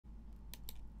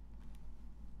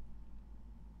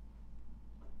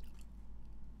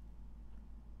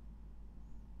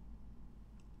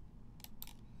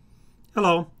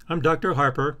Hello, I'm Dr.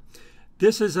 Harper.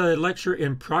 This is a lecture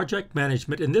in project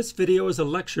management, and this video is a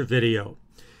lecture video.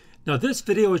 Now, this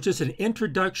video is just an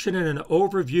introduction and an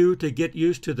overview to get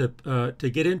used to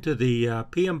get into the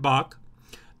PMBOK,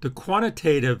 the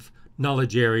quantitative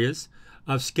knowledge areas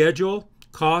of schedule,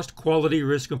 cost, quality,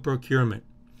 risk, and procurement.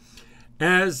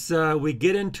 As we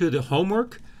get into the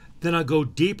homework, then I'll go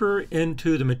deeper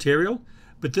into the material,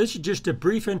 but this is just a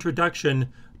brief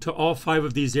introduction to all 5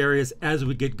 of these areas as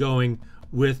we get going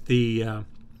with the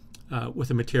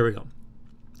material.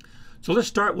 So let's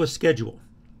start with schedule.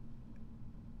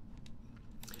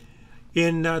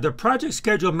 In the Project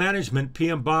Schedule Management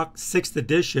PMBOK 6th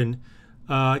edition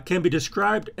can be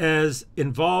described as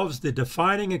involves the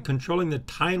defining and controlling the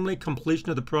timely completion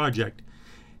of the project.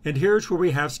 And here's where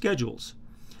we have schedules.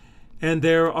 And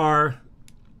there are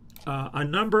a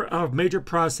number of major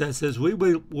processes. We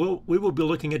will be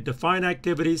looking at define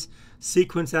activities,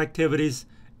 sequence activities,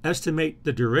 estimate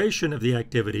the duration of the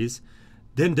activities,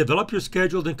 then develop your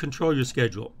schedule, then control your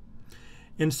schedule.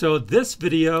 And so this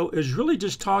video is really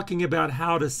just talking about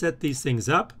how to set these things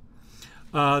up.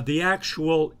 The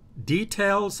actual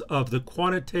details of the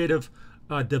quantitative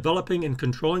developing and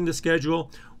controlling the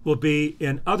schedule will be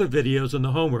in other videos in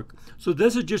the homework. So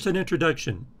this is just an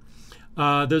introduction.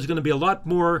 There's going to be a lot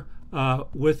more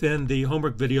within the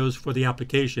homework videos for the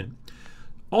application.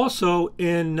 Also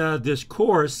in this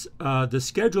course, the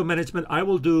schedule management, I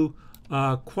will do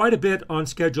quite a bit on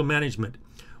schedule management.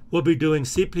 We'll be doing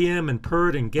CPM and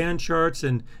PERT and Gantt charts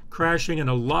and crashing and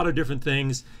a lot of different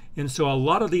things. And so a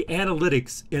lot of the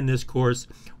analytics in this course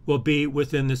will be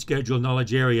within the schedule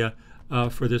knowledge area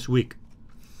for this week.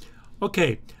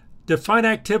 Okay, define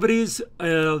activities,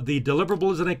 the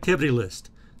deliverables and activity list.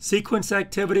 Sequence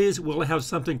activities, we'll have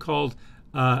something called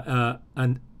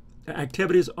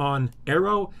activities on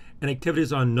arrow and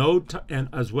activities on node, and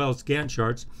as well as Gantt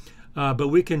charts. But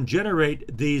we can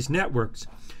generate these networks.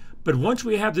 But once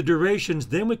we have the durations,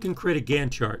 then we can create a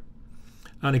Gantt chart.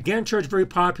 And a Gantt chart is very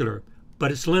popular,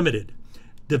 but it's limited.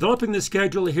 Developing the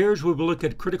schedule, here's where we'll look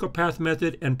at critical path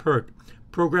method and PERT,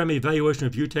 program evaluation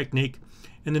review technique.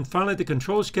 And then finally, the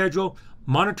control schedule,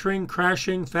 monitoring,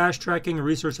 crashing, fast tracking, and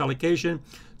resource allocation.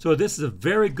 So this is a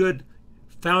very good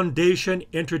foundation,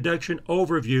 introduction,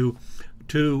 overview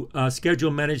to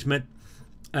schedule management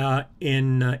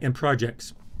in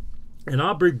projects. And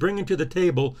I'll be bringing to the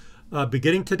table,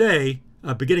 beginning today,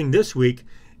 beginning this week,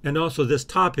 and also this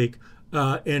topic.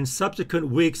 In subsequent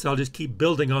weeks, I'll just keep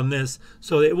building on this,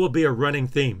 so it will be a running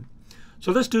theme.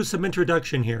 So let's do some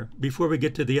introduction here before we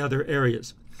get to the other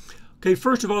areas. Okay,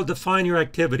 first of all, define your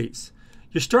activities.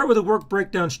 You start with a work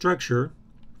breakdown structure,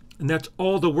 and that's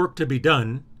all the work to be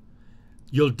done.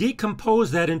 You'll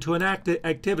decompose that into an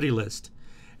activity list.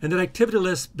 And that activity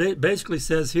list basically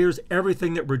says, here's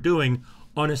everything that we're doing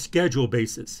on a schedule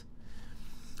basis.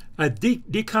 A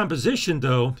decomposition,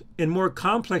 though, in more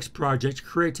complex projects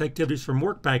creates activities from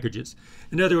work packages.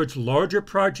 In other words, larger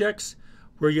projects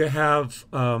where you have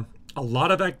a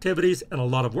lot of activities and a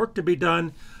lot of work to be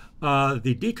done.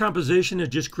 The decomposition is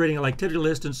just creating an activity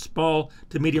list in small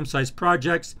to medium-sized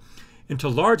projects. Into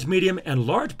large, medium, and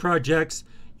large projects,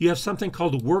 you have something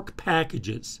called work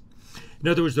packages. In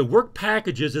other words, the work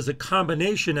packages is a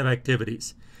combination of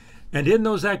activities. And in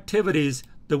those activities,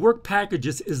 the work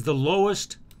packages is the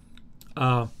lowest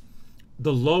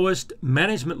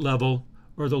management level,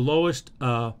 or the lowest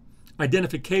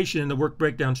identification in the work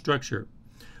breakdown structure.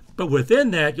 But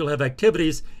within that, you'll have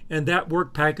activities, and that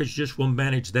work package just will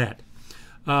manage that.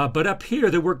 But up here,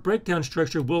 the work breakdown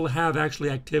structure will have actually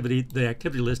the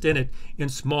activity list in it in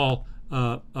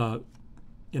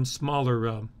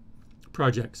smaller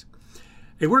projects.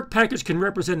 A work package can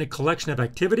represent a collection of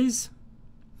activities.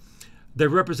 They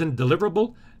represent a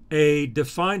deliverable, a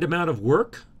defined amount of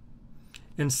work,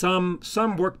 and some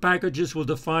work packages will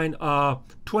define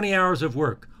 20 hours of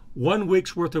work, 1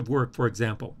 week's worth of work, for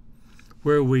example,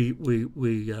 where we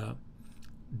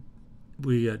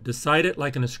decide it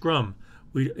like in a scrum.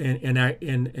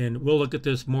 And we'll look at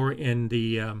this more in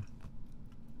the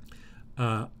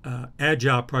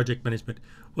agile project management.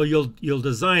 Well, you'll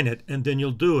design it, and then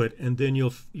you'll do it, and then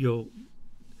you'll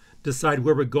decide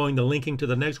where we're going, the linking to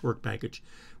the next work package.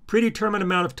 Predetermined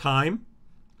amount of time,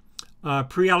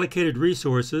 pre-allocated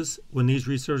resources. When these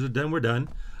resources are done, we're done.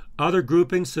 Other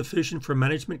groupings sufficient for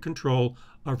management control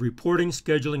of reporting,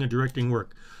 scheduling, and directing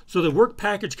work. So the work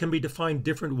package can be defined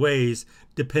different ways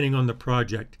depending on the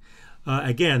project.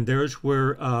 Again, there's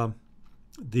where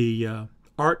the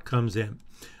art comes in.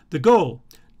 The goal,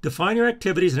 define your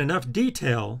activities in enough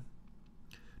detail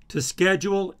to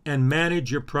schedule and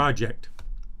manage your project.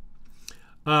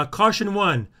 Caution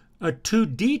 1, too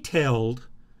detailed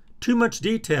Too much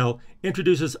detail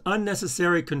introduces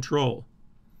unnecessary control.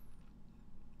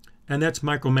 And that's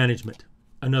micromanagement,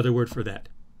 another word for that.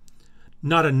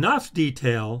 Not enough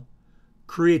detail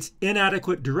creates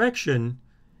inadequate direction,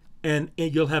 and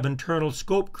you'll have internal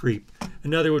scope creep.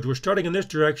 In other words, we're starting in this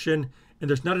direction and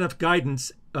there's not enough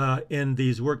guidance in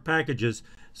these work packages.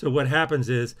 So what happens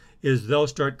is they'll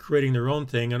start creating their own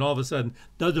thing, and all of a sudden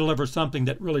they'll deliver something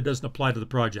that really doesn't apply to the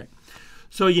project.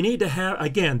 So you need to have,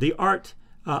 again, the art,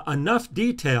 enough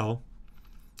detail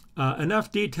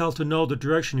to know the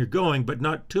direction you're going, but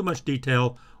not too much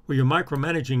detail where you're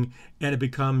micromanaging and it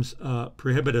becomes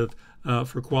prohibitive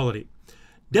for quality.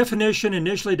 Definition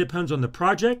initially depends on the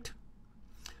project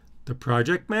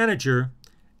manager,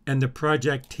 and the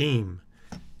project team.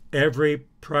 Every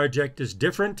project is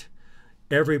different,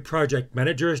 every project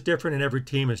manager is different, and every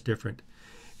team is different.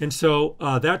 And so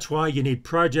that's why you need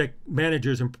project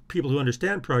managers and people who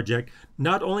understand project,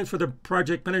 not only for the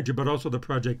project manager, but also the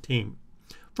project team.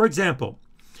 For example,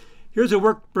 here's a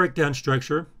work breakdown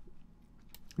structure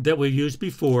that we used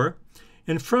before.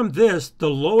 And from this, the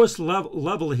lowest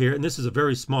level here, and this is a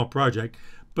very small project,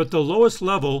 but the lowest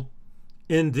level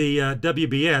in the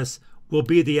WBS will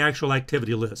be the actual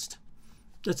activity list.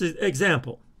 That's an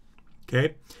example,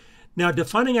 okay? Now,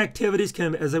 defining activities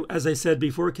can, as I said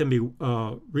before, can be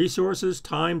resources,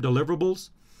 time,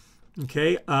 deliverables,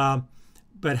 okay?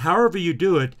 But however you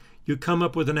do it, you come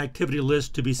up with an activity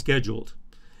list to be scheduled.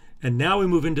 And now we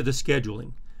move into the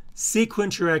scheduling.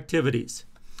 Sequence your activities.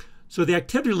 So the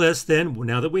activity list then,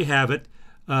 now that we have it,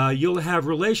 you'll have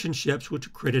relationships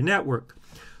which create a network.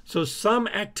 So some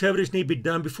activities need to be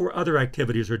done before other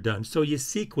activities are done. So you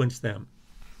sequence them.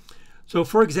 So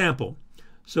for example,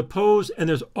 suppose, and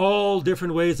there's all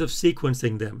different ways of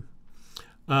sequencing them.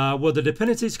 Well, the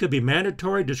dependencies could be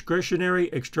mandatory, discretionary,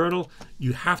 external.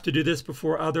 You have to do this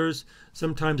before others.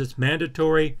 Sometimes it's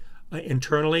mandatory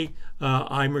internally.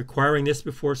 I'm requiring this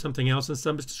before something else, and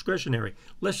some is discretionary.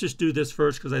 Let's just do this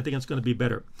first because I think it's going to be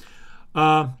better.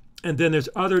 And then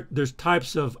there's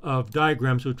types of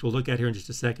diagrams which we'll look at here in just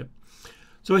a second.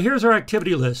 So here's our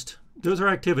activity list. Those are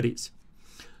activities.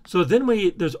 So then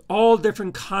there's all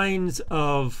different kinds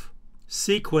of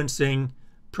sequencing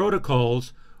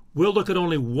protocols. We'll look at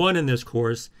only one in this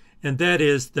course, and that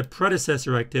is the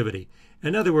predecessor activity.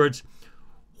 In other words,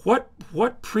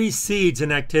 what precedes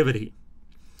an activity?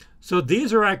 So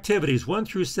these are activities 1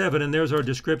 through 7, and there's our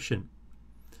description.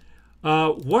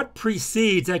 What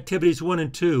precedes activities 1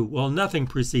 and 2? Well, nothing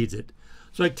precedes it.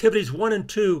 So activities 1 and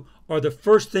 2 are the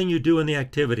first thing you do in the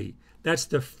activity. That's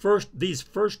these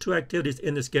first two activities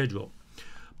in the schedule.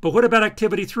 But what about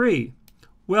activity 3?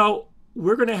 Well,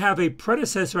 we're going to have a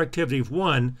predecessor activity of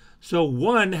 1, so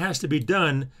 1 has to be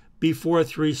done before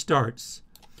 3 starts,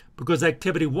 because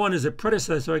activity 1 is a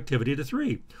predecessor activity to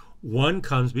 3. 1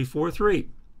 comes before 3.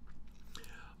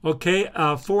 Okay,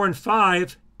 4 and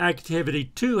 5, activity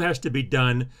 2 has to be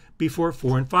done before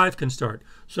 4 and 5 can start.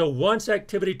 So once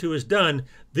activity 2 is done,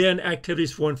 then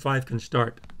activities 4 and 5 can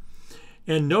start.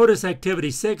 And notice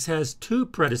activity 6 has 2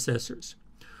 predecessors.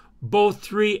 Both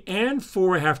 3 and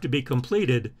 4 have to be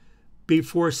completed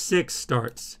before 6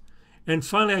 starts. And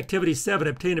finally, activity 7,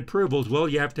 obtain approvals. Well,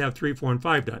 you have to have 3, 4, and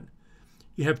 5 done.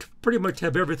 You have to pretty much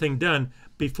have everything done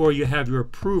before you have your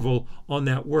approval on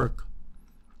that work.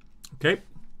 Okay?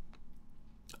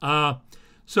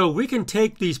 So we can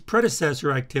take these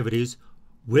predecessor activities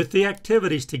with the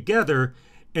activities together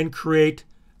and create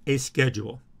a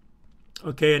schedule.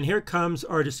 Okay, and here comes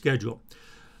our schedule.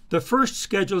 The first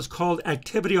schedule is called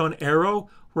activity on arrow,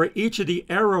 where each of the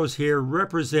arrows here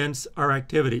represents our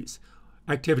activities.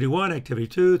 Activity 1, activity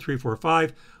 2, 3, 4,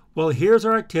 5. Well, here's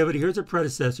our activity, here's the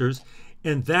predecessors,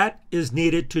 and that is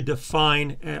needed to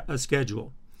define a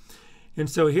schedule. And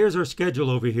so here's our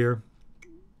schedule over here.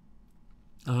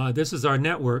 This is our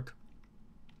network.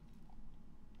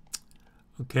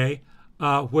 Okay,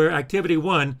 where activity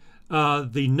 1,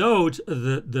 the nodes,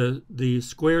 the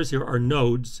squares here are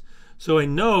nodes. So a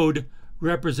node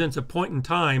represents a point in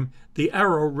time. The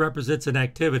arrow represents an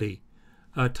activity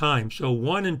time. So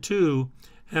 1 and 2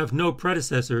 have no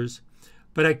predecessors,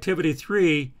 but activity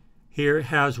 3 here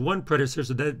has 1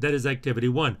 predecessor, that is activity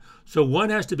 1. So 1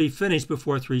 has to be finished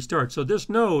before 3 starts. So this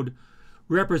node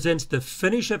represents the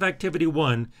finish of activity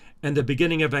 1 and the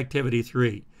beginning of activity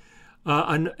 3.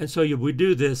 And so we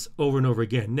do this over and over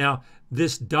again. Now,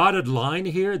 this dotted line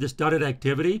here, this dotted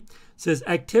activity, says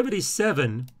activity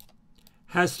 7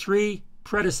 has 3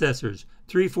 predecessors,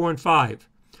 3, 4, and 5.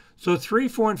 So 3,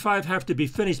 4, and 5 have to be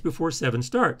finished before 7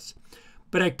 starts.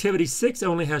 But activity 6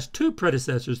 only has 2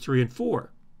 predecessors, 3 and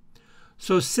 4.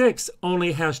 So 6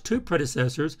 only has 2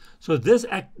 predecessors. So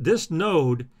this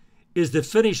node is the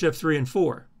finish of 3 and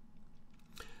 4.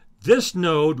 This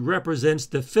node represents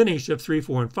the finish of 3,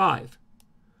 4, and 5.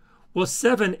 Well,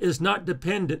 7 is not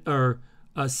dependent, or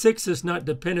 6 is not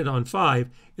dependent on 5.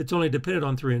 It's only dependent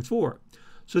on 3 and 4.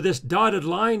 So this dotted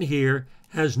line here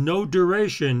has no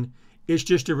duration. It's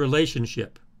just a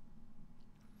relationship.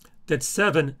 That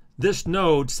 7, this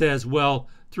node says, well,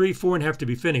 3, 4 have to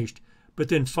be finished, but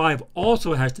then 5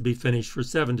 also has to be finished for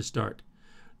 7 to start.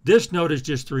 This node is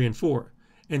just 3 and 4,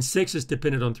 and 6 is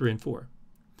dependent on 3 and 4.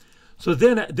 So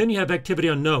then you have activity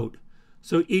on node.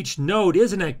 So each node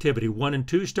is an activity. 1 and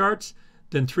 2 starts,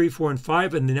 then 3, 4, and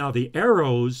 5, and now the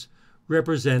arrows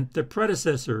represent the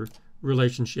predecessor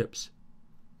relationships.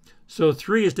 So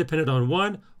 3 is dependent on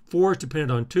 1, 4 is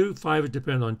dependent on 2, 5 is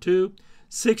dependent on 2,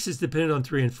 6 is dependent on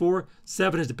 3 and 4,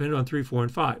 7 is dependent on 3, 4,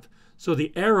 and 5. So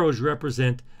the arrows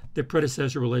represent the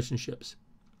predecessor relationships.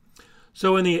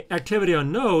 So in the activity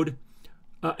on node,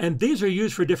 and these are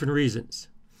used for different reasons.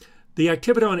 The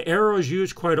activity on arrow is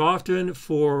used quite often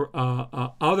for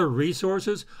other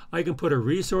resources. I can put a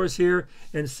resource here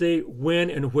and say when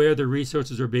and where the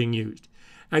resources are being used.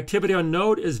 Activity on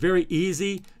node is very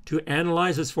easy to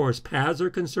analyze as far as paths are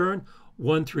concerned.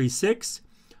 136,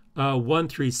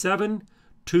 137,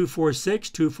 246,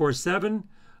 247,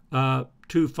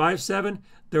 257.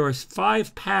 There are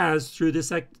 5 paths through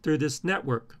this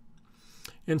network.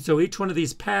 And so each one of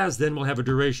these paths then will have a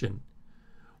duration.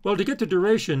 Well, to get the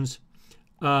durations,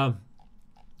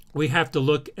 we have to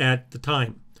look at the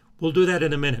time. We'll do that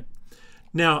in a minute.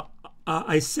 Now,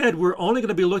 I said we're only going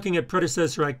to be looking at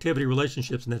predecessor activity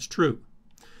relationships, and that's true.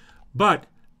 But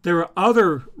there are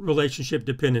other relationship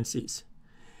dependencies.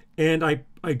 And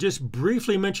I just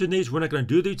briefly mentioned these. We're not going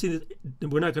to do these.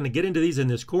 We're not going to get into these in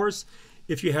this course.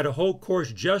 If you had a whole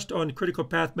course just on critical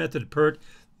path method at PERT,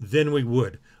 then we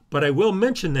would. But I will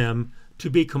mention them to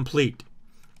be complete.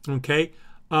 Okay?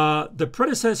 The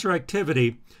predecessor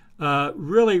activity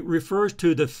really refers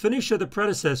to the finish of the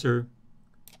predecessor.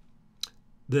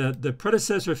 The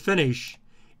predecessor finish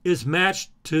is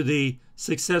matched to the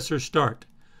successor start.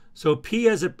 So PA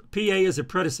is a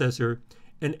predecessor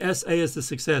and SA is the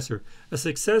successor. A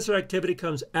successor activity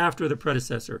comes after the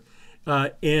predecessor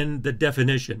in the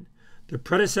definition. The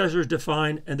predecessor is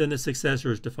defined and then the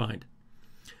successor is defined.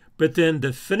 But then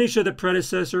the finish of the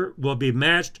predecessor will be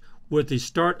matched with the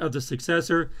start of the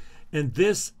successor, and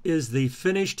this is the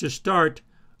finish to start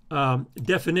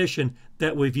definition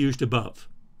that we've used above.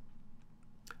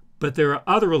 But there are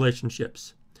other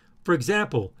relationships. For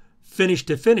example, finish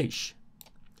to finish,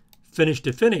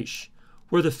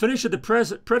 where the finish of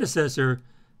the predecessor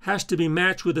has to be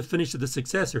matched with the finish of the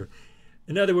successor.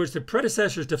 In other words, the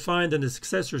predecessor is defined and the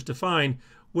successor is defined.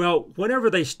 Well, whenever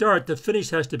they start, the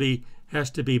finish has to be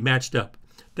matched up.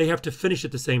 They have to finish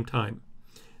at the same time.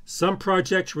 Some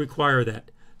projects require that,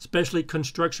 especially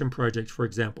construction projects, for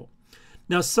example.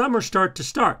 Now, some are start to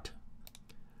start.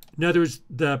 In other words,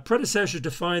 the predecessor is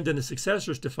defined and the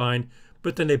successor is defined,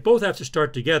 but then they both have to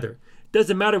start together. It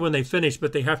doesn't matter when they finish,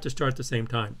 but they have to start at the same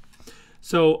time.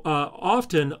 So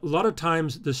often, a lot of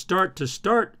times, the start to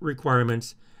start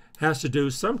requirements has to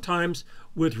do sometimes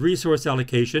with resource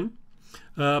allocation,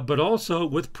 but also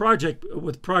with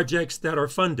projects that are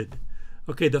funded.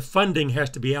 Okay, the funding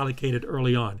has to be allocated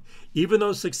early on. Even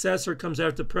though successor comes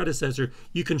after the predecessor,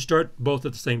 you can start both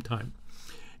at the same time.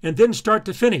 And then start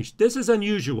to finish. This is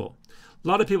unusual. A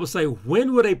lot of people say,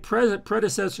 when would a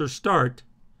predecessor start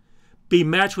be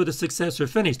matched with a successor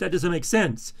finish? That doesn't make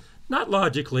sense. Not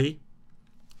logically,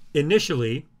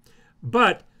 initially,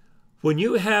 but when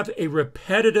you have a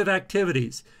repetitive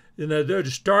activities, they're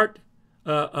to start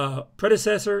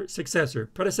predecessor, successor,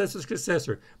 predecessor,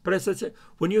 successor, predecessor.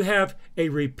 When you have a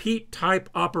repeat type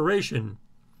operation,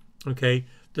 okay,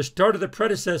 the start of the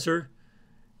predecessor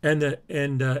and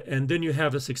then you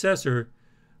have a successor,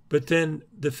 but then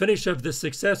the finish of the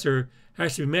successor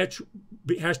has to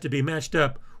be matched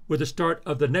up with the start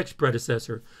of the next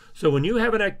predecessor. So when you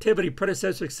have an activity,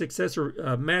 predecessor,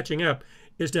 successor matching up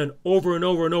is done over and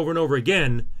over and over and over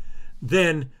again,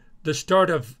 then the start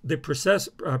of the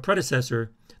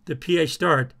predecessor, the PA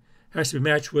start, has to be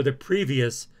matched with a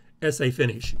previous SA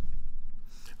finish.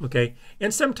 Okay,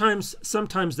 and sometimes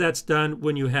that's done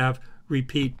when you have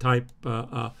repeat type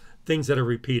things that are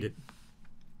repeated.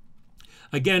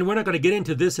 Again, we're not going to get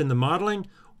into this in the modeling.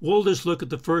 We'll just look at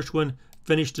the first one,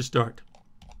 finish to start.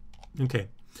 Okay.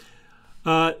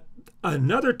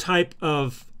 Another type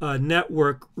of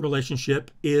network relationship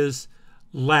is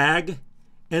lag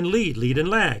and lead and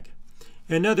lag.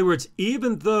 In other words,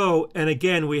 even though, and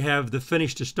again we have the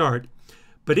finish to start,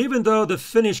 but even though the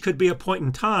finish could be a point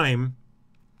in time,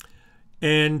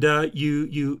 and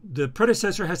the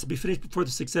predecessor has to be finished before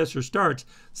the successor starts.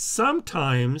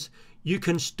 Sometimes you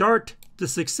can start the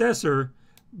successor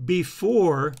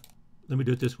before, let me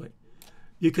do it this way.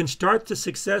 You can start the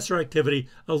successor activity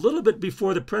a little bit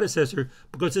before the predecessor,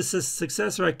 because this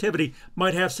successor activity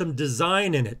might have some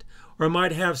design in it, or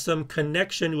might have some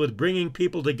connection with bringing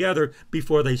people together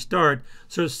before they start.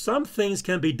 So some things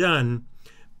can be done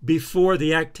before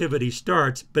the activity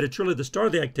starts, but it's really the start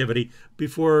of the activity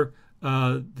before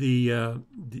so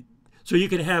you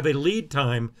can have a lead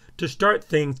time to start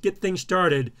things, get things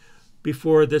started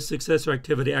before the successor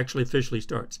activity actually officially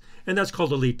starts. And that's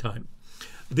called a lead time.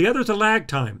 The other is a lag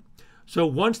time. So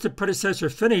once the predecessor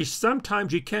finished,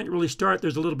 sometimes you can't really start.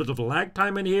 There's a little bit of a lag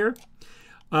time in here.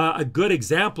 A good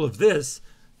example of this,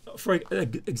 for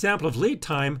an example of lead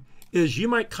time, is you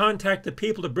might contact the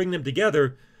people to bring them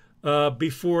together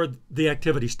before the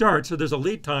activity starts. So there's a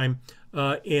lead time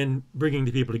in bringing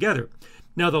the people together.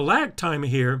 Now the lag time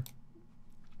here,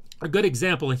 a good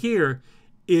example here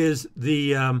is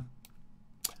the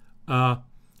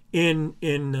in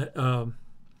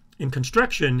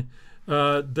construction,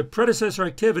 the predecessor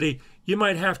activity, you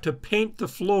might have to paint the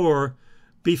floor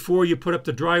before you put up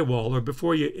the drywall or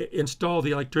before you install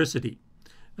the electricity,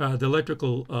 the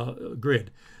electrical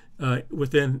grid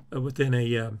within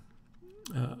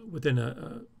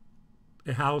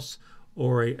a house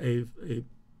or a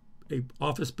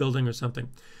office building or something.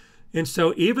 And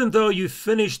so even though you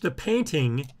finish the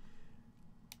painting,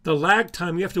 the lag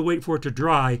time, you have to wait for it to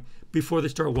dry before they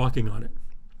start walking on it.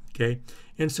 Okay,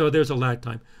 and so there's a lag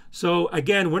time. So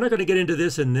again, we're not going to get into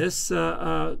this in this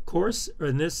course or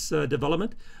in this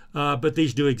development, but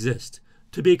these do exist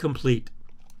to be complete.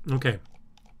 Okay,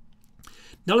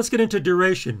 now let's get into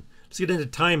duration. Let's get into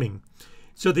timing.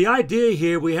 So the idea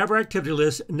here, we have our activity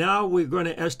list. Now we're going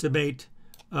to estimate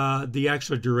the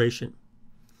actual duration.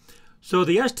 So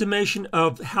the estimation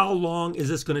of how long is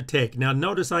this going to take. Now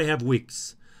notice I have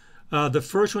weeks. The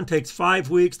first one takes 5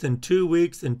 weeks, then 2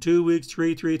 weeks, then 2 weeks,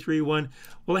 3, 3, 3, 1.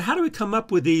 Well, how do we come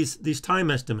up with these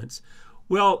time estimates?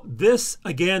 Well, this,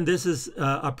 again, this is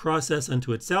a process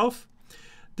unto itself.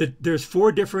 There's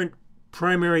 4 different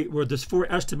primary, or there's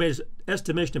 4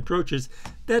 estimation approaches.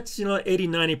 That's, 80,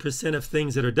 90% of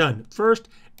things that are done. First,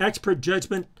 expert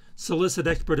judgment, solicit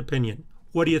expert opinion.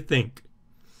 What do you think?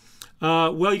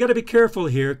 Well, you got to be careful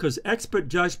here, because expert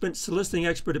judgment, soliciting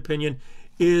expert opinion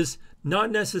is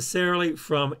not necessarily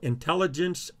from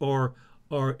intelligence, or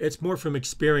it's more from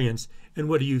experience, and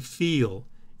what do you feel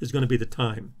is going to be the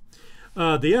time.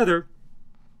 The other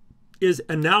is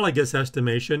analogous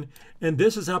estimation, and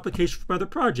this is application for other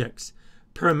projects.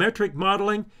 Parametric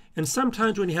modeling, and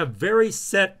sometimes when you have very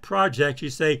set projects, you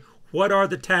say, what are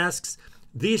the tasks?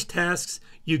 These tasks,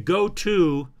 you go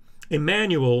to a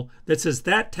manual that says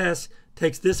that task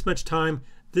takes this much time,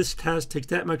 this task takes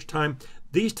that much time.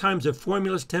 These types of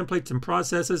formulas, templates, and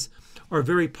processes are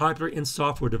very popular in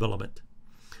software development.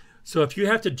 So if you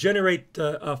have to generate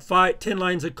 10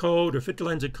 lines of code or 50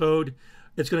 lines of code,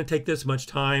 it's going to take this much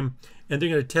time, and they're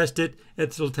going to test it.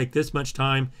 It'll take this much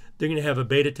time. They're going to have a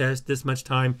beta test this much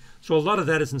time. So a lot of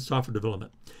that is in software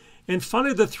development. And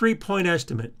finally, the 3-point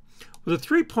estimate. Well, the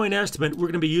 3-point estimate we're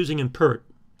going to be using in PERT.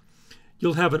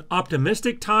 You'll have an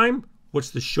optimistic time, what's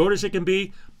the shortest it can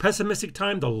be, pessimistic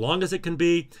time, the longest it can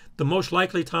be, the most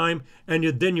likely time, and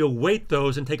then you'll weight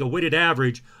those and take a weighted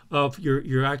average of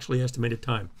your actually estimated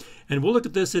time. And we'll look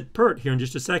at this at PERT here in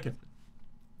just a second.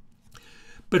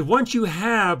 But once you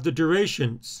have the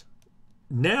durations,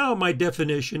 now my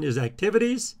definition is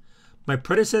activities, my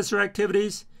predecessor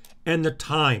activities, and the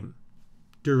time,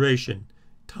 duration,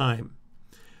 time.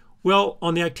 Well,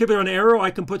 on the activity on arrow,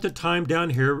 I can put the time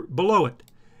down here below it.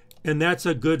 And that's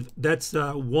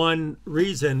one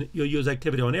reason you'll use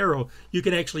activity on arrow. You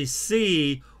can actually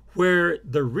see where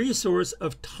the resource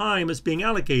of time is being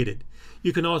allocated.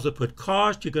 You can also put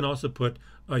cost, you can also put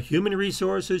human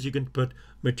resources, you can put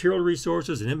material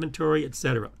resources and inventory,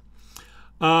 etc.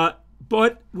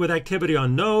 But with activity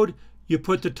on node, you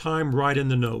put the time right in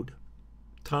the node.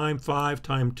 Time 5,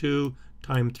 time 2,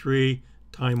 time 3,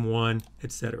 time 1,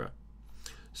 etc.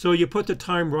 So you put the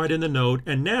time right in the node,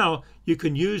 and now you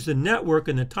can use the network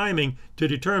and the timing to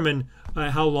determine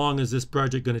how long is this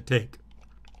project going to take.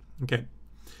 Okay.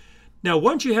 Now,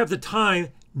 once you have the time,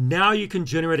 now you can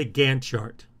generate a Gantt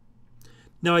chart.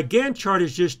 Now, a Gantt chart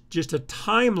is just a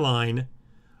timeline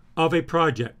of a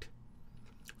project.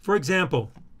 For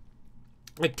example,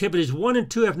 activities 1 and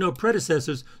 2 have no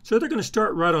predecessors, so they're going to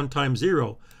start right on time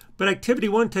 0. But activity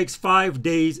 1 takes 5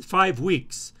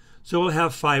 weeks. So we'll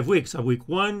have 5 weeks. A week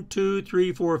 1, 2,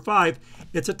 3, 4, 5.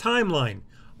 It's a timeline.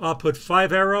 put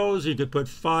 5 arrows, you could put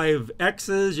 5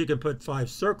 X's, you can put 5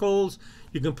 circles,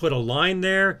 you can put a line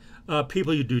there.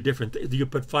 People, you do different things. You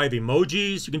put 5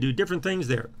 emojis, you can do different things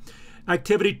there.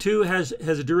 Activity 2 has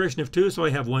a duration of 2, so I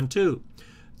have 1, 2.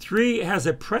 3 has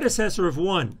a predecessor of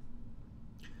 1,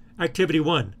 activity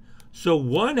 1. So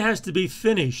 1 has to be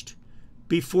finished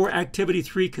before activity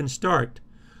 3 can start.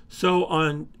 So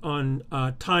on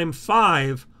time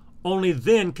 5, only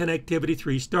then can activity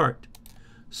 3 start.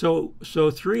 So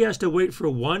 3 has to wait for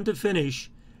 1 to finish,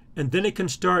 and then it can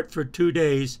start for 2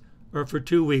 days or for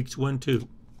 2 weeks, 1, 2.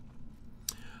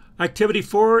 Activity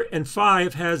 4 and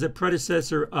 5 has a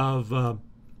predecessor of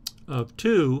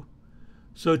 2,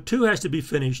 so 2 has to be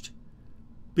finished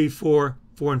before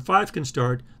 4 and 5 can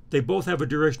start. They both have a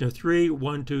duration of 3,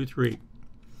 1, 2, 3.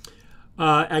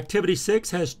 Activity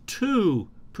 6 has 2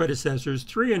 predecessors,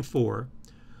 3 and 4.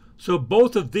 So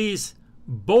both of these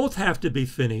both have to be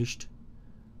finished.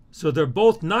 So they're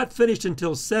both not finished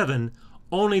until 7.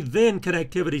 Only then can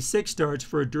activity 6 start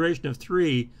for a duration of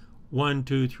 3, 1,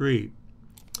 2, 3.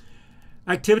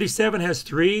 Activity 7 has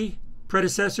 3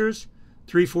 predecessors,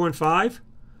 3, 4, and 5.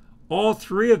 All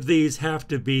 3 of these have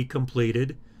to be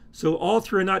completed. So all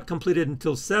 3 are not completed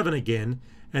until 7 again.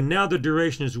 And now the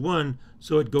duration is 1,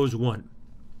 so it goes 1.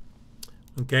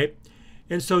 Okay?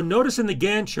 And so notice in the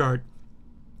Gantt chart,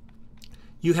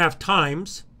 you have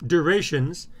times,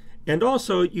 durations, and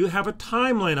also you have a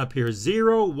timeline up here,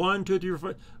 0, 1, 2, 3,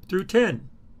 4, through 10.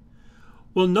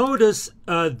 Well, notice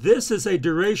this is a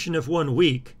duration of 1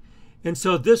 week. And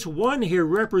so this 1 here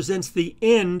represents the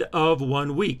end of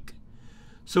 1 week.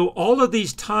 So all of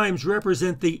these times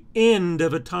represent the end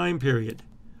of a time period.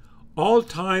 All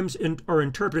times are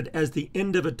interpreted as the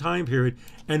end of a time period,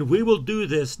 and we will do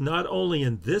this not only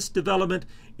in this development,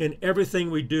 in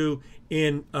everything we do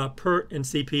in PERT and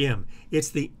CPM. It's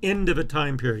the end of a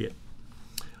time period.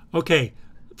 Okay,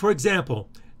 for example,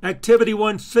 activity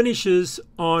 1 finishes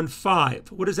on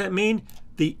 5. What does that mean?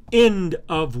 The end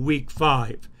of week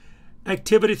 5.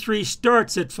 Activity 3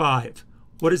 starts at 5.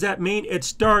 What does that mean? It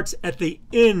starts at the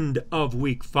end of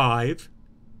week 5,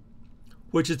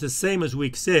 which is the same as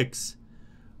week 6,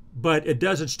 but it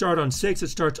doesn't start on 6, it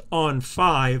starts on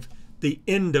 5, the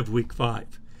end of week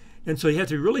 5. And so you have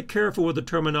to be really careful with the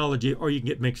terminology or you can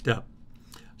get mixed up.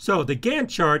 So the Gantt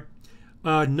chart,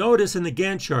 notice in the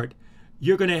Gantt chart,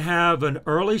 you're going to have an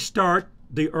early start,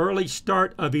 the early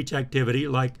start of each activity,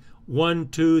 like 1,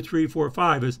 2, 3, 4,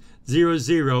 5 is 0,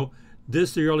 0.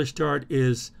 This, the early start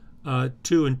is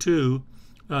 2 and 2.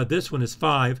 This one is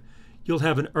 5. You'll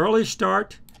have an early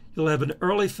start, you'll have an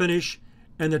early finish,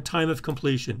 and the time of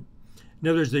completion. In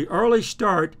other words, the early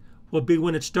start will be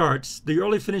when it starts, the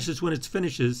early finish is when it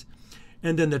finishes,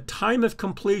 and then the time of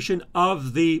completion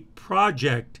of the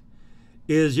project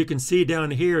is, you can see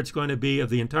down here, it's going to be of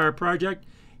the entire project,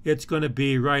 it's going to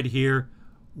be right here,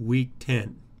 week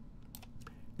 10.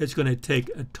 It's going to take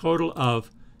a total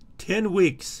of 10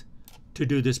 weeks to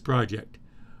do this project.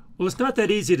 Well, it's not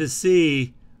that easy to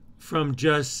see from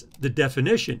just the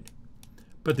definition,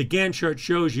 but the Gantt chart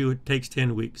shows you it takes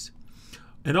 10 weeks.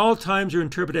 And all times are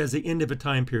interpreted as the end of a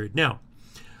time period. Now,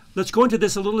 let's go into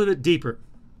this a little bit deeper.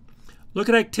 Look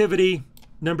at activity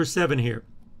number 7 here.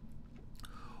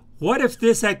 What if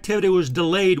this activity was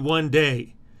delayed 1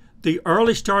 day? The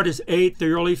early start is 8,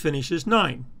 the early finish is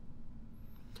 9.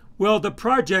 Well, the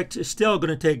project is still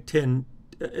going to take 10.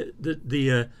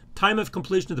 The time of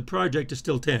completion of the project is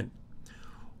still 10.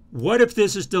 What if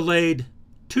this is delayed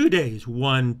 2 days?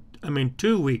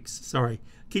 2 weeks. Sorry,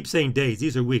 keep saying days.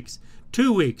 These are weeks.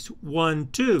 2 weeks. 1,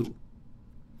 2.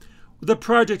 The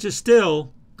project is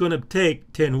still going to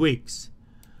take 10 weeks.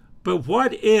 But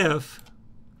what if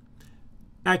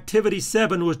activity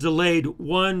 7 was delayed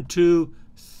 1, 2,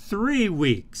 3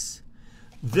 weeks?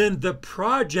 Then the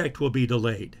project will be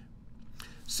delayed.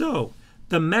 So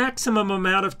the maximum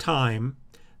amount of time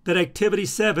that activity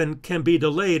 7 can be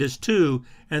delayed is 2,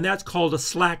 and that's called a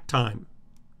slack time.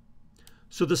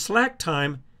 So the slack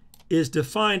time is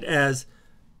defined as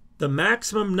the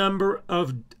maximum number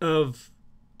of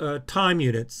time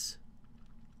units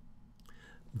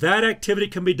that activity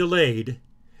can be delayed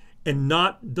and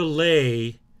not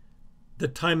delay the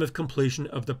time of completion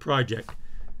of the project.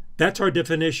 That's our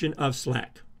definition of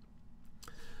slack.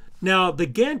 Now, the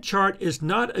Gantt chart is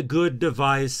not a good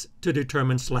device to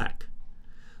determine slack.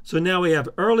 So now we have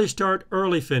early start,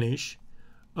 early finish.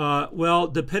 Well,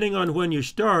 depending on when you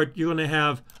start, you're going to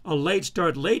have a late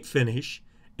start, late finish,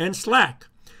 and slack.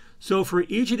 So for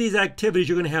each of these activities,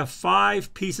 you're going to have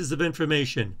 5 pieces of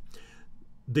information.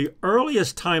 The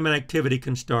earliest time an activity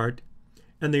can start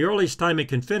and the earliest time it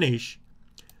can finish,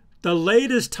 the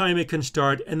latest time it can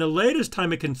start, and the latest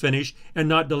time it can finish and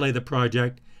not delay the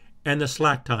project, and the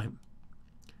slack time.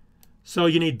 So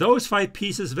you need those 5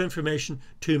 pieces of information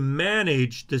to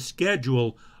manage the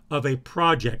schedule of a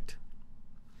project.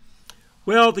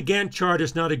 Well, the Gantt chart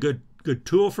is not a good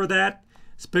tool for that,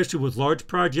 especially with large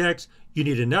projects. You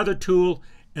need another tool,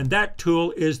 and that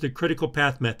tool is the critical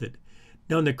path method.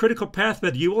 Now, in the critical path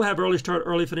method, you will have early start,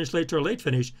 early finish, late start, late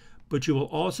finish, but you will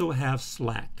also have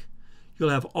slack. You'll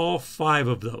have all 5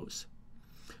 of those.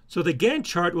 So the Gantt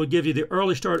chart will give you the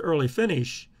early start, early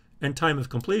finish, and time of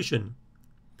completion.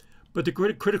 But the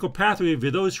critical path will give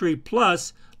you those 3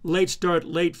 plus late start,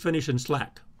 late finish, and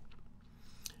slack.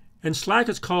 And slack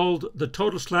is called the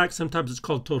total slack. Sometimes it's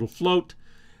called total float.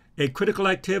 A critical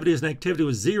activity is an activity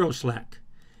with 0 slack.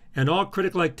 And all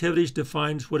critical activities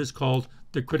defines what is called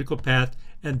the critical path,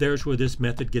 and there's where this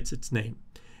method gets its name.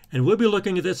 And we'll be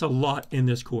looking at this a lot in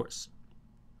this course.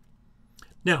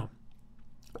 Now,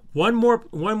 one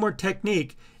more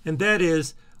technique, and that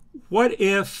is, what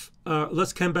if,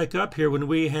 let's come back up here when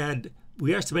we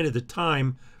estimated the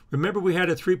time. Remember, we had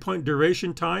a 3-point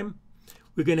duration time.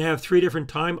 We're going to have 3 different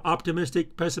time,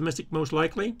 optimistic, pessimistic, most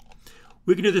likely.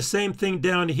 We can do the same thing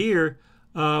down here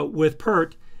with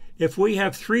PERT. If we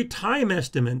have 3 time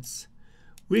estimates,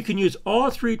 we can use all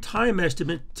 3 time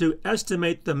estimates to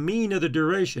estimate the mean of the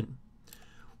duration.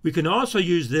 We can also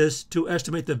use this to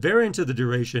estimate the variance of the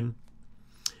duration,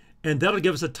 and that'll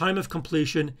give us a time of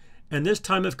completion, and this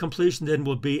time of completion then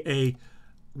will be a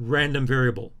random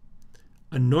variable,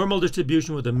 a normal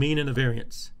distribution with a mean and a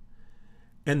variance.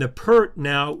 And the PERT,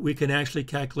 now we can actually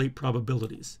calculate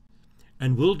probabilities.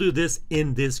 And we'll do this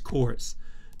in this course.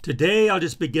 Today I'll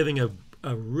just be giving a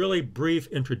really brief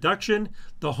introduction.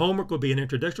 The homework will be an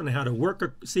introduction on how to work a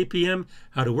CPM,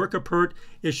 how to work a PERT.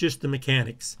 It's just the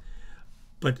mechanics.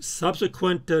 But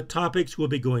subsequent topics will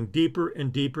be going deeper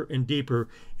and deeper and deeper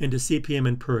into CPM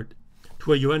and PERT, to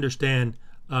where you understand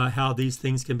how these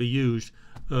things can be used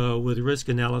with risk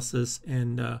analysis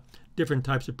and different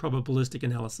types of probabilistic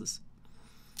analysis.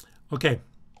 Okay,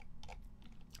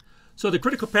 so the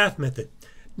critical path method.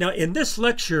 Now, in this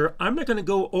lecture, I'm not going to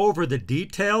go over the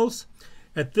details.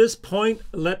 At this point,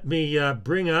 let me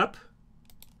bring up,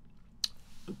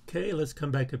 okay, let's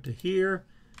come back up to here.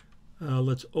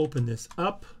 Let's open this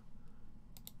up.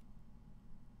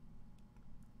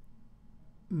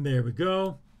 There we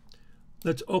go.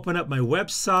 Let's open up my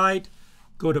website,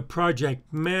 go to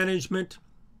project management.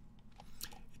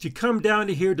 If you come down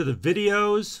to here to the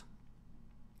videos,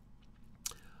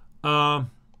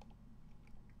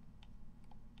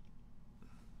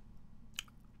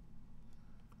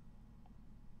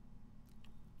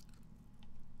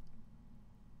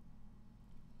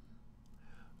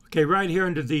 okay, right here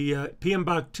under the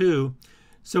PMBOK-2.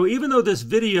 So even though this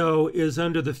video is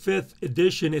under the 5th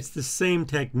edition, it's the same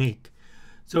technique.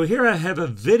 So here I have a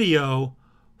video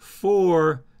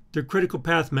for the critical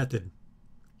path method.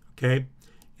 Okay,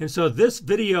 and so this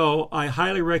video I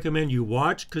highly recommend you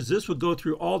watch, because this will go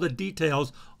through all the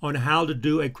details on how to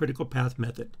do a critical path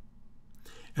method.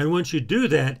 And once you do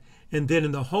that, and then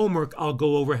in the homework I'll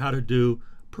go over how to do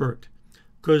PERT,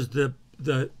 because the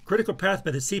critical path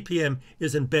method, CPM,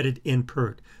 is embedded in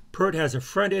PERT. PERT has a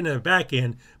front end and a back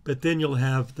end, but then you'll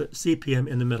have the CPM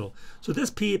in the middle. So this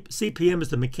CPM is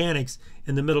the mechanics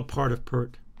in the middle part of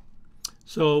PERT.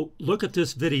 So look at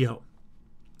this video.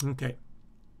 Okay.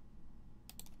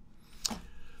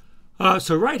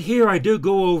 So right here I do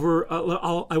go over,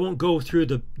 I won't go through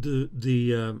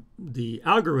the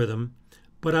algorithm,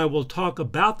 but I will talk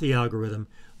about the algorithm.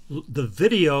 The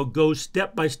video goes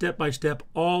step by step by step,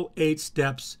 all 8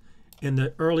 steps in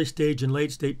the early stage and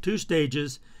late stage, 2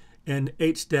 stages and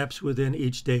 8 steps within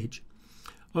each stage.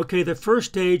 Okay, the first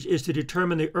stage is to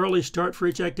determine the early start for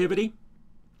each activity.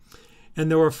 And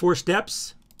there are 4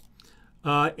 steps.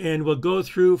 And we'll go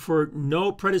through for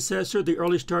no predecessor, the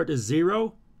early start is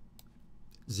 0.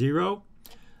 0.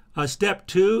 Step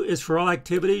 2 is for all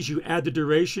activities, you add the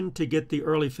duration to get the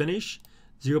early finish.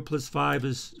 0 plus 5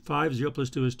 is 5, 0 plus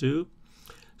 2 is 2.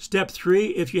 Step 3,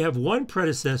 if you have 1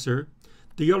 predecessor,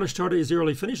 the early start is the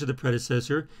early finish of the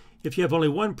predecessor. If you have only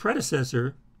 1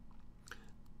 predecessor,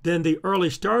 then the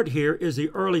early start here is the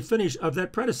early finish of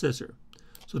that predecessor.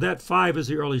 So that 5 is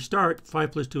the early start,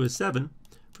 5 plus 2 is 7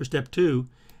 for step 2.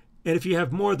 And if you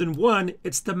have more than 1,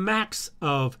 it's the max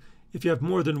of, if you have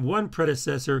more than 1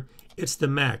 predecessor, it's the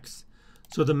max.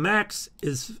 So the max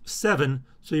is 7,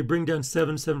 so you bring down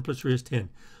 7, 7 plus 3 is 10.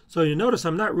 So you notice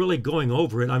I'm not really going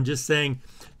over it, I'm just saying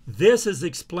this is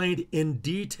explained in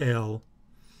detail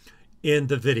in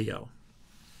the video.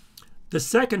 The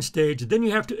second stage, then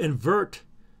you have to invert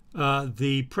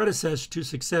the predecessor to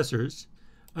successors.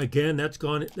 Again, that's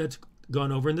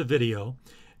gone over in the video.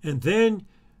 And then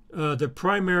the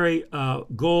primary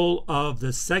goal of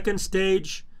the second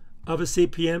stage of a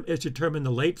CPM is to determine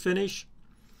the late finish.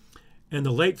 And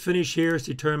the late finish here is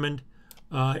determined,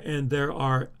 and there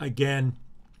are, again,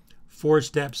 4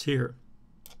 steps here.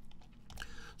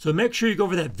 So make sure you go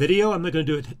over that video. I'm not going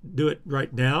to do it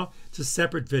right now. It's a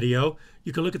separate video.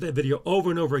 You can look at that video over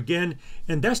and over again.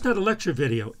 And that's not a lecture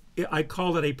video. I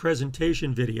call it a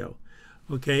presentation video.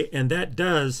 Okay, and that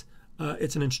does,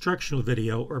 it's an instructional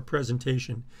video or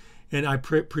presentation. And I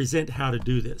present how to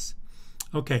do this.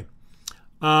 Okay,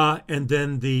 and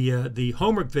then the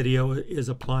homework video is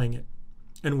applying it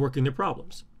and working the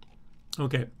problems.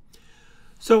 Okay,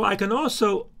 so I can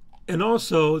also, and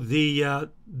also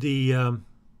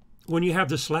when you have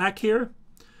the slack here,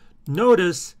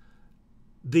 notice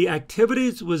the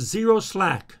activities with 0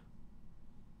 slack.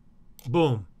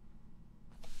 Boom.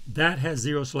 That has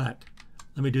 0 slack.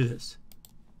 Let me do this.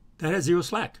 That has 0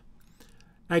 slack.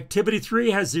 Activity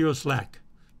 3 has 0 slack.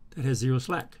 That has 0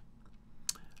 slack.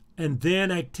 And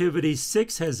then activity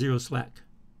 6 has 0 slack.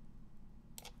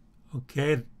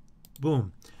 Okay,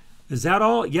 boom. Is that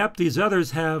all? Yep, these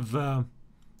others have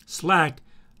slack,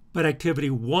 but activity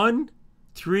 1,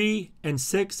 3, and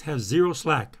 6 have 0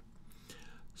 slack.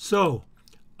 So,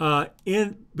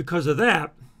 because of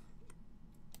that,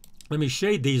 let me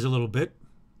shade these a little bit.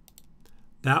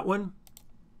 That one,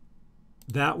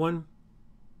 and that one.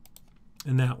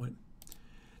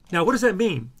 Now, what does that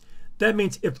mean? That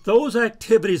means if those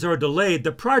activities are delayed,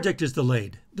 the project is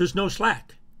delayed. There's no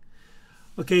slack.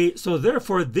 Okay, so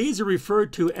therefore, these are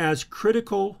referred to as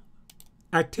critical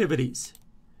activities.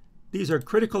 These are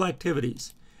critical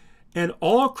activities. And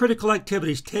all critical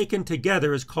activities taken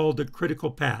together is called the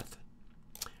critical path.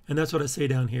 And that's what I say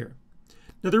down here.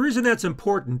 Now, the reason that's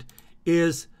important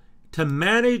is to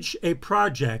manage a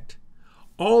project,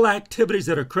 all activities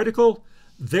that are critical,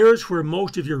 there's where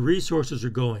most of your resources are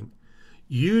going.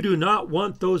 You do not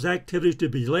want those activities to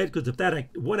be delayed, because if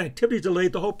that one activity is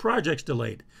delayed, the whole project's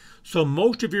delayed. So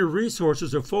most of your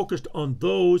resources are focused on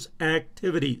those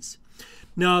activities.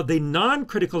 Now, the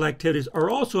non-critical activities are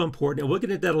also important, and we'll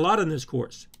get into that a lot in this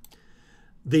course.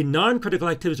 The non-critical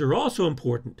activities are also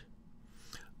important,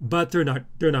 but they're not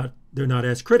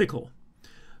as critical.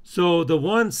 So the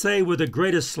one, say, with the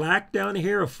greatest slack down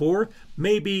here, a 4,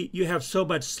 maybe you have so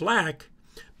much slack,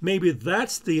 maybe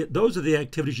those are the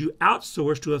activities you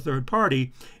outsource to a third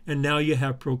party, and now you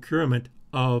have procurement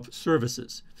of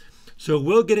services. So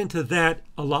we'll get into that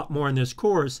a lot more in this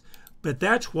course, but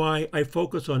that's why I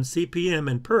focus on CPM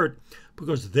and PERT,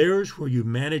 because there's where you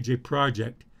manage a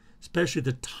project, especially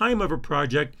the time of a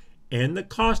project and the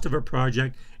cost of a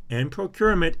project and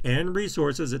procurement and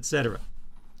resources, etc.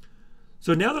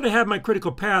 So now that I have my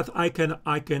critical path, I can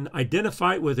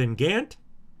identify it within Gantt.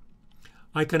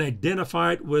 I can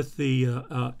identify it with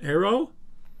the arrow,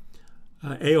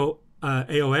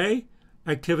 AOA,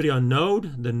 activity on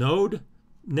node, the node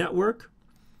network.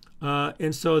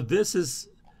 And so this is,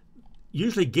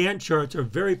 usually Gantt charts are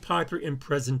very popular in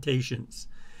presentations.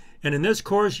 And in this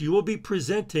course, you will be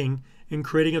presenting and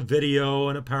creating a video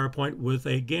and a PowerPoint with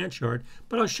a Gantt chart,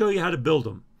 but I'll show you how to build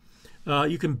them.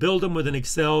 You can build them with an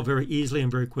Excel very easily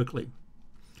and very quickly.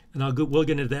 And we'll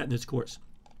get into that in this course.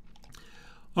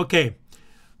 Okay.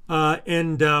 Now,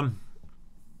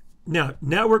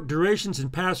 network durations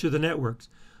and pass through the networks.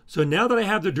 So now that I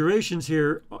have the durations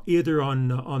here, either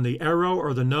on the arrow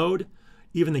or the node,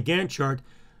 even the Gantt chart,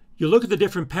 you look at the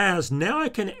different paths. Now I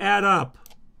can add up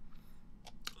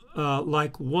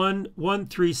like 1,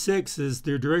 3, 6 is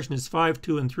their duration is 5,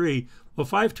 2, and 3. Well,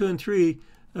 5, 2, and 3,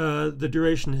 the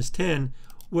duration is 10.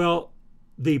 Well,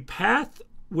 the path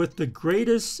with the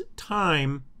greatest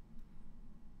time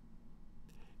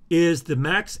is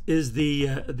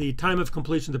the time of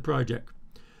completion of the project.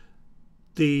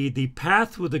 The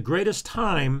path with the greatest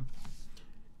time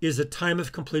is the time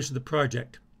of completion of the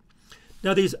project.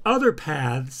 Now these other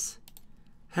paths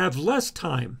have less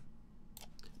time.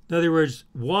 In other words,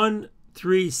 1,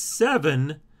 3,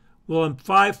 7. Well,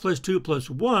 5 plus 2 plus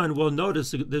 1. Well,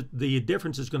 notice the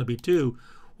difference is going to be 2.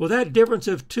 Well, that difference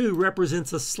of 2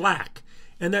 represents a slack.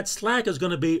 And that slack is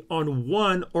going to be on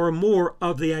 1 or more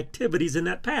of the activities in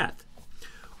that path.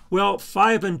 Well,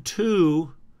 5 and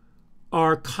 2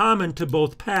 are common to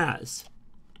both paths,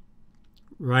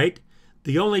 right?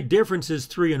 The only difference is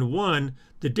 3 and 1.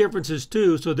 The difference is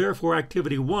 2, so therefore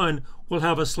activity 1 will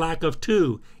have a slack of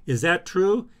 2. Is that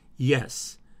true?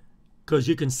 Yes, because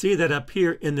you can see that up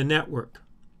here in the network.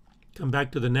 Come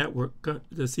back to the network,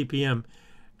 the CPM.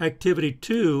 Activity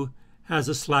 2 has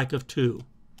a slack of 2.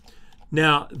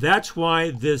 Now, that's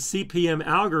why the CPM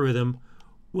algorithm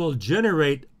will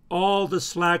generate all the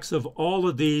slacks of all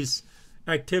of these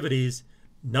activities,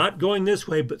 not going this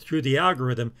way, but through the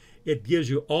algorithm. It gives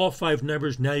you all 5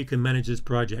 numbers. Now you can manage this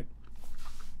project.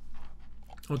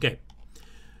 Okay.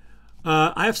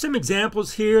 I have some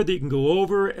examples here that you can go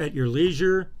over at your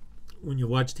leisure when you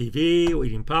watch TV or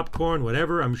eating popcorn,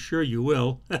 whatever. I'm sure you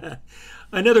will.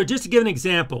 Just to give an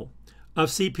example of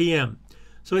CPM.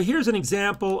 So here's an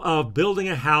example of building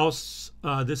a house.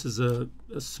 This is a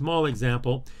small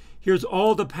example. Here's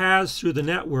all the paths through the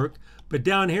network, but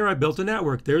down here I built a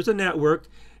network. There's a network,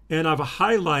 and I've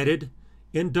highlighted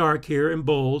in dark here in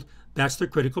bold, that's the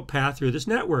critical path through this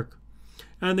network.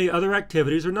 And the other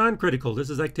activities are non-critical. This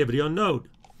is activity on node.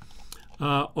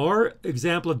 Or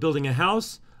example of building a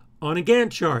house on a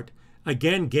Gantt chart.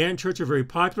 Again, Gantt charts are very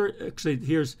popular. Actually,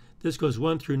 this goes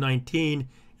 1 through 19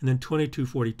 and then 22,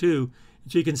 42.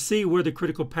 So you can see where the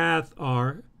critical path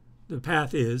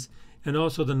is, and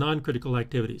also the non-critical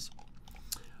activities.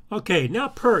 Okay, now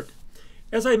PERT.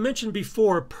 As I mentioned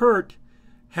before, PERT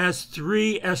has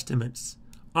 3 estimates: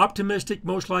 optimistic,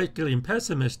 most likely, and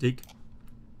pessimistic.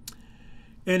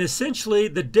 And essentially,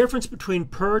 the difference between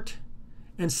PERT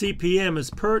and CPM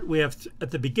is PERT, we have at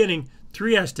the beginning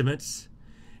 3 estimates.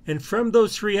 And from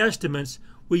those 3 estimates,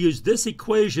 we use this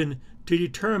equation to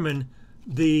determine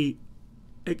the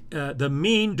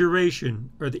mean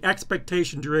duration, or the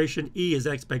expectation duration. E is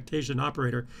expectation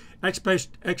operator.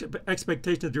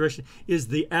 Expectation of duration is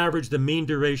the average, the mean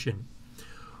duration.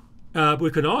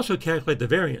 We can also calculate the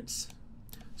variance.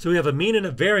 So we have a mean and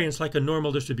a variance like a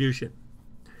normal distribution.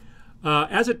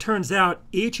 As it turns out,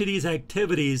 each of these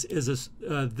activities is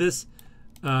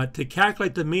to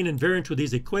calculate the mean and variance with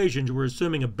these equations, we're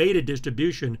assuming a beta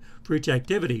distribution for each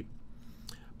activity.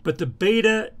 But the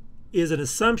beta is an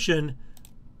assumption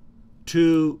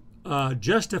to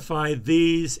justify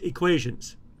these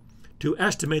equations, to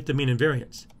estimate the mean and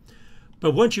variance.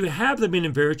 But once you have the mean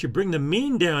and variance, you bring the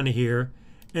mean down here,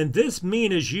 and this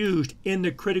mean is used in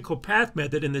the critical path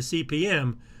method in the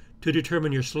CPM to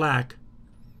determine your slack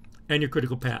and your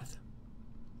critical path.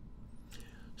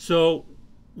 So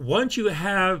once you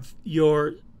have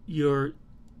your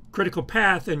critical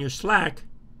path and your slack,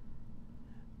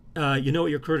 you know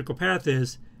what your critical path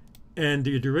is, and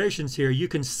your durations here, you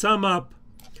can sum up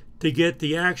to get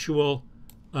the actual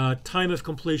time of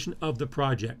completion of the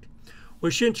project. Well,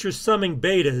 since you're summing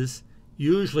betas,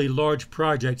 usually large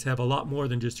projects have a lot more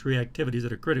than just 3 activities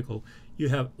that are critical. You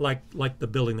have, like the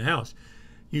building the house,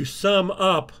 you sum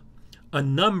up a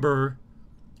number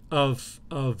of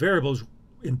variables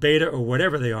in beta or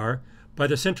whatever they are by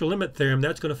the central limit theorem.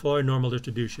 That's going to follow a normal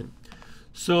distribution.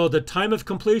 So the time of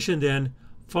completion then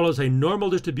follows a normal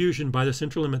distribution by the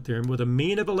central limit theorem with a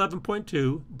mean of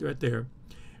 11.2 right there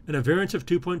and a variance of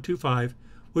 2.25,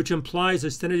 which implies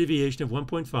a standard deviation of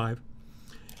 1.5.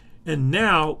 And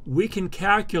now we can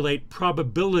calculate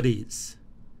probabilities.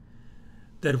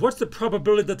 That what's the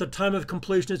probability that the time of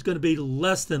completion is going to be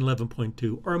less than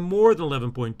 11.2 or more than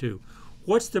 11.2?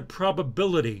 What's the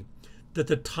probability that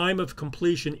the time of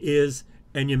completion is,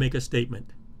 and you make a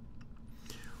statement.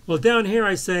 Well, down here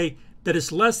I say that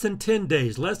it's less than 10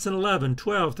 days, less than 11,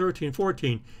 12, 13,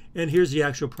 14, and here's the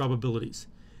actual probabilities.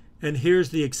 And here's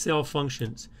the Excel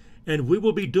functions. And we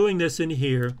will be doing this in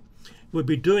here. We'll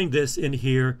be doing this in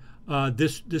here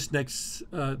this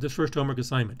first homework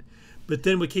assignment. But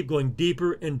then we keep going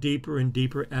deeper and deeper and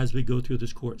deeper as we go through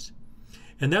this course.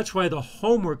 And that's why the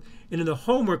homework, and in the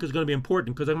homework is going to be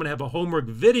important, because I'm going to have a homework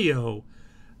video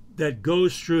that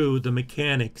goes through the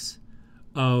mechanics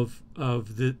of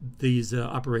these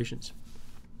operations.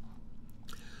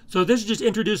 So this is just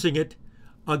introducing it.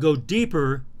 I'll go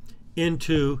deeper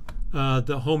into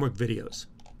the homework videos.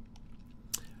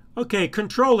 Okay,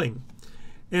 controlling.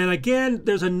 And again,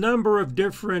 there's a number of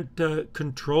different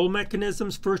control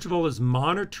mechanisms. First of all is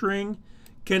monitoring.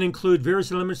 Can include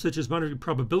various elements such as monitoring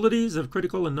probabilities of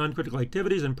critical and non-critical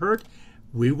activities and PERT.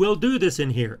 We will do this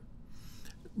in here.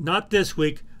 Not this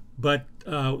week, but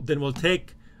then we'll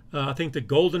take, I think, the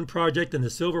golden project and the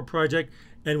silver project,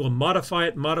 and we'll modify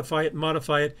it,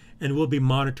 and we'll be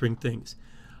monitoring things.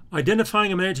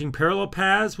 Identifying and managing parallel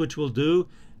paths, which we'll do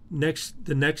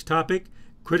the next topic.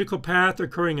 Critical path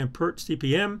occurring in PERT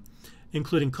CPM,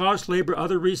 including cost, labor,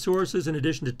 other resources, in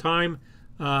addition to time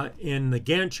in the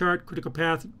Gantt chart, critical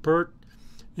path, PERT.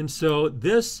 And so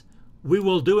this we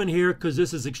will do in here because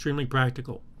this is extremely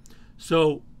practical.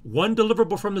 So one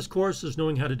deliverable from this course is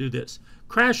knowing how to do this.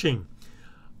 Crashing.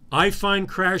 I find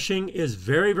crashing is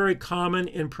very, very common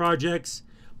in projects.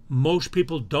 Most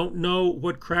people don't know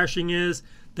what crashing is.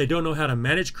 They don't know how to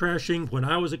manage crashing. When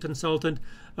I was a consultant,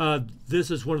 this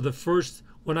is one of the first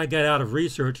when I got out of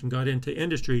research and got into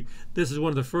industry, this is one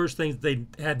of the first things they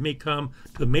had me come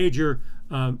to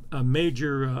a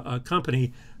major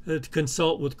company to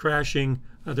consult with crashing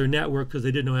their network because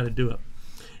they didn't know how to do it.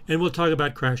 And we'll talk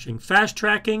about crashing. Fast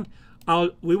tracking,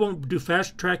 we won't do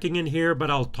fast tracking in here, but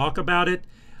I'll talk about it.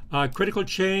 Critical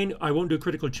chain, I won't do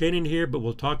critical chain in here, but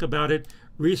we'll talk about it.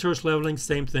 Resource leveling,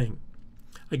 same thing.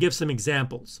 I give some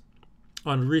examples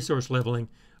on resource leveling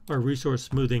or resource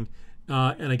smoothing,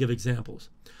 and I give examples.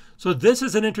 So this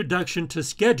is an introduction to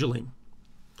scheduling.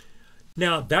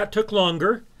 Now that took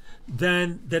longer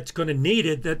than that's going to need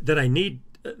it.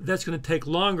 That's going to take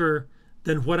longer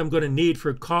than what I'm going to need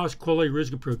for cost, quality,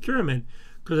 risk, and procurement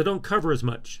because I don't cover as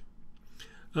much.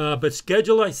 But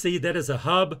schedule, I see that as a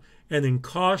hub, and then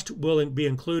cost will be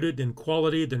included, then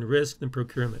quality, then risk, then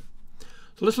procurement.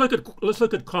 So let's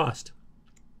look at cost.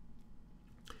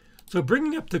 So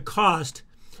bringing up the cost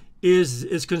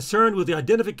is concerned with the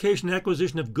identification and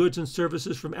acquisition of goods and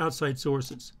services from outside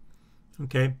sources.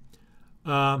 Okay,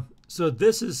 so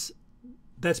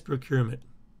that's procurement.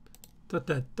 Thought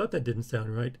that didn't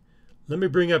sound right. Let me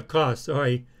bring up cost.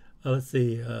 Sorry, let's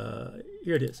see.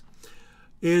 Here it is.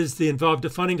 Is the involved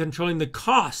defining and controlling the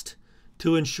cost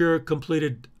to ensure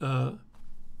the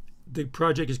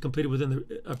project is completed within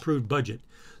the approved budget.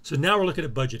 So now we're looking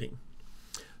at budgeting.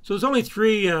 So there's only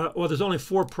there's only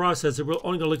 4 processes. We're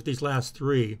only going to look at these last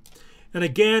 3. And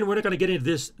again, we're not going to get into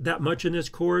this that much in this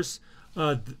course.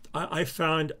 I have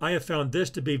found this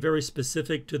to be very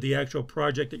specific to the actual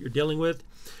project that you're dealing with.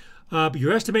 But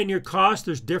you're estimating your costs.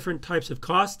 There's different types of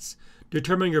costs.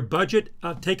 Determining your budget,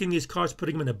 taking these costs,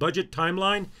 putting them in a budget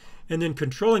timeline, and then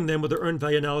controlling them with the earned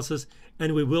value analysis.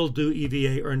 And we will do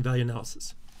EVA, earned value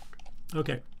analysis.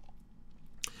 Okay.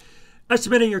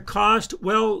 Estimating your cost,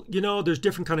 well, there's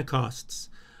different kind of costs.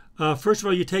 First of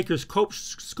all, you take your scope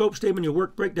statement, your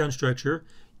work breakdown structure.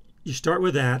 You start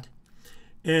with that.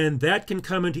 And that can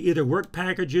come into either work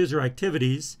packages or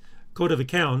activities, code of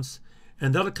accounts.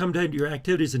 And that'll come down to your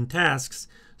activities and tasks.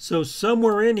 So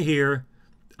somewhere in here,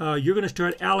 you're going to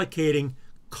start allocating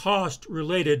cost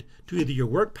related to either your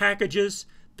work packages,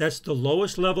 that's the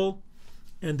lowest level,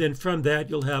 and then from that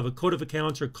you'll have a code of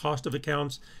accounts or cost of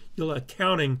accounts. You'll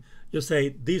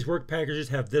say these work packages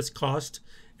have this cost,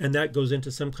 and that goes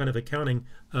into some kind of accounting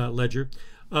ledger.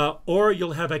 Or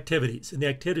you'll have activities, and the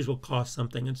activities will cost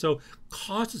something. And so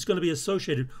cost is going to be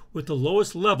associated with the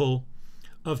lowest level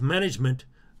of management,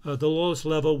 the lowest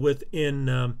level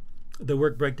within the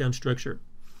work breakdown structure.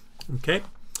 Okay?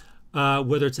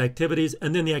 Whether it's activities,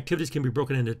 and then the activities can be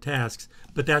broken into tasks,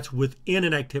 but that's within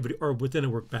an activity or within a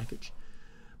work package.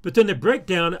 But then the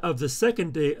breakdown of the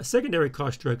secondary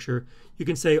cost structure, you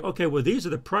can say, okay, well, these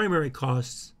are the primary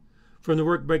costs from the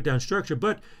work breakdown structure,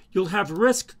 but you'll have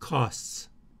risk costs,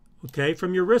 okay,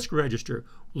 from your risk register.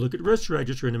 We'll look at risk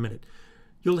register in a minute.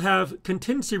 You'll have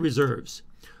contingency reserves.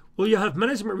 Well, you'll have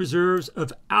management reserves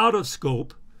of out of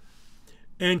scope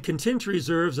and contingency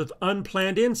reserves of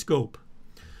unplanned in scope.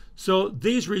 So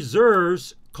these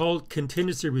reserves, called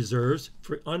contingency reserves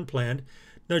for unplanned,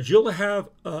 now you'll have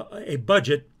a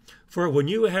budget for when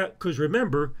you have, because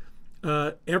remember,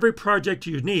 every project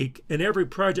is unique, and every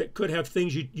project could have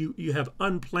things you have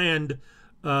unplanned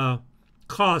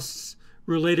costs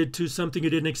related to something you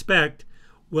didn't expect.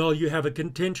 Well, you have a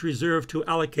contingency reserve to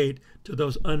allocate to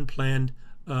those unplanned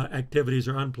activities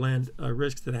or unplanned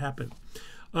risks that happen.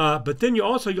 But then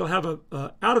you'll have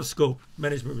a out of scope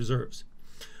management reserves.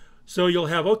 So you'll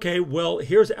have, okay, well,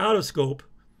 here's out of scope.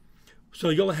 So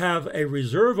you'll have a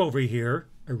reserve over here,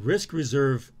 a risk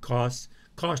reserve cost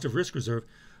of risk reserve,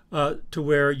 to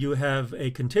where you have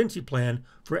a contingency plan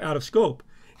for out of scope.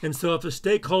 And so if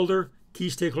a key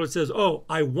stakeholder says, oh,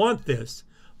 I want this,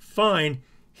 fine,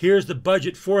 here's the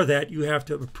budget for that. You have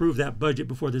to approve that budget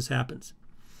before this happens.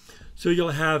 So you'll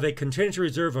have a contingency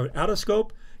reserve of out of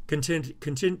scope,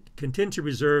 contingency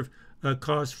reserve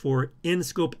cost for in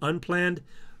scope unplanned,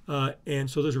 and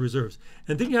so those are reserves.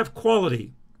 And then you have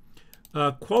quality.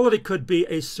 Quality could be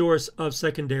a source of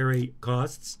secondary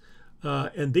costs,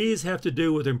 and these have to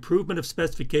do with improvement of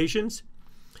specifications,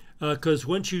 because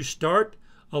once you start,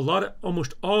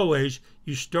 almost always,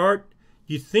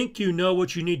 you think you know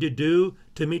what you need to do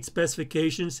to meet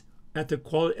specifications at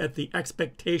the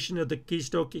expectation of the key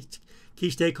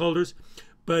stakeholders,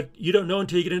 but you don't know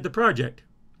until you get into the project.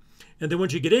 And then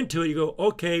once you get into it, you go,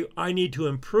 okay, I need to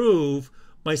improve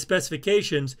my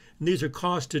specifications, and these are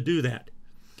costs to do that.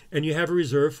 And you have a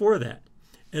reserve for that.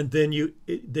 And then you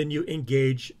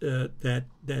engage that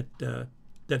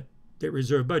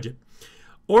reserve budget.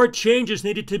 Or changes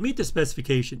needed to meet the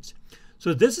specifications.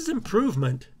 So this is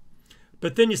improvement,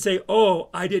 but then you say, oh,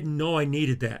 I didn't know I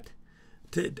needed that.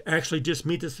 to actually just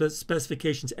meet the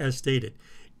specifications as stated.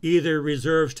 Either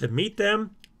reserves to meet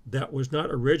them, that was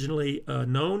not originally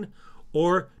known,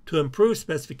 or to improve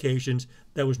specifications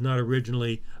that was not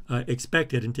originally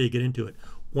expected until you get into it.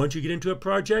 Once you get into a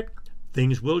project,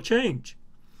 things will change.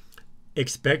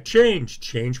 Expect change.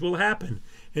 Change will happen.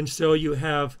 And so you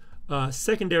have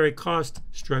secondary cost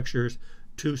structures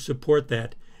to support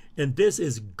that. And this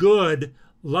is good.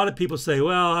 A lot of people say,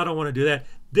 well, I don't want to do that.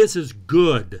 This is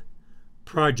good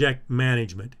project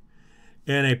management.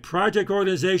 And a project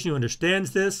organization who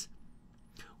understands this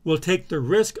will take the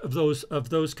risk of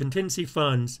those contingency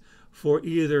funds for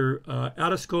either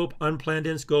out of scope, unplanned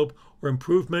in scope, or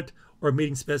improvement, or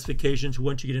meeting specifications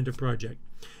once you get into a project.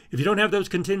 If you don't have those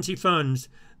contingency funds,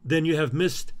 then you have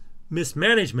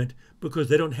mismanagement because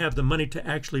they don't have the money to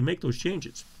actually make those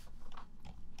changes.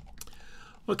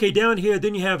 Okay, down here,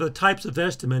 then you have the types of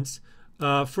estimates.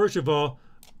 First of all,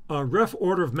 rough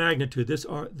order of magnitude. This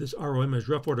ROM is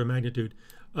rough order of magnitude.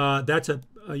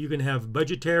 You can have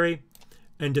budgetary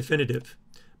and definitive.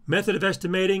 Method of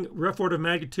estimating, rough order of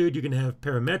magnitude, you can have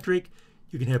parametric,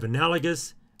 you can have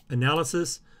analogous,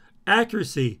 analysis.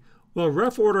 Accuracy, well,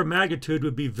 rough order of magnitude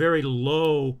would be very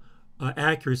low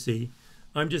accuracy.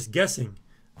 I'm just guessing.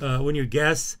 When you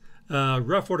guess,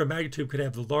 rough order of magnitude could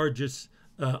have the largest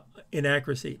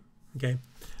inaccuracy, okay,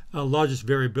 largest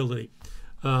variability.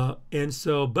 And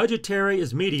so budgetary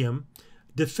is medium.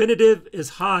 Definitive is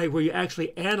high, where you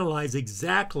actually analyze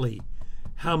exactly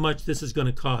how much this is going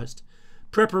to cost.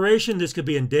 Preparation, this could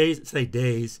be in days, say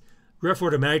days. Rough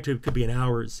order of magnitude could be in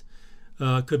hours.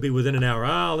 Could be within an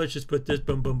hour. Let's just put this,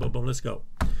 boom, boom, boom, boom, let's go.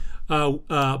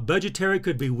 Budgetary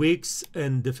could be weeks,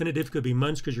 and definitive could be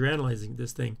months because you're analyzing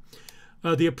this thing.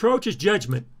 The approach is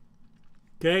judgment.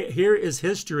 Okay, here is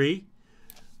history.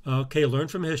 Okay, learn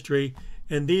from history.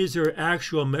 And these are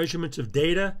actual measurements of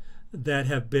data that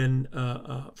have been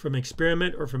from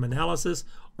experiment or from analysis,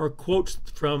 or quotes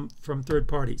from third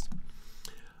parties.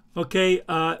 Okay,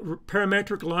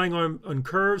 parametric, relying on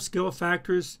curves, skill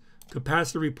factors,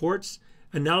 capacity reports.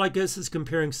 Analogous is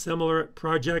comparing similar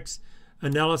projects.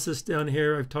 Analysis down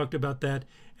here, I've talked about that,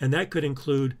 and that could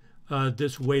include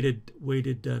this weighted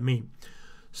mean.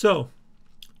 So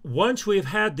once we've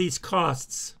had these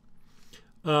costs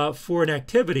for an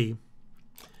activity,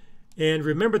 and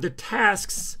remember the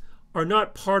tasks are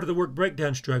not part of the work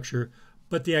breakdown structure,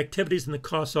 but the activities and the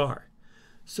costs are.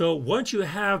 So once you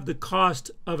have the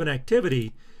cost of an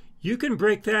activity, you can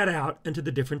break that out into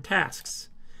the different tasks.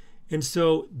 And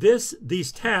so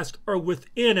these tasks are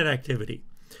within an activity,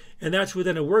 and that's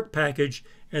within a work package,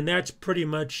 and that's pretty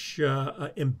much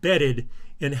embedded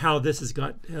in how this is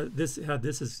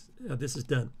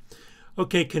done.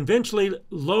 Okay, conventionally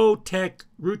low-tech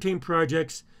routine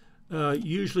projects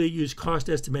usually use cost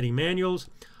estimating manuals.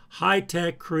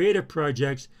 High-tech creative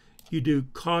projects, you do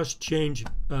cost change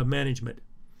management.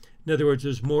 In other words,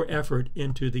 there's more effort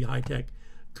into the high-tech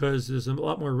because there's a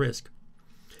lot more risk.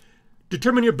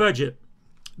 Determine your budget.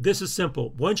 This is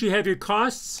simple. Once you have your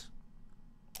costs,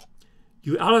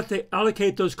 you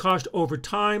allocate those costs over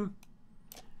time,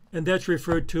 and that's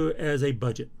referred to as a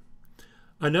budget.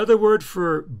 Another word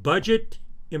for budget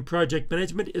in project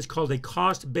management is called a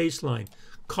cost baseline.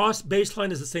 Cost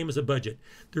baseline is the same as a budget.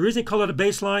 The reason I call it a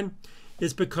baseline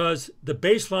is because the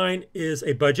baseline is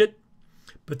a budget,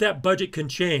 but that budget can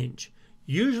change.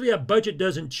 Usually a budget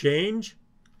doesn't change.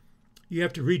 You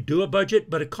have to redo a budget,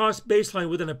 but a cost baseline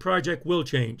within a project will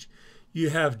change. You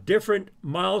have different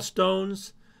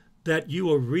milestones that you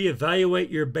will reevaluate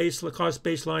your cost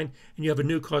baseline, and you have a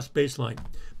new cost baseline,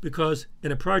 because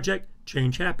in a project,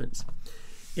 change happens.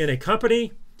 In a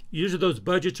company, usually those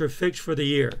budgets are fixed for the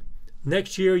year.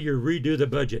 Next year, you redo the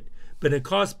budget. But in a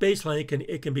cost baseline,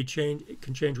 it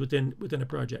can change within a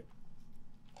project.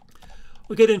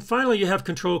 Okay, then finally you have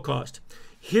control cost.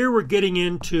 Here we're getting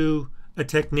into a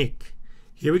technique.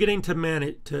 Here we're getting to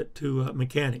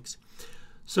mechanics.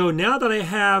 So now that I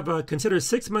have considered a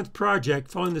 6-month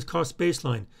project following this cost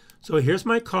baseline. So here's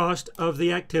my cost of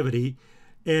the activity,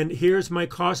 and here's my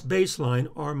cost baseline,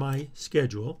 or my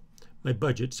schedule, my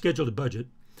budget, schedule to budget.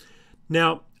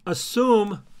 Now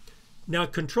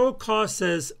control cost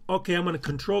says, okay, I'm going to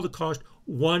control the cost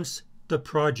once the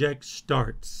project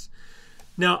starts.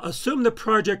 Now assume the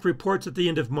project reports at the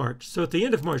end of March. So at the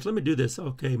end of March, let me do this.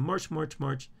 Okay, March.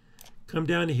 Come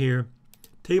down to here,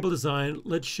 table design.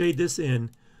 Let's shade this in.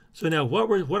 So now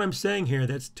what I'm saying here,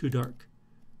 that's too dark.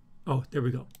 Oh, there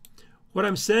we go. What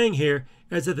I'm saying here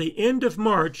is at the end of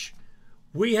March,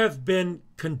 we have been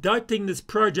conducting this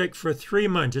project for 3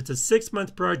 months. It's a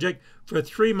 6-month project. For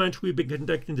 3 months, we've been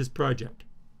conducting this project.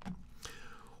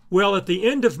 Well, at the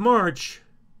end of March,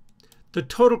 the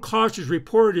total cost is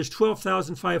reported as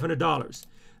 $12,500.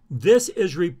 This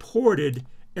is reported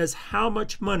as how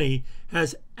much money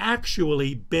has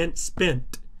actually been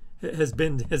spent, has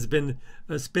been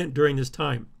spent during this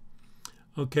time.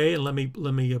 Okay, and let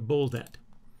me bold that.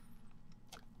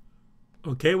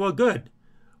 Okay, well, good.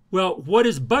 Well, what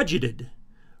is budgeted?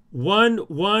 1,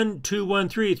 1, 2, 1,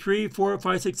 3, 3, 4,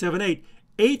 5, 6, 7, 8.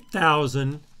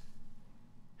 8,000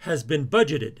 has been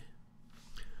budgeted.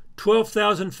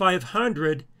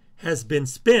 12,500 has been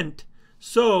spent.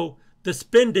 So the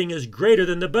spending is greater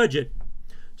than the budget.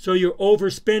 So you're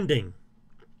overspending.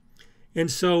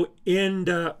 And so in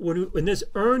this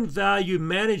earned value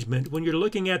management, when you're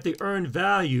looking at the earned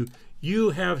value,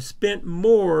 you have spent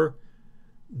more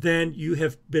than you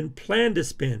have been planned to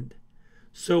spend.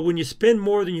 So when you spend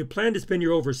more than you plan to spend,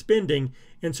 you're overspending.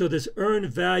 And so this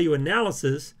earned value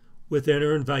analysis within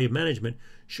earned value management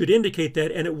should indicate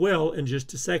that, and it will in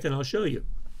just a second. I'll show you.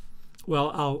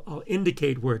 Well, I'll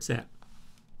indicate where it's at.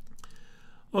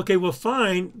 Okay, well,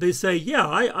 fine. They say, yeah,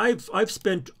 I've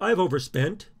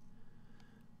overspent.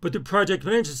 But the project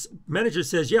manager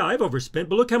says, yeah, I've overspent,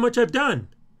 but look how much I've done.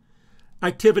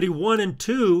 Activity 1 and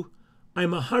 2,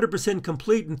 I'm 100%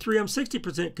 complete, and 3, I'm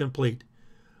 60% complete.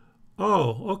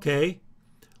 Oh, okay.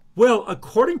 Well,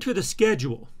 according to the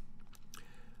schedule,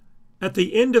 at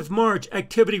the end of March,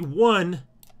 activity 1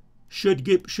 should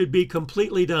be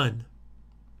completely done.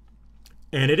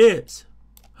 And it is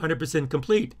 100%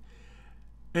 complete.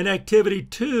 And activity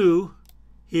 2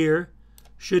 here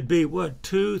should be what?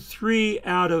 2, 3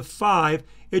 out of 5.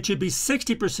 It should be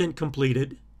 60%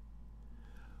 completed,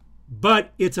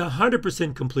 but it's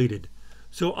 100% completed.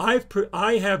 So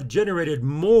I have generated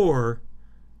more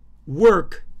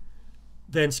work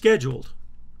than scheduled.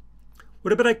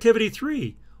 What about activity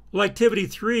 3? Well, activity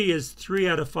 3 is 3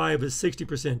 out of 5 is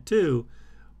 60% too.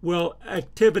 Well,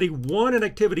 activity 1 and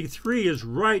activity 3 is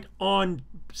right on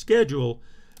schedule,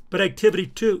 but activity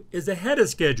 2 is ahead of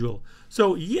schedule.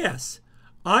 So yes,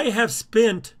 I have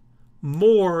spent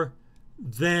more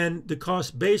than the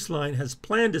cost baseline has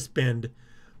planned to spend,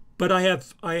 but I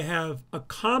have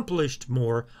accomplished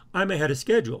more. I'm ahead of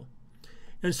schedule.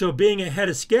 And so being ahead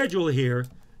of schedule here,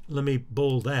 let me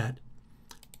bold that.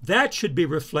 That should be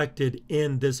reflected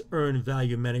in this earned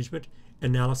value management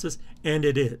analysis, and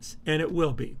it is, and it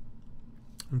will be.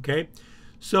 Okay?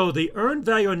 So the earned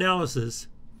value analysis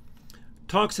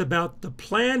talks about the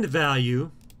planned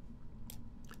value,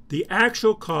 the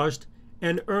actual cost,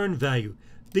 and earned value.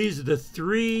 These are the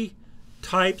 3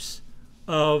 types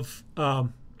of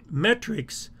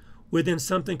metrics within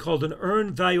something called an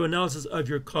earned value analysis of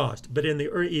your cost. But in the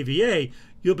EVA,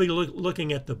 you'll be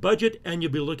looking at the budget and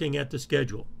you'll be looking at the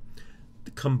schedule,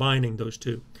 combining those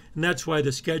two. And that's why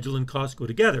the schedule and cost go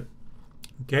together.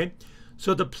 Okay?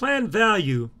 So the planned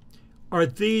value are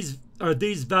these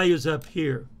values up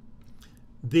here.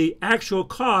 The actual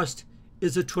cost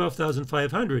is at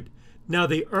 $12,500. Now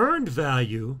the earned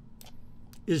value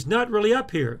is not really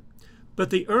up here, but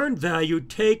the earned value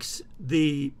takes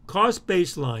the cost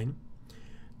baseline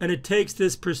and it takes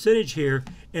this percentage here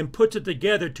and puts it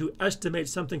together to estimate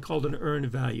something called an earned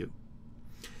value.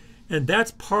 And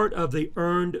that's part of the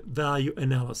earned value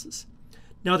analysis.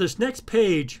 Now this next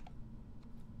page,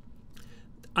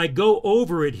 I go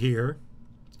over it here,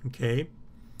 okay?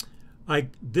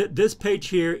 This page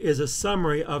here is a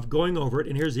summary of going over it,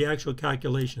 and here's the actual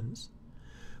calculations.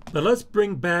 But let's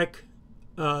bring back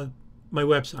my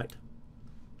website.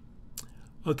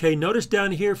 Okay, notice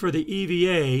down here for the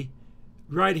EVA,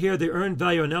 right here, the earned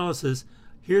value analysis,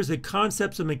 here's the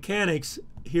concepts and mechanics,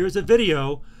 here's a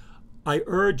video. I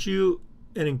urge you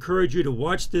and encourage you to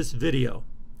watch this video.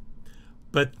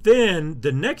 But then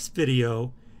the next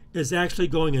video is actually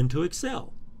going into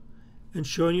Excel and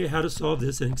showing you how to solve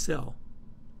this in Excel.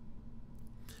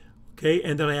 Okay,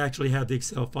 and then I actually have the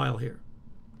Excel file here.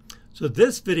 So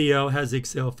this video has the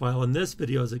Excel file and this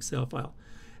video is Excel file.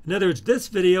 In other words, this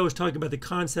video is talking about the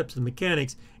concepts and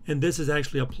mechanics, and this is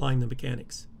actually applying the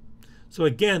mechanics. So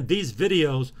again, these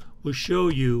videos will show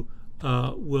you,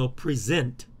 will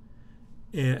present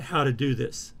how to do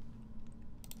this.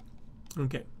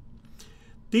 Okay.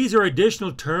 These are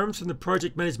additional terms from the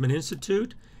Project Management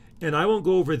Institute, and I won't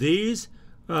go over these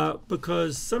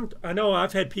because I know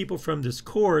I've had people from this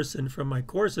course and from my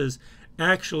courses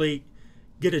actually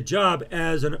get a job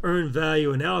as an earned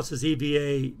value analysis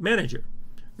EVA manager,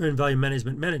 earned value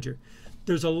management manager.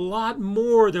 There's a lot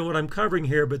more than what I'm covering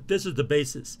here, but this is the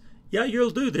basis. Yeah, you'll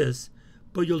do this,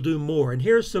 but you'll do more. And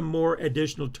here's some more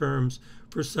additional terms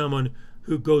for someone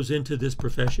who goes into this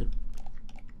profession.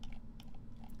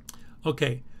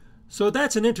 Okay, so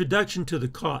that's an introduction to the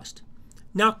cost.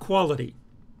 Now quality.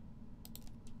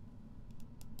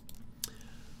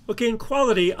 Okay, in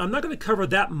quality, I'm not going to cover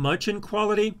that much in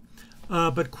quality,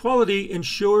 but quality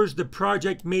ensures the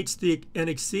project meets and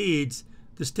exceeds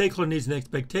the stakeholder needs and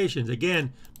expectations.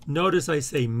 Again, notice I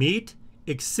say meet,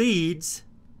 exceeds,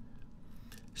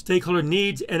 stakeholder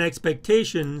needs and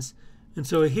expectations. And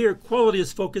so here, quality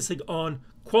is focusing on,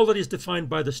 quality is defined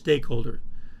by the stakeholders.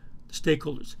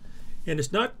 And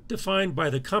it's not defined by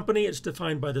the company, it's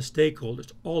defined by the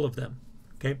stakeholders, all of them,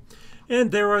 okay?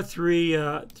 And there are three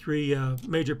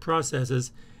major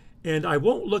processes, and I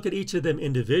won't look at each of them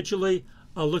individually,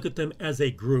 I'll look at them as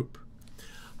a group.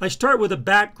 I start with a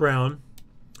background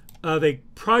of a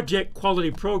project quality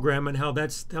program and how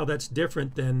that's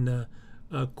different than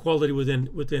quality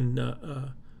within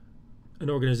an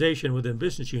organization, within a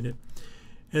business unit.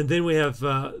 And then we have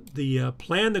the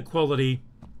plan the quality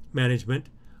management,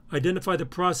 identify the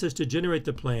process to generate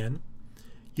the plan,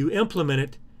 you implement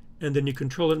it, and then you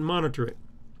control it and monitor it.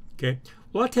 Okay.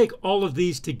 Well, I take all of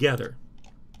these together.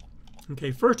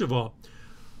 Okay. First of all,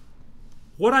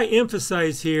 what I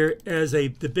emphasize here as the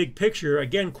big picture,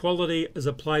 again, quality is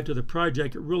applied to the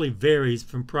project. It really varies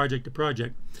from project to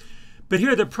project. But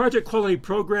here, the project quality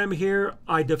program here,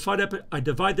 I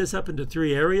divide this up into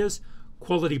three areas: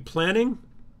 quality planning,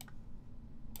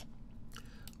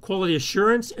 quality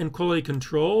assurance, and quality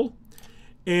control.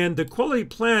 And the quality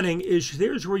planning is,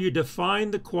 here's where you define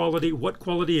the quality, what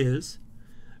quality is,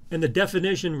 and the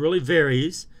definition really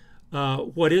varies.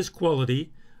 What is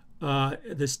quality,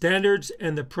 the standards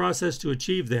and the process to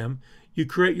achieve them. You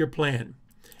create your plan.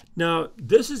 Now,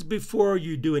 this is before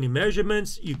you do any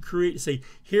measurements. You say,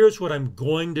 here's what I'm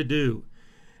going to do.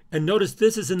 And notice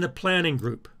this is in the planning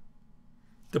group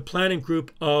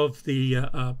of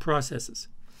the processes.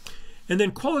 And then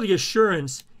quality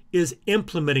assurance is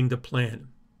implementing the plan.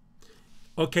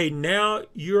 Okay, now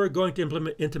you're going to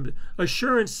implement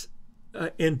assurance.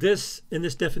 In this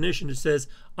definition, it says,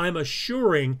 I'm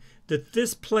assuring that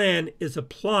this plan is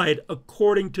applied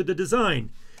according to the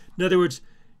design. In other words,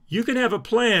 you can have a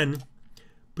plan,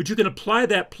 but you can apply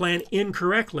that plan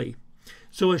incorrectly.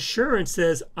 So assurance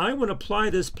says, I want to apply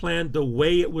this plan the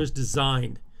way it was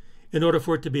designed in order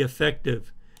for it to be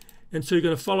effective. And so you're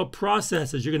going to follow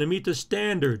processes. You're going to meet the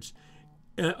standards.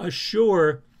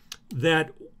 Assure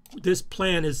that this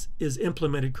plan is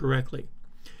implemented correctly.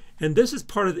 And this is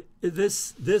part of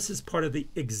the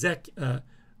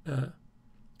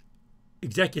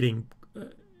executing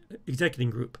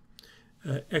group,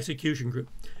 execution group.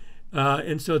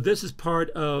 And so this is part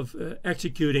of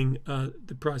executing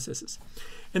the processes.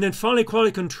 And then finally,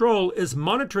 quality control is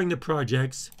monitoring the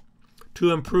projects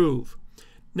to improve.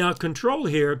 Now, control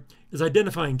here is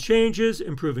identifying changes,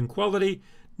 improving quality.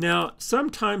 Now,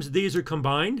 sometimes these are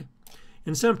combined,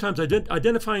 and sometimes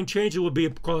identifying changes will be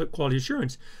quality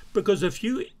assurance, because if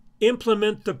you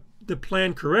implement the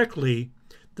plan correctly,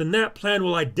 then that plan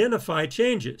will identify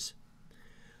changes.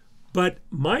 But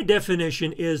my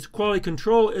definition is quality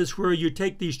control is where you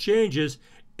take these changes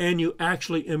and you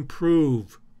actually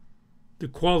improve the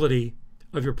quality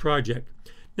of your project.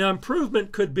 Now,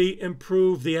 improvement could be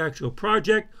improve the actual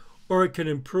project, or it can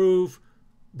improve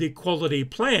the quality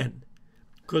plan,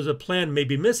 because the plan may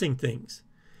be missing things.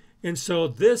 And so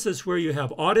this is where you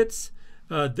have audits.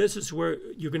 This is where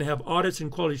you're going to have audits in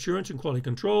quality assurance and quality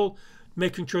control,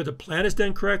 making sure the plan is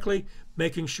done correctly,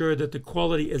 making sure that the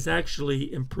quality is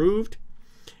actually improved.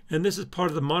 And this is part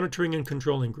of the monitoring and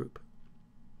controlling group.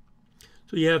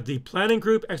 So you have the planning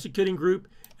group, executing group,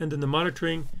 and then the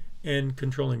monitoring and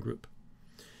controlling group.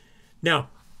 Now,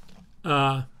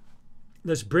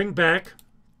 let's bring back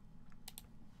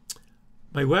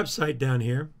my website down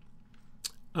here.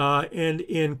 And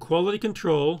in quality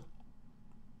control,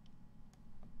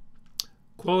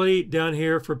 quality down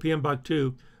here for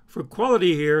PMBOK-2, for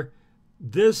quality here,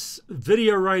 this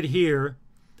video right here,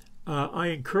 I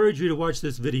encourage you to watch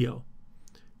this video.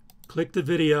 Click the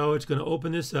video. It's going to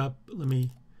open this up.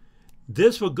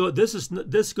 This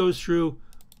goes through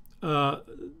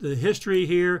the history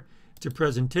here. It's a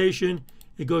presentation.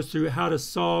 It goes through how to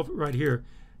solve right here,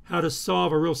 how to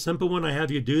solve a real simple one. I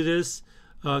have you do this.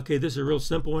 Okay, this is a real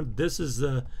simple one. This is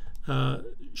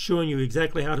showing you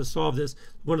exactly how to solve this,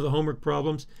 one of the homework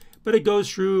problems. But it goes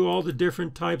through all the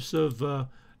different types of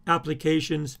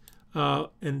applications.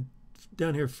 And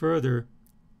down here further,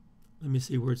 let me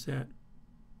see where it's at.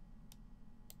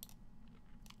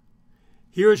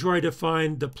 Here's where I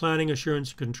define the planning,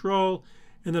 assurance, control.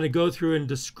 And then I go through and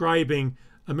describing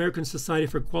American Society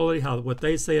for Quality, what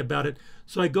they say about it.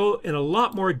 So I go in a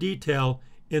lot more detail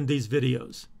in these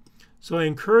videos. So I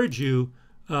encourage you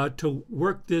to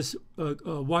watch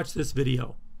this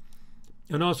video.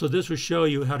 And also this will show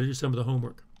you how to do some of the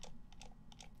homework.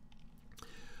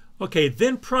 Okay,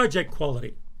 then project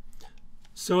quality.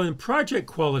 So in project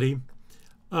quality,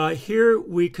 here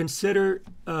we consider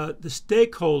the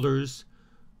stakeholders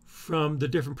from the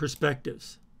different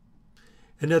perspectives.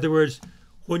 In other words,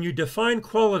 when you define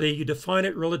quality, you define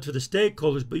it relative to the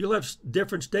stakeholders, but you'll have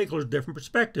different stakeholders, different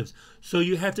perspectives. So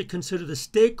you have to consider the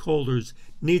stakeholders'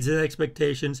 needs and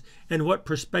expectations and what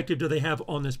perspective do they have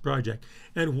on this project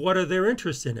and what are their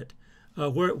interests in it.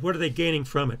 What are they gaining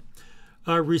from it?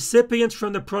 Recipients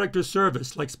from the product or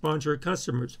service, like sponsor or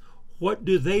customers, what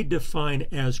do they define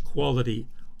as quality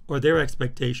or their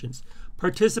expectations?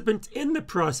 Participants in the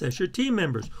process, your team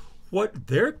members, what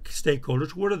their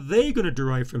stakeholders, what are they going to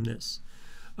derive from this?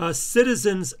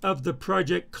 Citizens of the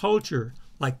project culture,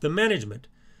 like the management.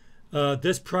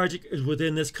 This project is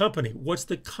within this company. What's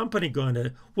the company going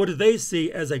to, what do they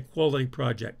see as a quality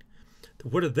project?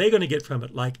 What are they going to get from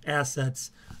it, like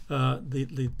assets,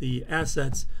 the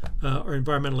assets or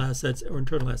environmental assets or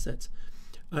internal assets,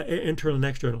 internal and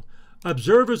external.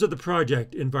 Observers of the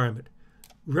project environment.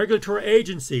 Regulatory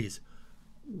agencies.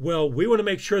 Well, we want to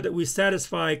make sure that we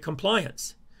satisfy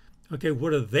compliance. Okay,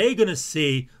 what are they going to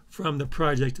see from the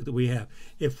project that we have?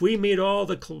 If we meet all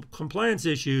the compliance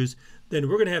issues, then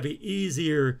we're going to have an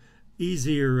easier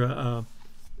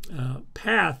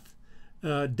path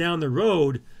down the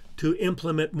road to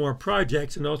implement more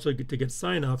projects and also to get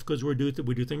sign-off because we do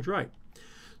things right.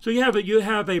 So you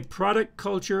have a product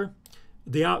culture,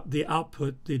 the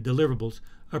output, the deliverables,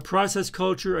 a process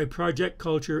culture, a project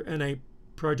culture, and a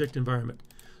project environment.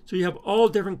 So you have all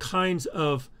different kinds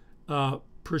of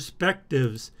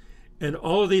perspectives, and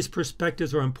all of these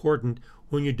perspectives are important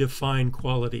when you define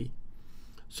quality.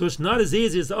 So it's not as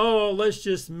easy as, oh, let's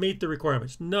just meet the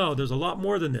requirements. No, there's a lot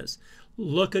more than this.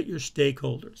 Look at your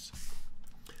stakeholders.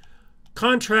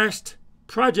 Contrast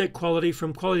project quality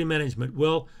from quality management.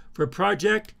 Well, for a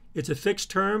project, it's a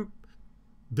fixed term.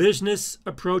 Business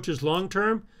approach is long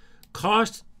term.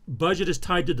 Cost, budget is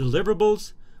tied to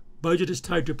deliverables. Budget is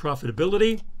tied to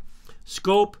profitability.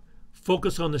 Scope,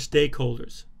 focus on the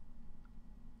stakeholders.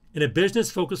 In a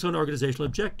business, focus on organizational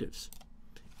objectives.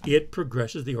 It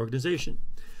progresses the organization.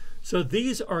 So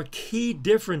these are key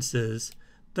differences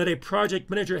that a project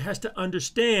manager has to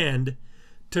understand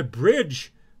to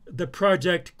bridge the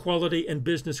project quality and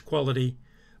business quality.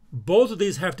 Both of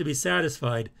these have to be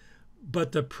satisfied,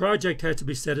 but the project has to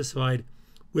be satisfied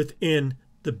within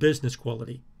the business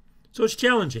quality. So it's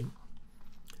challenging.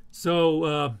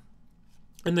 So,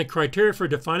 and the criteria for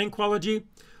defining quality,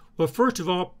 well, first of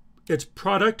all, it's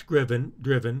product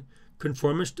driven.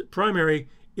 Conformist primary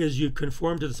is you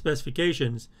conform to the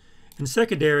specifications, and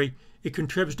secondary, it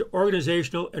contributes to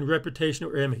organizational and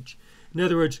reputational image. In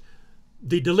other words,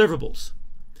 the deliverables.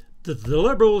 The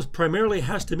deliverables primarily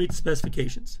has to meet the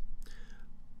specifications.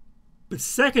 But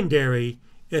secondary,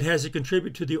 it has to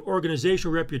contribute to the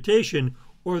organizational reputation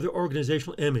or the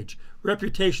organizational image.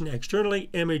 Reputation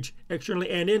externally, image externally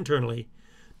and internally,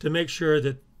 to make sure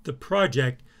that the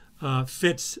project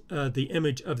fits the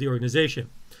image of the organization.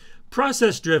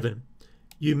 Process driven,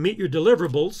 you meet your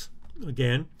deliverables,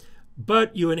 again,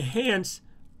 but you enhance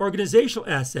organizational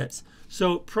assets.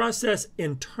 So process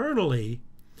internally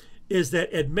is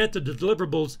that it met the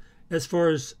deliverables as far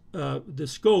as the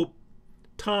scope,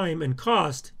 time, and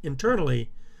cost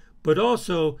internally, but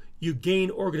also you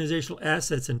gain organizational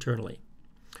assets internally.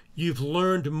 You've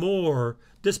learned more.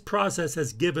 This process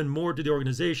has given more to the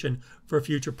organization for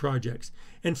future projects.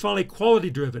 And finally, quality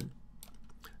driven,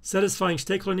 satisfying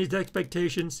stakeholder needs and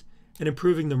expectations and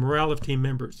improving the morale of team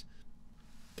members.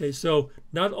 Okay, so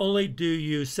not only do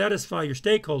you satisfy your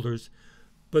stakeholders,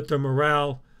 but the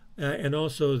morale and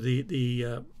also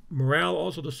the morale,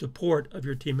 also the support of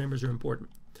your team members are important.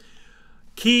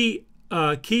 Keys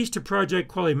to project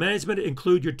quality management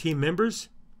include your team members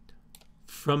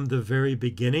from the very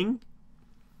beginning.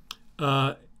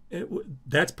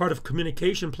 That's part of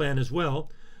communication plan as well.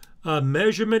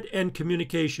 Measurement and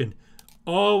communication.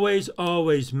 Always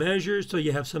measure so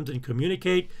you have something to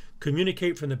communicate.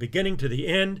 Communicate from the beginning to the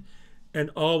end, and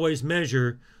always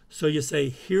measure. So you say,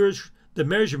 here's the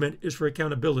measurement is for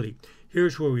accountability.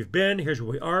 Here's where we've been, here's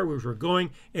where we are, where we're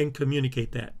going, and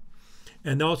communicate that.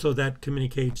 And also that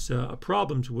communicates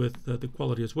problems with the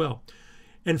quality as well.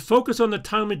 And focus on the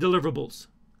timely deliverables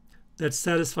that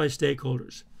satisfy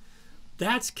stakeholders.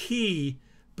 That's key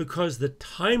because the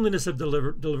timeliness of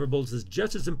deliverables is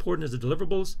just as important as the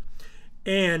deliverables,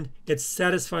 and it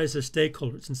satisfies the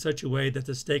stakeholders in such a way that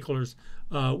the stakeholders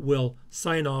will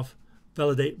sign off,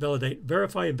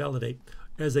 verify, and validate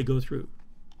as they go through.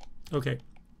 Okay.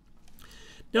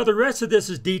 Now the rest of this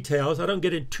is details. I don't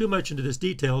get in too much into this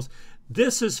details.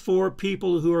 This is for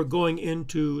people who are going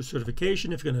into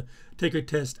certification, if you're going to take a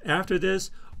test after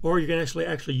this, or you're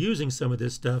actually using some of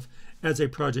this stuff as a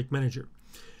project manager.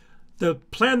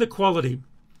 Plan the quality.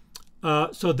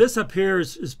 So this up here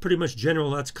is pretty much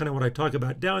general. That's kind of what I talk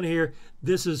about. Down here,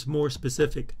 this is more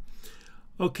specific.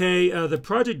 Okay, the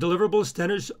project deliverable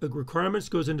standards requirements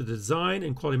goes into the design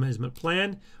and quality management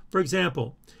plan. For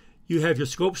example, you have your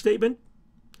scope statement,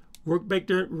 work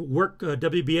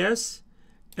WBS,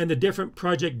 and the different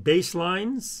project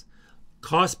baselines,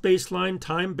 cost baseline,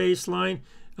 time baseline.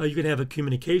 You can have a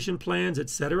communication plans,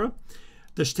 etc.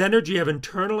 The standards, you have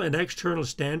internal and external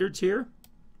standards here.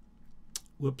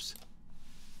 Whoops.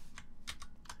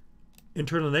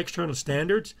 Internal and external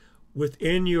standards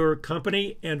within your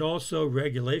company and also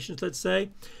regulations, let's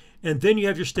say. And then you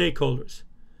have your stakeholders.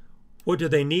 What do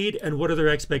they need and what are their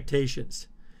expectations?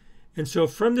 And so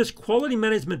from this quality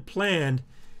management plan,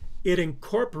 it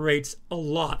incorporates a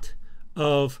lot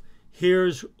of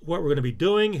here's what we're going to be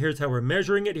doing, here's how we're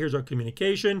measuring it, here's our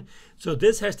communication. So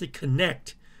this has to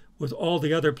connect with all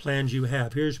the other plans you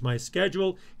have. Here's my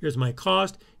schedule, here's my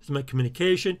cost, here's my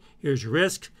communication, here's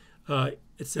risk,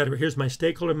 etc. Here's my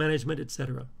stakeholder management,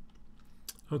 etc.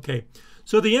 Okay,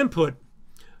 so the input,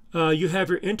 you have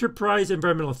your enterprise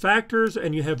environmental factors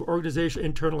and you have organizational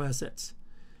internal assets.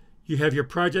 You have your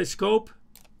project scope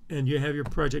and you have your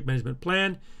project management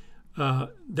plan.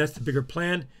 That's the bigger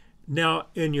plan. Now,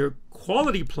 in your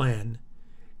quality plan,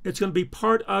 it's going to be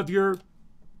part of your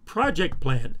project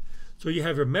plan. So you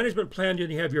have your management plan,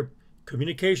 then you have your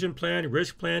communication plan,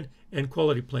 risk plan, and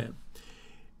quality plan.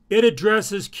 It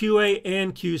addresses QA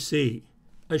and QC,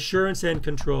 assurance and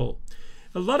control.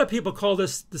 A lot of people call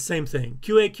this the same thing,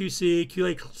 QA/QC,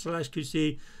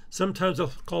 QA/QC. Sometimes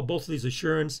they'll call both of these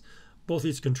assurance, both of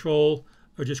these control,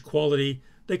 or just quality.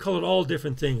 They call it all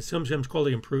different things, sometimes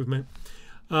quality improvement.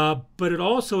 But it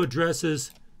also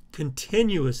addresses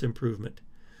continuous improvement.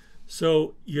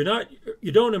 So you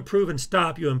don't improve and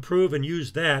stop, you improve and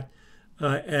use that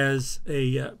as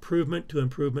a improvement to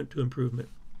improvement to improvement.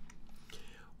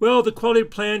 Well, the quality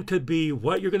plan could be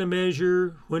what you're going to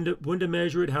measure, when to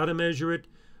measure it, how to measure it,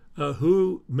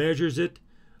 who measures it,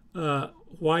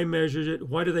 why measures it,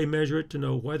 why do they measure it to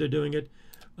know why they're doing it,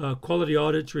 quality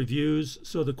audits, reviews.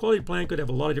 So the quality plan could have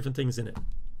a lot of different things in it.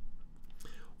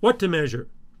 What to measure?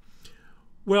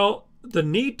 Well, the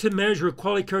need to measure a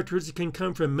quality characteristic can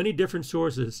come from many different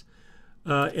sources,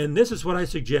 and this is what I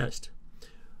suggest.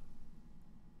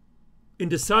 In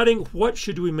deciding what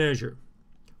should we measure?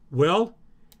 Well,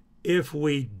 if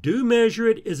we do measure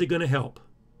it, is it going to help?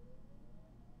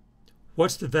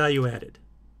 What's the value added?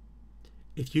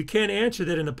 If you can't answer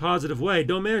that in a positive way,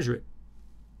 don't measure it.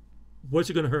 What's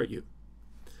it going to hurt you?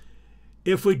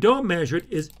 If we don't measure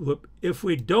it,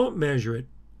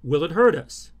 will it hurt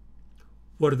us?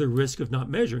 What are the risks of not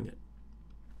measuring it?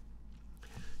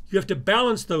 You have to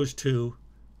balance those two,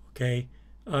 okay,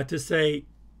 to say,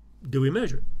 do we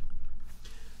measure it?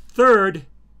 Third,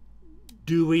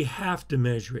 do we have to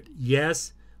measure it?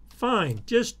 Yes, fine,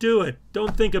 just do it.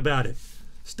 Don't think about it.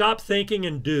 Stop thinking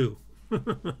and do.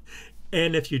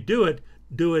 And if you do it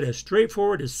as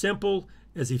straightforward, as simple,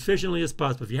 as efficiently as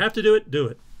possible. If you have to do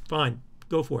it, fine,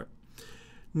 go for it.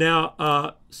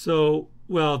 Now,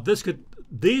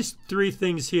 these three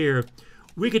things here,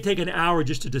 we could take an hour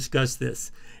just to discuss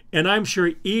this. And I'm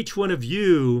sure each one of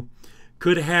you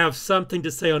could have something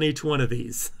to say on each one of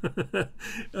these.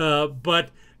 But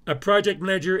a project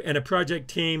manager and a project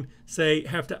team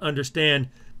have to understand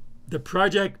the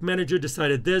project manager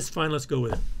decided this, fine, let's go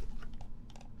with it.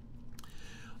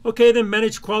 Okay, then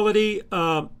manage quality.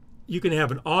 You can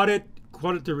have an audit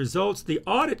the results. The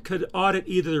audit could audit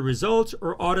either the results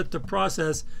or audit the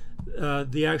process,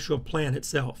 the actual plan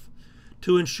itself,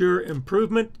 to ensure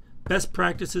improvement, best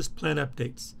practices, plan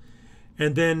updates.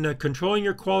 And then controlling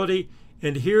your quality.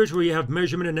 And here's where you have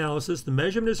measurement analysis. The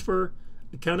measurement is for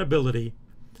accountability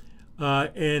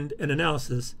and an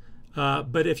analysis.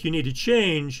 But if you need to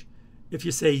change, if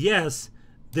you say yes,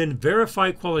 then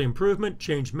verify quality improvement,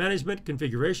 change management,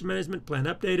 configuration management, plan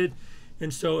updated.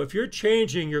 And so if you're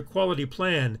changing your quality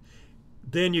plan,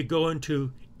 then you go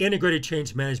into integrated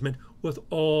change management with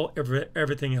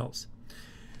everything else.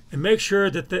 And make sure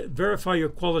that verify your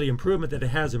quality improvement, that it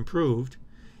has improved.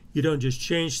 You don't just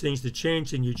change things to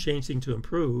change things, you change things to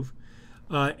improve.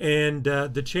 And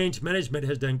the change management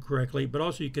has done correctly, but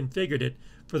also you configured it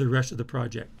for the rest of the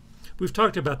project. We've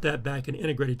talked about that back in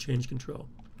integrated change control.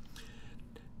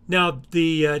 Now,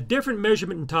 the different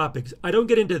measurement and topics, I don't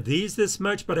get into these this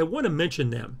much, but I want to mention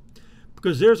them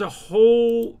because there's a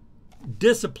whole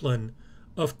discipline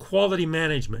of quality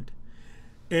management.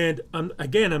 And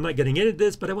again, I'm not getting into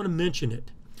this, but I want to mention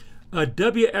it.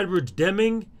 W. Edwards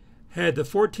Deming had the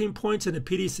 14 points in the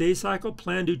PDCA cycle,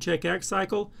 plan, do, check, act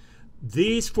cycle.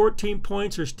 These 14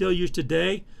 points are still used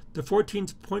today. The 14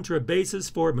 points are a basis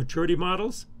for maturity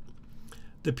models.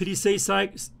 The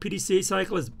PDCA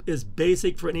cycle is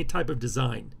basic for any type of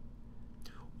design.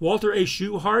 Walter A.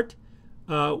 Schuhart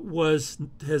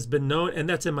has been known, and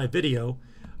that's in my video.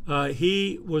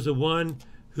 He was the one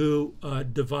who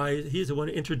he's the one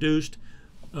who introduced,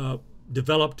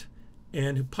 developed,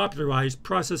 and who popularized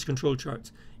process control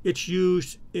charts. It's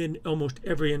used in almost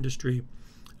every industry,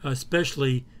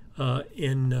 especially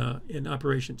in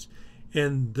operations.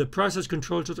 And the process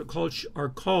control charts are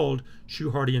called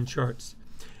Schuhartian charts.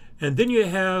 And then you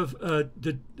have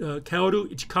the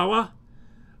Kaoru Ichikawa.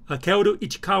 Kaoru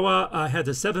Ichikawa had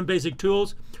the 7 basic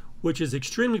tools, which is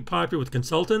extremely popular with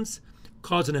consultants,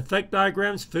 cause and effect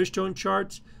diagrams, fishbone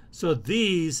charts. So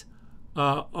these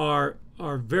are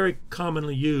very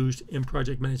commonly used in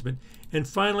project management. And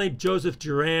finally, Joseph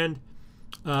Durand.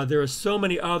 There are so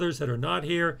many others that are not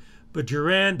here, but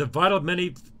Durand, the vital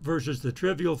many versus the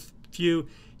trivial few,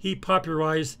 he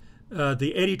popularized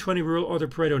the 80-20 rule or the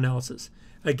Pareto analysis.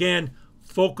 Again,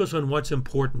 focus on what's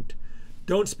important.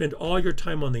 Don't spend all your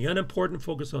time on the unimportant,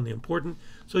 focus on the important.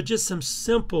 So just some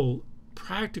simple,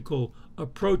 practical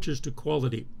approaches to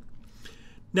quality.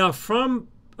 Now, from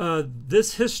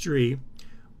this history,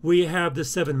 we have the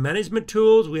 7 management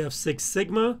tools. We have 6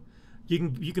 Sigma.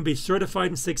 You can be certified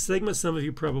in 6 Sigma. Some of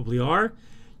you probably are.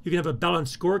 You can have a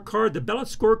balanced scorecard. The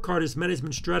balanced scorecard is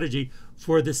management strategy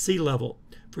for the C level,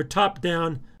 for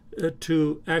top-down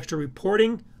to actual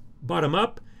reporting,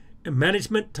 bottom-up, and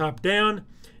management, top-down.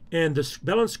 And the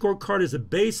balanced scorecard as a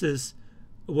basis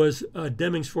was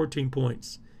Deming's 14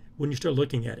 points when you start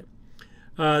looking at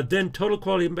it. Then total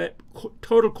quality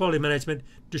management,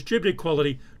 distributed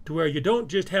quality, to where you don't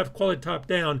just have quality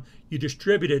top-down, you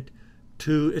distribute it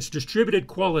to its distributed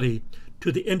quality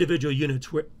to the individual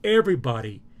units, where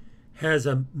everybody has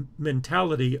a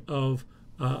mentality of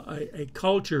a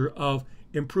culture of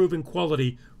improving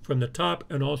quality from the top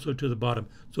and also to the bottom.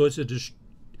 So it's a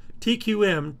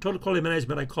TQM, total quality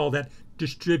management, I call that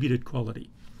distributed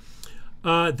quality.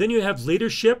 Then you have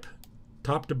leadership,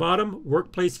 top to bottom,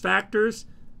 workplace factors.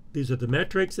 These are the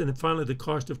metrics. And then finally, the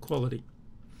cost of quality.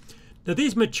 Now,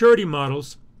 these maturity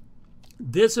models,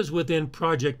 this is within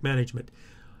project management.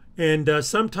 And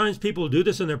sometimes people do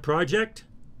this in their project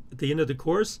at the end of the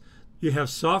course. You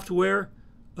have software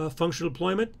functional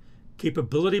deployment,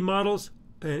 capability models,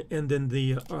 and then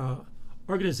the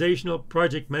organizational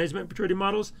project management maturity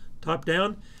models, top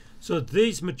down. So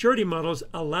these maturity models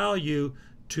allow you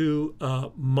to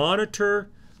monitor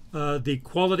the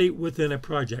quality within a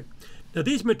project. Now,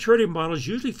 these maturity models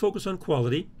usually focus on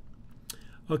quality,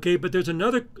 okay, but there's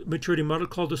another maturity model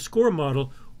called the SCORE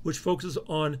model, which focuses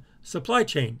on supply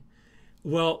chain.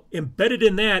 Well, embedded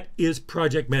in that is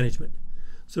project management.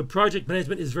 So project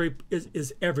management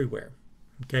is everywhere,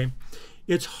 okay?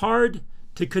 It's hard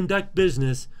to conduct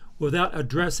business without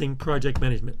addressing project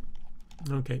management,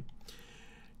 okay?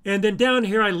 And then down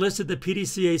here, I listed the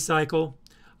PDCA cycle.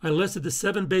 I listed the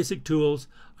 7 basic tools.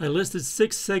 I listed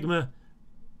 6 Sigma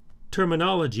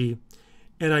terminology.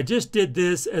 And I just did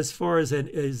this as far as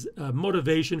a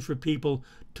motivation for people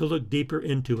to look deeper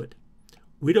into it.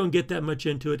 We don't get that much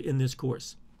into it in this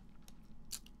course.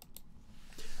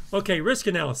 Okay, risk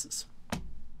analysis.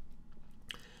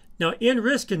 Now, in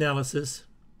risk analysis,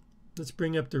 let's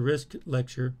bring up the risk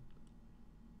lecture.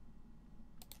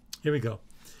 Here we go.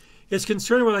 It's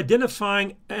concerned with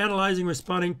identifying, analyzing,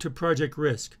 responding to project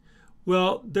risk.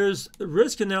 Well, there's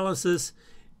risk analysis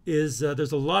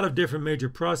there's a lot of different major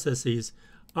processes.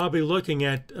 I'll be looking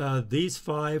at these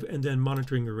 5 and then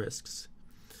monitoring the risks.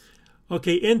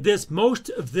 Okay, in this, most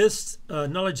of this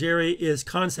knowledge area is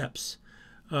concepts,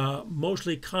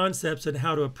 mostly concepts on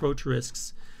how to approach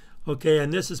risks. Okay,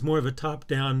 and this is more of a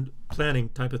top-down planning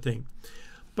type of thing.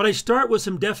 But I start with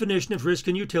some definition of risk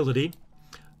and utility.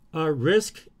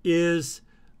 Risk is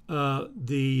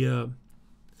the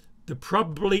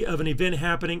probability of an event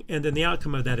happening and then the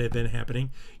outcome of that event happening.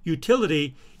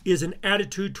 Utility is an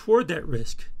attitude toward that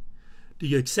risk. Do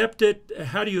you accept it?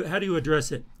 How do you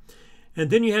address it? And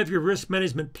then you have your risk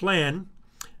management plan,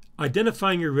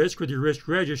 identifying your risk with your risk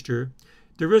register.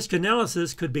 The risk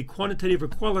analysis could be quantitative or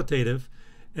qualitative.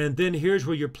 And then here's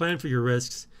where you plan for your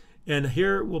risks. And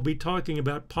here we'll be talking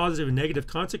about positive and negative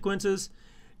consequences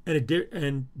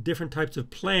and different types of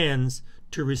plans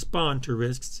to respond to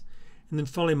risks. And then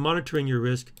finally, monitoring your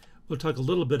risk. We'll talk a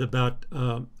little bit about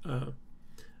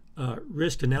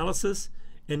risk analysis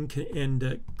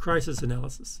and crisis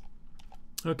analysis.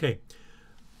 Okay,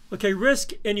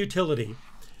 risk and utility.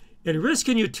 In risk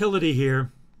and utility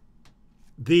here,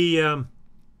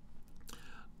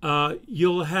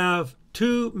 you'll have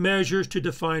two measures to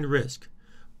define risk: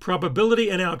 probability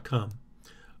and outcome.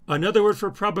 Another word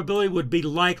for probability would be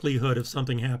likelihood of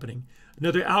something happening.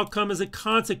 Another outcome is a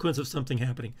consequence of something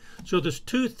happening. So there's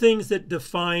two things that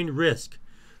define risk: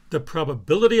 the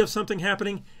probability of something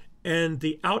happening and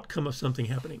the outcome of something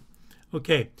happening.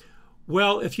 Okay,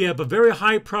 well, if you have a very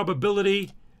high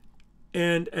probability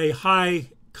and a high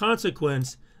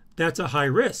consequence, that's a high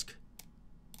risk,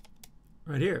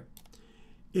 right here.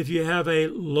 If you have a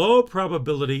low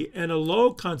probability and a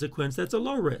low consequence, that's a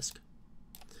low risk.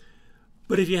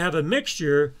 But if you have a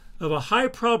mixture of a high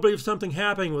probability of something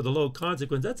happening with a low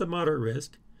consequence, that's a moderate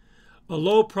risk. A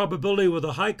low probability with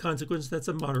a high consequence, that's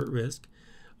a moderate risk.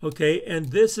 Okay, and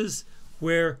this is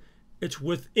where it's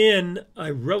within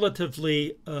a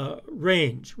relatively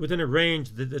range, within a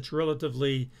range that's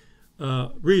relatively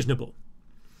reasonable.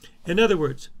 In other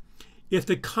words, if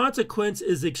the consequence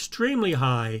is extremely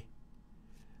high,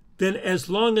 then as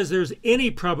long as there's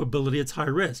any probability, it's high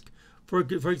risk. For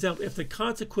example, if the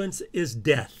consequence is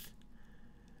death,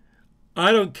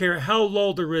 I don't care how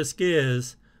low the risk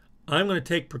is, I'm going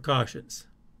to take precautions.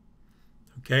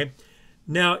 Okay?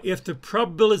 Now, if the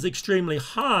probability is extremely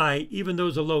high, even though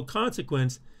it's a low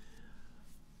consequence,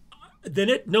 then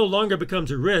it no longer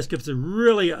becomes a risk. If it's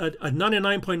really a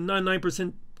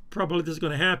 99.99% probability this is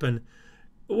going to happen,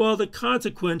 well, the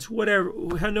consequence, whatever,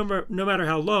 no matter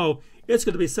how low, it's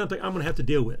going to be something I'm going to have to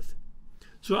deal with.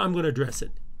 So I'm going to address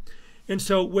it. And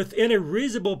so within a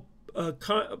reasonable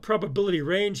probability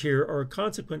range here, or a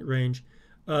consequent range,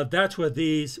 that's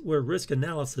where risk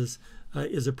analysis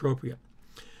is appropriate.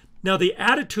 Now, the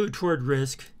attitude toward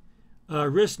risk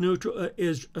neutral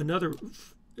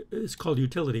is called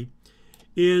utility,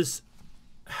 is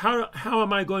how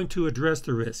am I going to address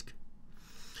the risk?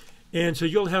 And so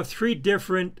you'll have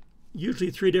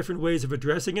usually three different ways of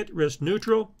addressing it: risk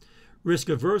neutral, risk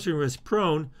averse, and risk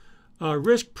prone.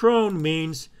 Risk prone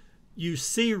means you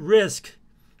see risk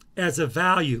as a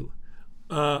value.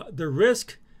 The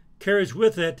risk carries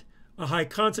with it a high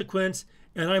consequence,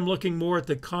 and I'm looking more at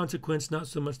the consequence, not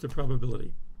so much the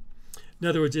probability. In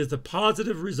other words, is the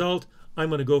positive result, I'm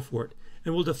going to go for it.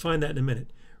 And we'll define that in a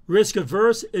minute. Risk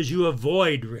averse is you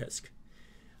avoid risk.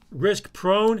 Risk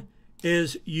prone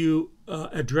is you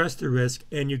address the risk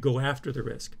and you go after the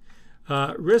risk.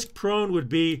 Risk prone would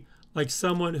be like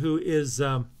someone who is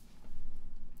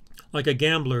like a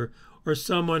gambler, or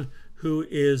someone who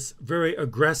is very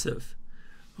aggressive.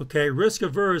 Okay, risk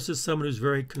averse is someone who's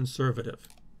very conservative.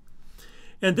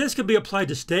 And this can be applied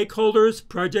to stakeholders,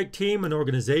 project team, and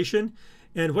organization.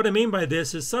 And what I mean by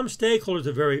this is some stakeholders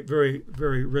are very, very,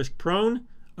 very risk prone,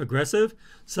 aggressive.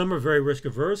 Some are very risk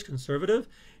averse, conservative.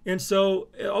 And so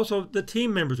also the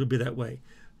team members would be that way.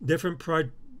 Different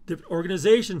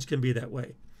organizations can be that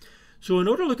way. So in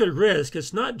order to look at risk,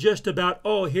 it's not just about,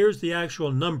 oh, here's the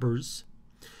actual numbers.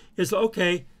 It's,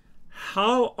 okay,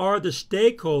 how are the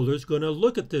stakeholders going to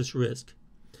look at this risk?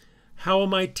 How will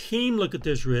my team look at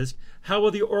this risk? How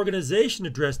will the organization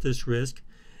address this risk?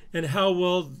 And how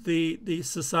will the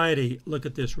society look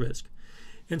at this risk?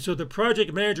 And so the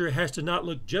project manager has to not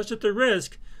look just at the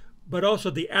risk, but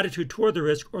also the attitude toward the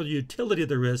risk, or the utility of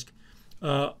the risk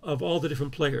of all the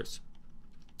different players.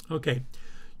 Okay.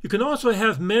 You can also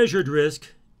have measured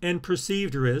risk and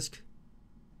perceived risk.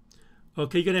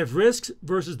 Okay, you can have risks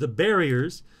versus the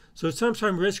barriers. So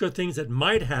sometimes risks are things that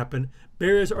might happen.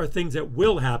 Barriers are things that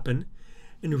will happen.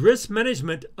 And risk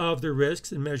management of the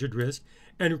risks and measured risk,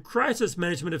 and crisis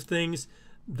management of things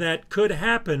that could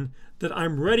happen, that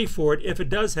I'm ready for it if it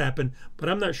does happen, but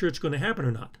I'm not sure it's going to happen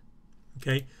or not.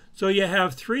 Okay, so you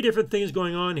have three different things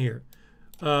going on here.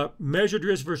 Measured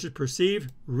risk versus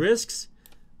perceived risks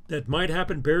that might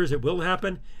happen, barriers that will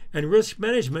happen, and risk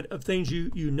management of things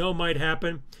you know might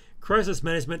happen. Crisis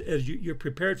management is you're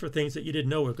prepared for things that you didn't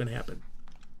know were going to happen.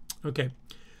 Okay,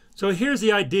 so here's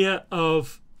the idea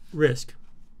of risk.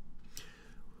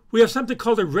 We have something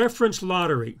called a reference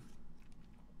lottery.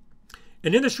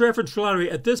 And in this reference lottery,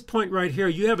 at this point right here,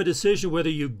 you have a decision whether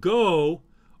you go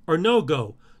or no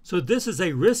go. So this is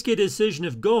a risky decision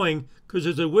of going because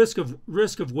there's a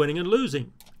risk of winning and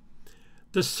losing.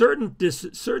 The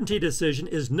certainty decision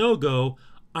is no go.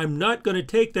 I'm not going to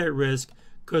take that risk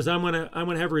because I'm going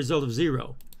to have a result of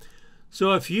 0.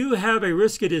 So if you have a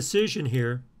risky decision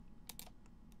here,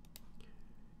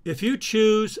 if you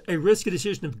choose a risky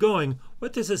decision of going,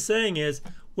 what this is saying is,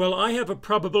 well, I have a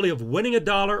probability of winning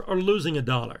 $1 or losing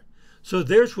 $1. So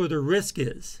there's where the risk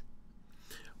is.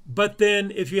 But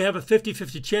then if you have a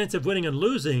 50-50 chance of winning and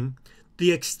losing,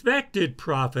 the expected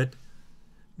profit,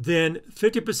 then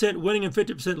 50% winning and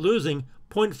 50% losing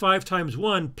 0.5 times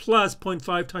 1 plus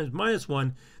 0.5 times minus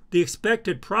 1, the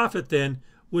expected profit then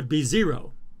would be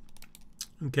 0.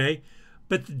 Okay?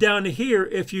 But down here,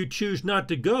 if you choose not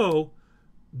to go,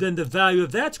 then the value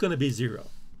of that's going to be 0.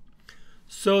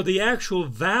 So the actual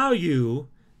value,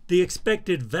 the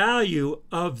expected value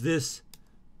of this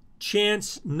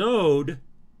chance node,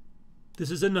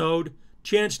 this is a node,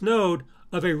 chance node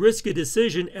of a risky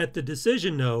decision at the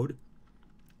decision node,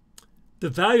 the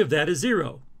value of that is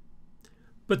 0.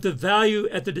 But the value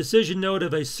at the decision node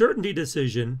of a certainty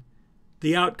decision,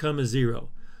 the outcome is 0.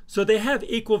 So they have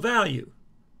equal value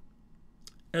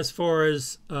as far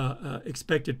as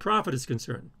expected profit is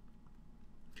concerned.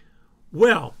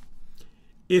 Well,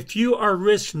 if you are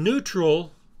risk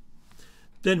neutral,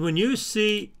 then when you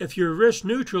see, if you're risk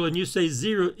neutral and you say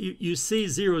 0, you see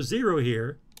 0, 0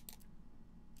 here,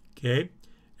 okay?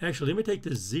 Actually, let me take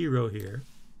the 0 here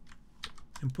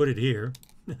and put it here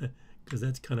because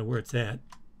that's kind of where it's at.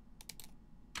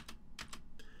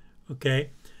 Okay,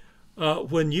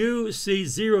 when you see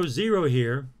 0, 0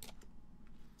 here,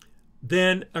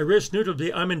 then a risk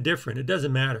neutrality, I'm indifferent. It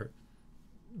doesn't matter.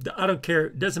 I don't care.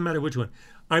 It doesn't matter which one.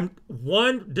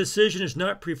 One decision is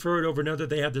not preferred over another.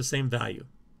 They have the same value.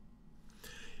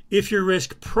 If you're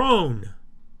risk prone,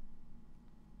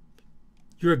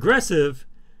 you're aggressive,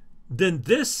 then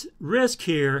this risk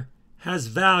here has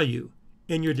value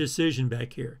in your decision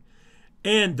back here.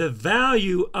 And the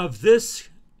value of this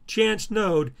chance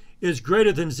node is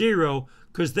greater than 0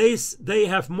 because they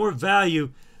have more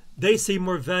value. They see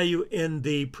more value in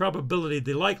the probability,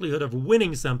 the likelihood of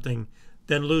winning something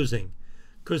than losing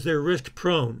because they're risk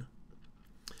prone.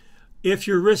 If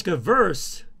you're risk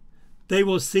averse, they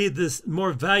will see this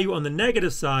more value on the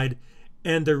negative side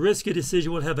and the risky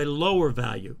decision will have a lower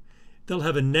value. They'll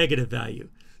have a negative value.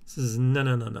 This is no,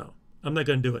 no, no, no. I'm not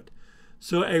going to do it.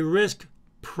 So a risk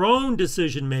prone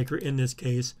decision maker in this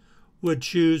case would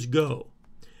choose go.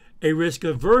 A risk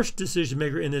averse decision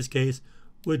maker in this case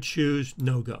would choose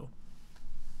no go.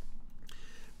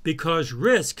 Because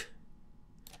risk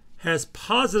has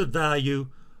positive value,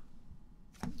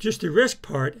 just the risk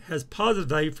part has positive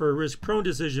value for a risk prone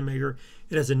decision maker.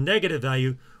 It has a negative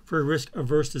value for a risk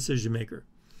averse decision maker.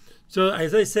 So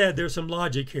as I said, there's some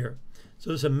logic here. So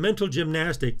there's some mental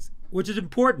gymnastics, which is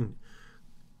important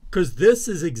because this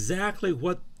is exactly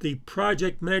what the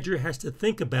project manager has to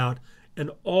think about and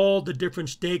all the different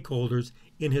stakeholders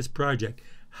in his project.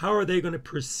 How are they going to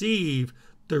perceive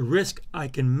the risk I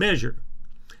can measure?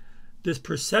 This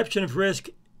perception of risk,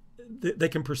 they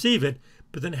can perceive it,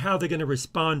 but then how they're going to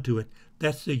respond to it.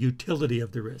 That's the utility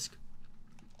of the risk.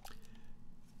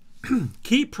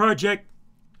 Key project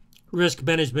risk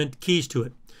management keys to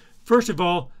it. First of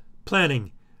all,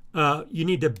 planning. You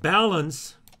need to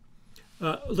balance,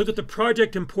 look at the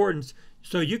project importance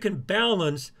so you can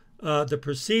balance the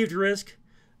perceived risk,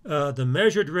 the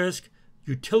measured risk,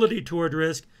 utility toward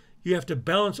risk. You have to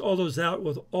balance all those out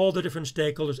with all the different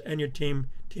stakeholders and your team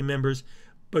members,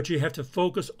 but you have to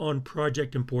focus on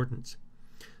project importance.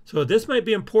 So this might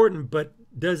be important, but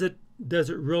does it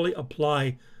really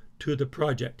apply to the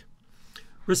project?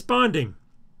 Responding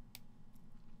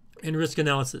in risk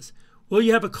analysis. Well,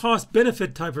 you have a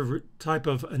cost-benefit type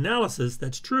of analysis,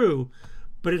 that's true,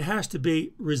 but it has to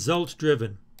be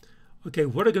results-driven. Okay,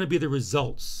 what are going to be the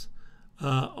results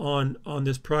on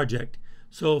this project?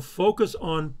 So focus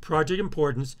on project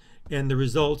importance and the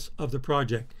results of the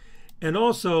project. And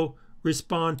also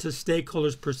respond to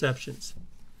stakeholders' perceptions.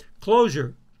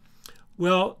 Closure.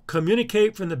 Well,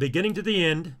 communicate from the beginning to the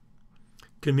end.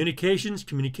 Communications,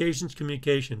 communications,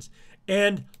 communications.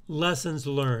 And lessons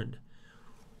learned.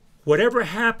 Whatever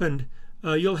happened,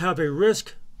 you'll have a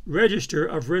risk register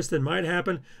of risk that might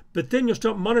happen, but then you'll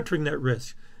start monitoring that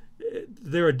risk.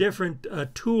 There are different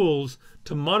tools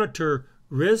to monitor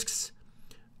risks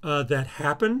that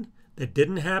happened, that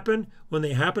didn't happen. When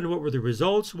they happened, what were the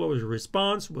results? What was the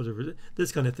response? What was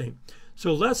this kind of thing.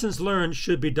 So lessons learned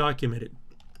should be documented.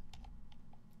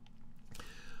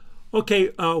 Okay,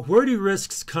 where do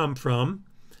risks come from?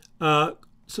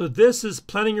 So this is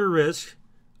planning your risk.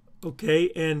 Okay,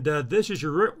 and this is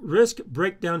your risk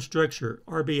breakdown structure,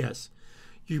 RBS.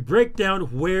 You break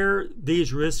down where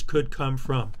these risks could come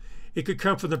from. It could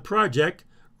come from the project.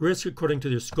 Risk according to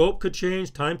their scope could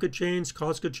change, time could change,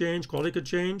 cost could change, quality could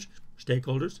change,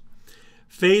 stakeholders.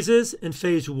 Phases. In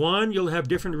phase 1, you'll have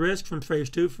different risks from phase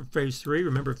 2, from phase 3.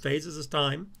 Remember, phases is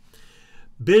time.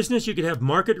 Business, you could have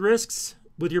market risks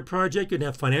with your project. You can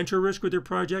have financial risk with your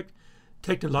project,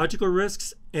 technological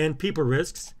risks, and people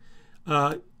risks.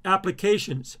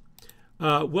 Applications.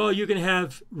 Well, you can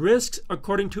have risks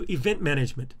according to event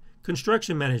management,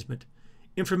 construction management,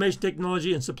 information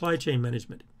technology, and supply chain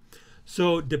management.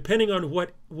 So depending on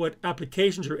what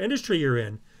applications or industry you're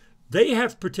in, they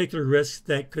have particular risks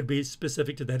that could be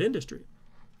specific to that industry.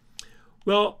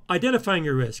 Well, identifying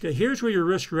your risk. Here's where your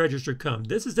risk register comes.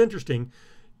 This is interesting.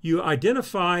 You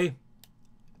identify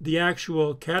the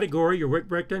actual category, your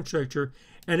breakdown structure,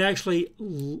 and actually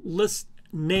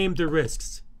name the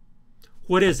risks.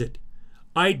 What is it?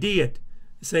 ID it.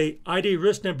 Say, ID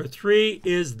risk number 3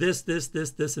 is this, this, this,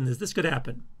 this, and this. This could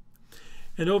happen.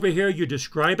 And over here, you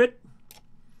describe it.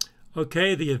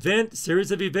 Okay, the event,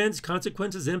 series of events,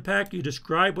 consequences, impact. You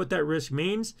describe what that risk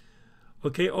means.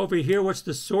 Okay, over here, what's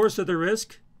the source of the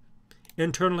risk?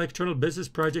 Internal, external, business,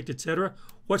 project, etc.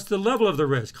 What's the level of the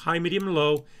risk? High, medium, and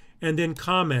low. And then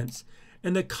comments.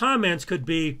 And the comments could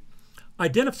be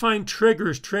identifying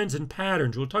triggers, trends, and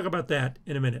patterns. We'll talk about that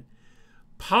in a minute.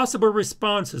 Possible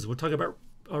responses. We'll talk about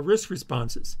risk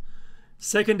responses.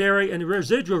 Secondary and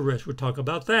residual risk. We'll talk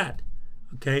about that.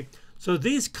 Okay. So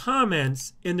these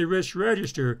comments in the risk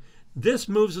register, this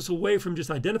moves us away from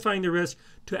just identifying the risk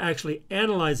to actually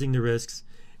analyzing the risks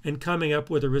and coming up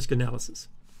with a risk analysis.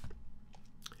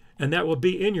 And that will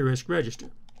be in your risk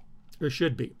register, or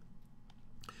should be.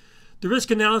 The risk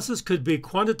analysis could be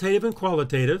quantitative and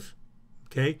qualitative.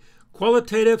 Okay,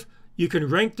 qualitative, you can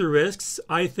rank the risks.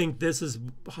 I think this is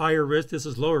higher risk, this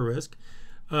is lower risk.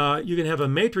 You can have a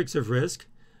matrix of risk.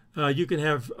 You can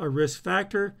have a risk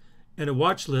factor and a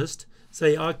watch list.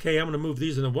 Say, okay, I'm going to move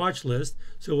these in a watch list,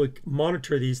 so we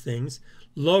monitor these things.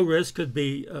 Low risk could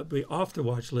be off the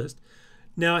watch list.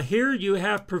 Now here you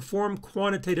have performed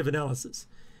quantitative analysis.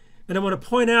 And I want to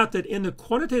point out that in the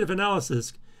quantitative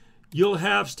analysis, you'll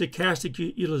have stochastic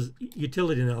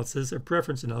utility analysis or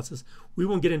preference analysis. We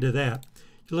won't get into that.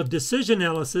 You'll have decision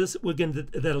analysis. We'll get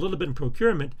into that a little bit in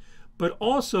procurement. But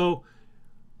also,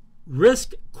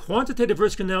 quantitative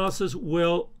risk analysis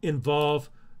will involve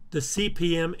the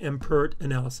CPM and PERT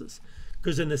analysis.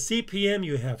 Because in the CPM,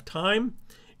 you have time.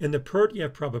 In the PERT, you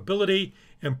have probability.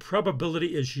 And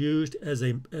probability is used as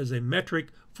a metric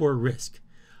for risk.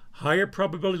 Higher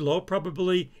probability, low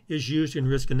probability is used in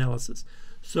risk analysis.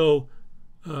 So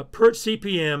PERT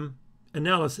CPM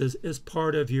analysis is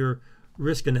part of your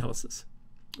risk analysis.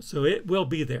 So it will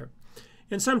be there.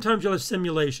 And sometimes you'll have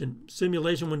simulation.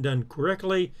 Simulation, when done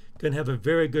correctly, can have a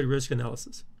very good risk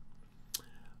analysis.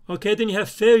 Okay, then you have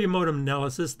failure mode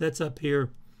analysis. That's up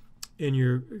here in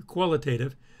your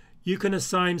qualitative. You can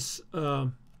assign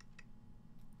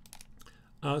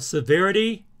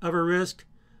severity of a risk,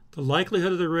 the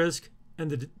likelihood of the risk,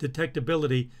 and the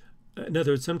detectability. In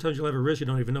other words, sometimes you'll have a risk you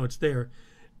don't even know it's there,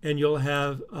 and you'll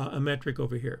have a metric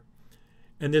over here.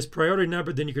 And this priority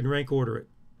number, then you can rank order it.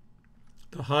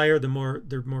 The higher, the more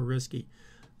risky.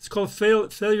 It's called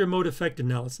failure mode effect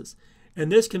analysis.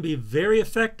 And this can be very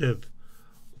effective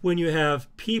when you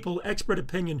have people, expert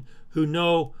opinion, who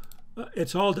know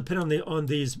it's all dependent on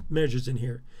these measures in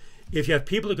here. If you have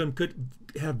people who could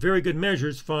have very good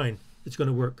measures, fine, it's going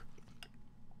to work.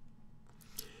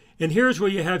 And here's where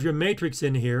you have your matrix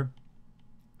in here.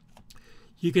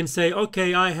 You can say,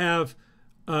 okay, I have,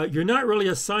 you're not really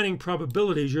assigning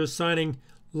probabilities, you're assigning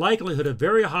likelihood of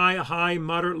very high, high,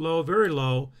 moderate, low, very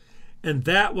low, and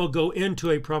that will go into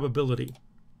a probability.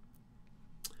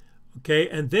 Okay,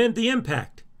 and then the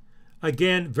impact.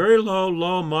 Again, very low,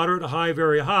 low, moderate, high,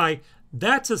 very high,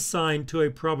 that's assigned to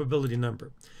a probability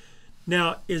number.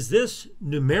 Now, is this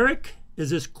numeric?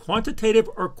 Is this quantitative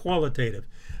or qualitative?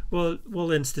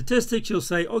 Well, in statistics, you'll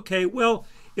say, okay, well,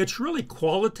 it's really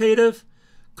qualitative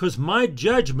because my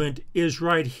judgment is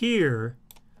right here.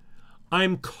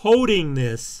 I'm coding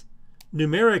this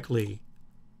numerically,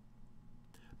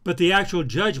 but the actual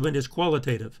judgment is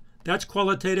qualitative. That's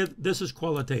qualitative, this is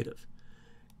qualitative.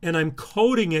 And I'm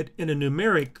coding it in a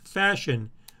numeric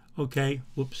fashion, okay,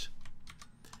 whoops.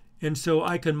 And so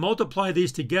I can multiply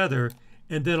these together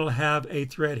and then I'll have a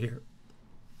thread here,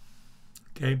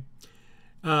 okay.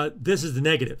 This is the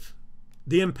negative.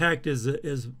 The impact is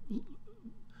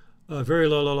very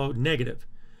low, low, low, negative.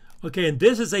 Okay, and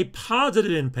this is a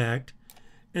positive impact,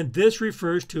 and this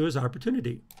refers to as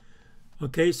opportunity.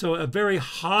 Okay, so a very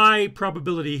high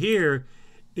probability here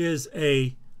is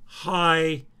a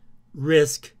high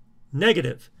risk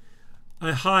negative.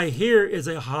 A high here is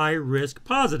a high risk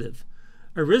positive.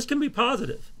 A risk can be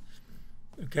positive.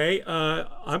 Okay,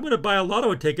 I'm going to buy a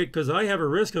lotto ticket because I have a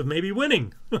risk of maybe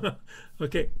winning.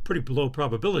 Okay, pretty low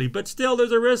probability, but still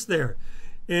there's a risk there.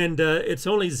 And it's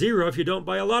only 0 if you don't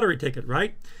buy a lottery ticket,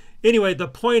 right? Anyway, the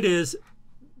point is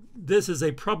this is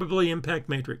a probability impact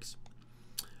matrix.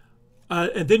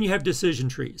 And then you have decision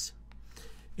trees.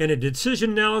 And in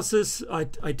decision analysis,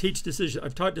 I've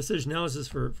taught decision analysis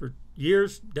for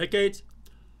years, decades.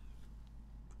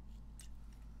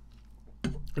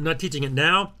 I'm not teaching it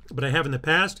now, but I have in the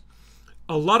past.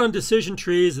 A lot on decision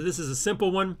trees. This is a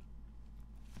simple one.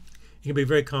 It can be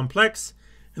very complex,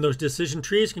 and those decision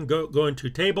trees can go into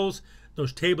tables.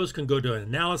 Those tables can go to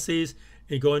analyses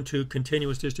and go into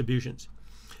continuous distributions.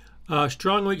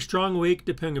 Strong, weak,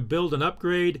 depending on build and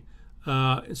upgrade.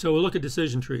 And so we'll look at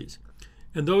decision trees.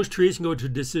 And those trees can go to a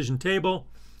decision table.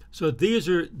 So these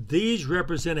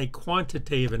represent a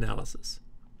quantitative analysis.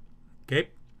 Okay.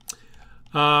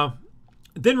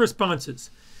 Then responses.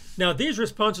 Now these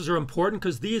responses are important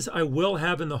because these I will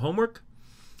have in the homework.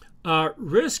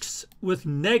 Risks with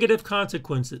negative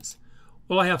consequences.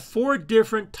 Well, I have 4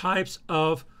 different types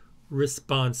of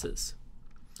responses.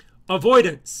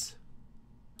 Avoidance.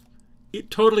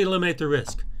 Totally eliminate the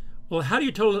risk. Well, how do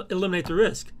you totally eliminate the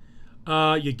risk?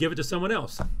 You give it to someone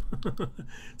else.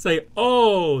 Say,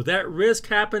 oh, that risk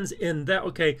happens in that.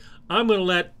 Okay, I'm going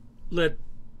to let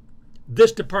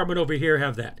this department over here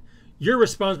have that. You're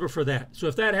responsible for that. So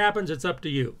if that happens, it's up to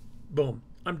you. Boom.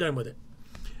 I'm done with it.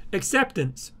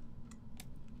 Acceptance.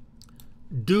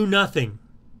 Do nothing.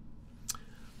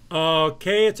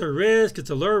 Okay, it's a risk. It's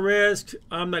a low risk.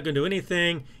 I'm not going to do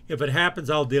anything. If it happens,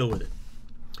 I'll deal with it.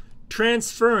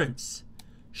 Transference.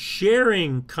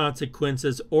 Sharing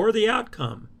consequences or the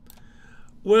outcome.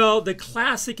 Well, the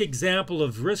classic example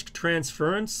of risk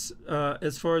transference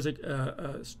as far as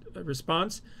a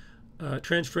response,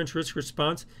 transference risk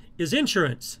response, is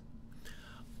insurance.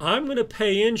 I'm going to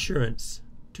pay insurance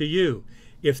to you.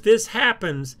 If this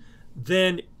happens,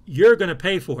 then you're going to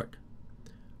pay for it.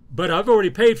 But I've already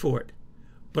paid for it.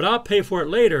 But I'll pay for it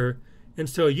later. And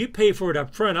so you pay for it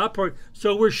up front. I'll pay.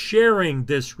 So we're sharing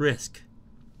this risk.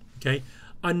 Okay.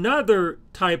 Another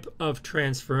type of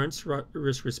transference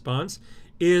risk response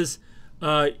is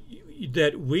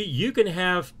that you can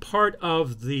have part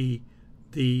of the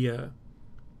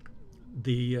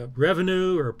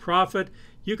revenue or profit.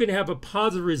 You can have a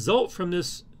positive result from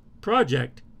this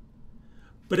project,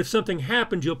 but if something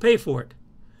happens, you'll pay for it.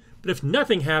 But if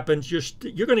nothing happens,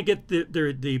 you're going to get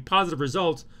the positive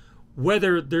results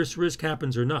whether this risk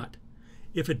happens or not.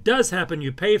 If it does happen,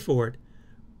 you pay for it,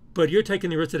 but you're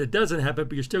taking the risk that it doesn't happen,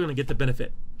 but you're still going to get the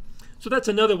benefit. So that's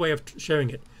another way of sharing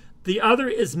it. The other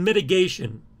is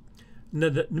mitigation. Now,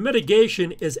 the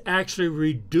mitigation is actually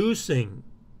reducing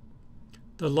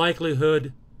the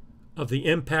likelihood of the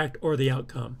impact or the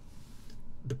outcome,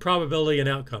 the probability and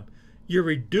outcome. You're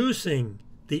reducing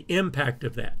the impact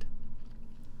of that.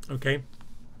 Okay?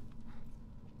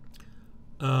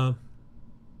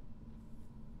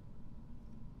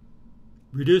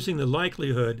 Reducing the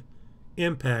likelihood,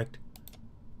 impact,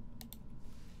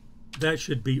 that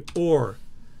should be or.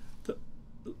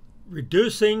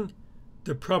 Reducing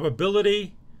the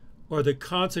probability or the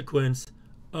consequence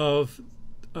of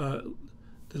the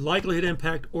likelihood,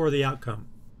 impact, or the outcome.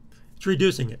 It's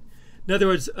reducing it. In other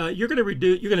words, you're going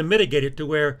to mitigate it to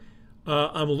where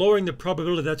I'm lowering the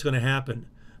probability that's going to happen.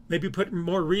 Maybe put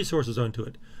more resources onto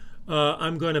it.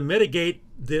 I'm going to mitigate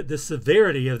the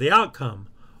severity of the outcome.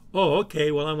 Oh,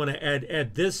 okay. Well, I'm going to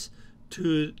add this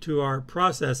to our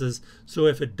processes, so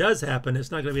if it does happen,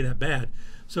 it's not going to be that bad.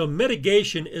 So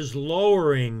mitigation is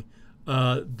lowering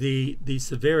the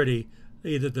severity,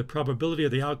 either the probability or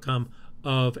the outcome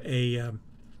of a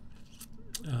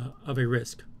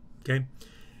risk. Okay.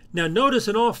 Now notice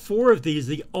in all 4 of these,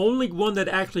 the only one that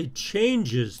actually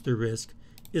changes the risk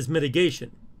is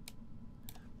mitigation.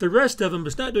 The rest of them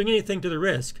is not doing anything to the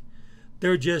risk.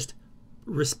 They're just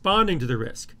responding to the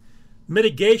risk.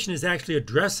 Mitigation is actually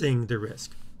addressing the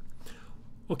risk.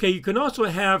 Okay, you can also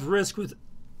have risk with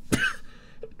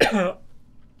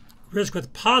risk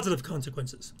with positive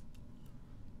consequences.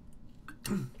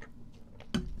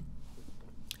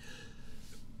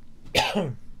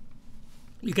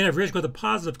 You can have risk with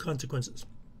positive consequences.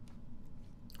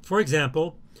 For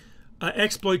example,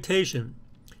 exploitation,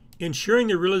 ensuring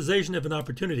the realization of an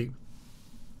opportunity.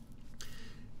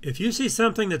 If you see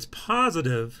something that's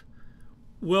positive,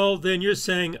 well, then you're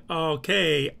saying,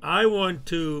 okay, I want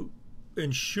to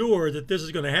ensure that this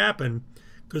is going to happen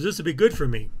because this would be good for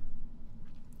me.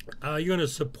 You're going to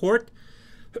support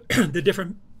the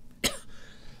different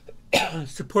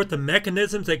support the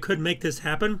mechanisms that could make this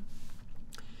happen.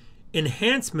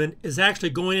 Enhancement is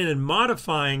actually going in and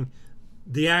modifying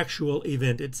the actual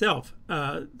event itself,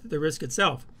 the risk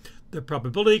itself. The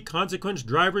probability, consequence,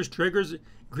 drivers, triggers,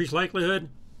 increased likelihood.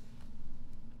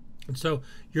 And so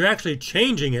you're actually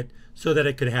changing it so that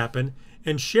it could happen.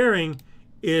 And sharing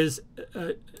is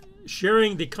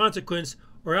sharing the consequence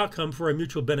or outcome for a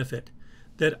mutual benefit.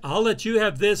 That I'll let you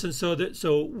have this, and so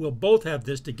we'll both have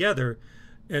this together.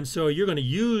 And so you're going to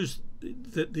use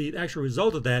the actual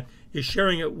result of that is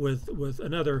sharing it with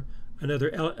another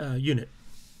unit.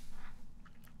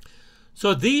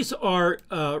 So these are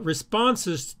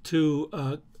responses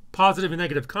to positive and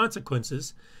negative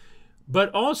consequences,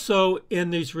 but also in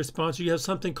these responses you have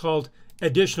something called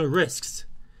additional risks.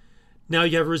 Now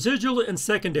you have residual and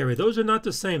secondary. Those are not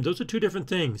the same. Those are two different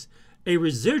things. A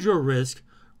residual risk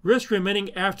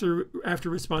remaining after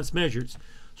response measures.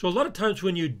 So a lot of times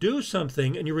when you do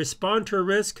something and you respond to a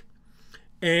risk,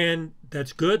 and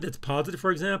that's good, that's positive,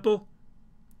 for example,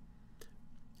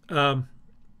 you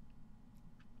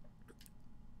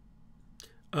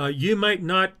might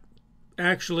not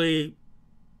actually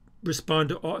respond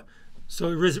to all. So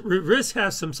risk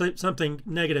has something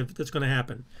negative that's going to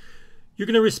happen. You're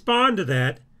going to respond to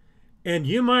that, and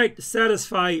you might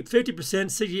satisfy 50%,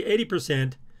 60,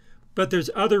 80%, but there's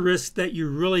other risks that you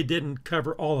really didn't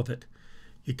cover all of it.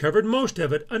 You covered most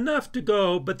of it, enough to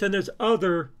go, but then there's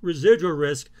other residual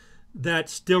risk that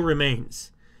still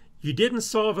remains. You didn't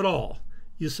solve it all.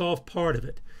 You solved part of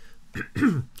it.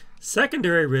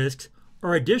 Secondary risks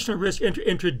are additional risks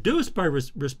introduced by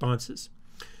responses.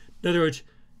 In other words,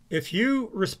 if you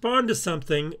respond to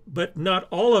something, but not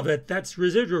all of it, that's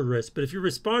residual risk. But if you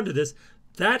respond to this,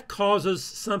 that causes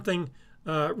something,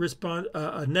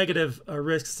 a negative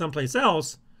risk someplace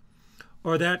else,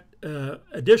 or that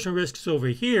additional risks over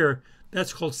here,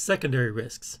 that's called secondary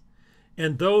risks.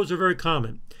 And those are very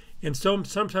common. And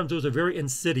sometimes those are very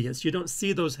insidious. You don't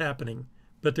see those happening,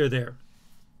 but they're there.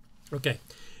 Okay,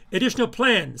 additional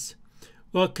plans.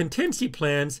 Well, contingency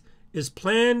plans is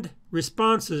planned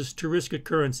responses to risk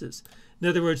occurrences. In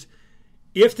other words,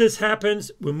 if this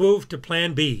happens, we move to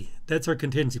plan B. That's our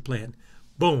contingency plan.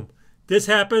 Boom. This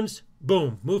happens,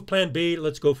 boom. Move plan B,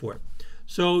 let's go for it.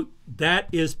 So that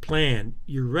is planned.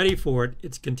 You're ready for it.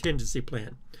 It's contingency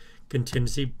plan.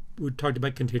 Contingency, we talked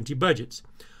about contingency budgets.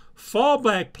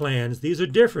 Fallback plans, these are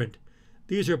different.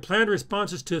 These are planned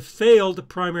responses to failed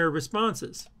primary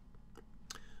responses.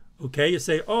 Okay, you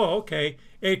say, oh, okay,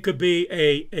 it could be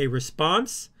a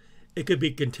response, it could be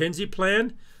contingency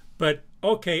plan, but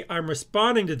okay, I'm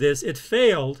responding to this, it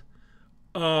failed.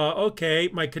 Okay,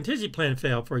 my contingency plan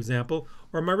failed, for example,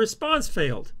 or my response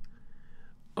failed.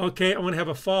 Okay, I'm going to have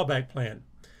a fallback plan.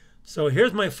 So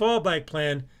here's my fallback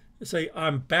plan. Say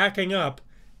I'm backing up,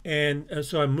 and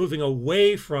so I'm moving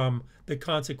away from the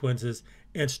consequences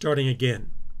and starting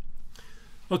again.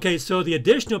 Okay, so the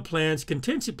additional plans,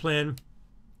 contingency plan,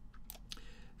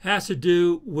 has to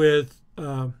do with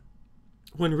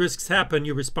when risks happen,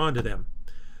 you respond to them.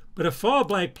 But a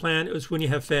fallback plan is when you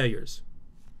have failures.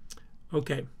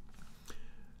 Okay.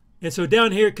 And so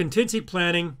down here, contingency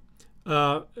planning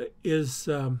is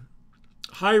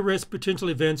high risk potential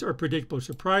events or predictable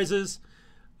surprises.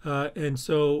 And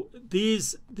so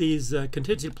these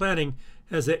contingency planning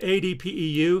has an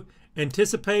ADPEU,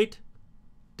 anticipate,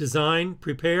 design,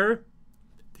 prepare.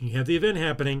 Then you have the event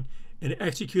happening, and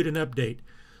execute and update.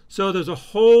 So there's a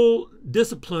whole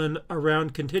discipline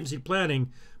around contingency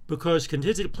planning because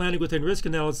contingency planning within risk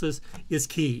analysis is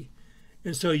key.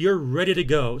 And so you're ready to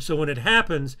go. So when it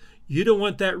happens, you don't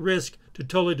want that risk to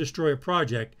totally destroy a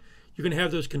project. You're going to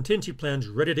have those contingency plans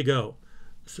ready to go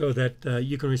so that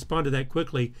you can respond to that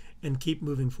quickly and keep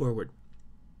moving forward.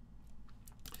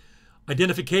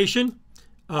 Identification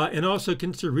and also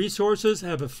consider resources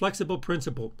have a flexible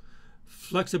principle.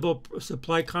 Flexible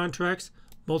supply contracts,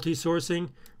 multi-sourcing,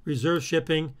 reserve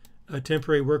shipping,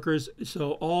 temporary workers.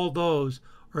 So all those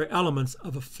are elements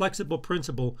of a flexible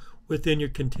principle within your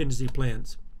contingency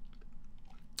plans.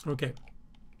 Okay.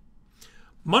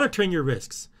 Monitoring your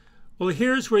risks. Well,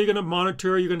 here's where you're going to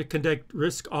monitor. You're going to conduct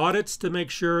risk audits to make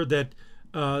sure that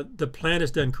the plan is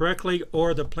done correctly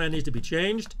or the plan needs to be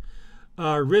changed.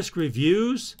 Risk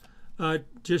reviews,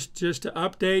 just to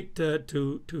update,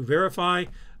 to verify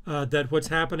that what's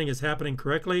happening is happening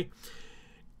correctly.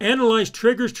 Analyze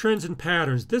triggers, trends, and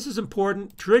patterns. This is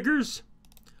important. Triggers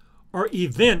are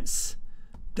events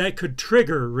that could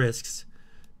trigger risks.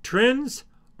 Trends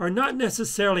are not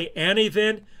necessarily an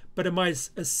event, but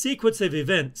a sequence of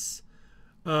events.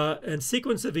 And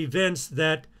sequence of events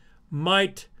that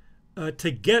might, to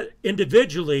get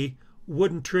individually,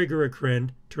 wouldn't trigger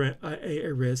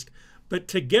a risk, but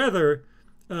together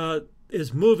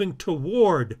is moving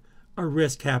toward a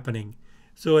risk happening.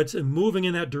 So it's moving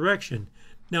in that direction.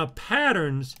 Now,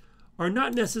 patterns are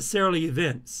not necessarily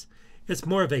events. It's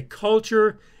more of a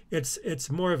culture. It's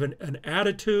more of an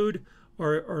attitude,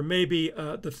 or maybe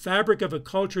the fabric of a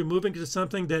culture moving to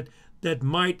something that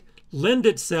might lend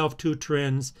itself to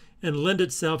trends and lend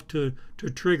itself to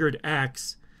triggered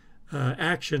actions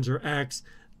or acts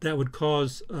that would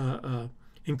cause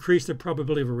increase the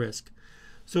probability of a risk.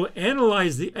 So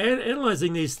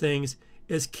analyzing these things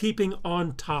is keeping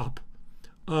on top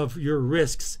of your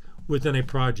risks within a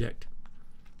project.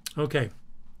 Okay.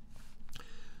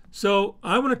 So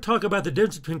I want to talk about the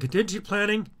difference between contingency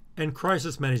planning and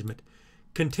crisis management.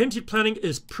 Contingency planning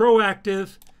is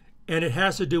proactive, and it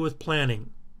has to do with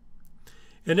planning.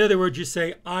 In other words, you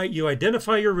say, you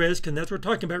identify your risk, and that's what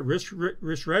we're talking about,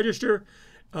 risk register,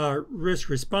 risk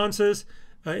responses.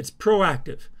 It's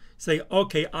proactive. Say,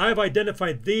 okay, I've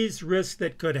identified these risks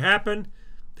that could happen.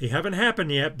 They haven't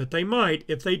happened yet, but they might.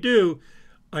 If they do,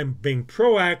 I'm being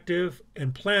proactive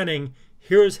and planning.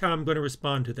 Here's how I'm going to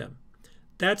respond to them.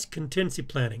 That's contingency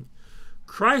planning.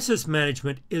 Crisis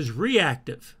management is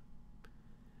reactive.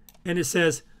 And it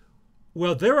says,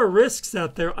 well, there are risks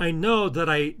out there I know that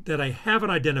I haven't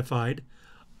identified.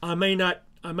 I may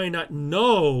not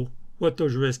know what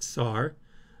those risks are,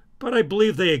 but I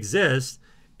believe they exist,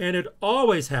 and it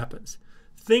always happens.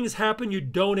 Things happen you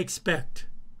don't expect,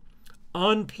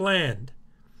 unplanned,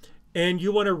 and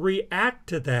you want to react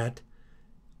to that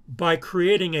by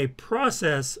creating a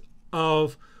process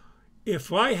of, if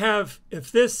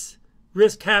this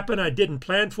risk happened, I didn't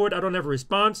plan for it, I don't have a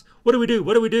response, what do we do?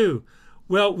 What do we do?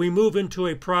 Well, we move into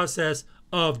a process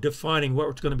of defining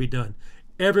what's going to be done.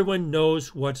 Everyone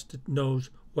knows what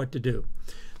to do.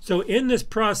 So in this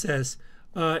process,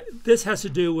 this has to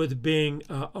do with being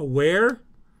aware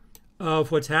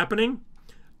of what's happening,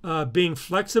 being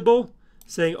flexible,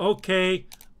 saying, okay,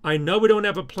 I know we don't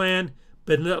have a plan,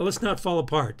 but let's not fall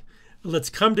apart. Let's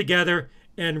come together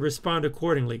and respond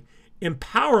accordingly.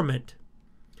 Empowerment.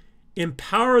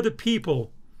 Empower the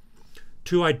people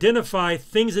to identify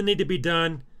things that need to be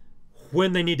done,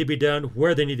 when they need to be done,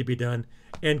 where they need to be done,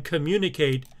 and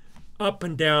communicate up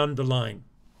and down the line.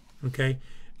 Okay?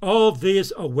 All of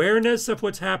this awareness of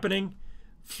what's happening,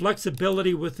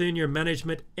 flexibility within your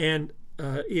management, and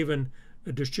even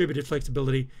a distributed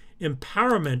flexibility,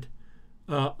 empowerment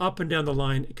up and down the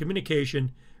line,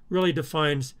 communication really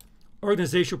defines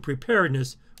organizational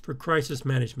preparedness for crisis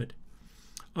management.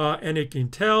 And it can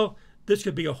tell this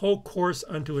could be a whole course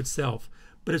unto itself,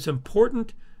 but it's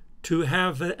important to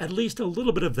have at least a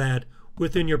little bit of that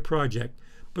within your project,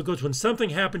 because when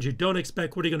something happens you don't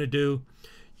expect, what are you going to do?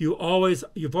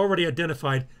 You've already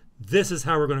identified, this is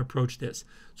how we're going to approach this.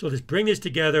 So let's bring this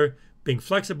together, being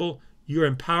flexible. You're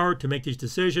empowered to make these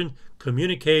decisions,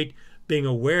 communicate, being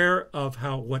aware of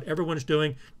what everyone's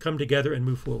doing, come together and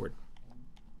move forward.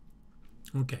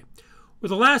 Okay. Well,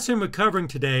 the last thing we're covering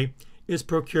today is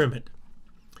procurement.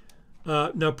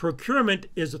 Now, procurement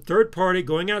is a third party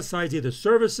going outside either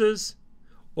services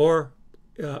or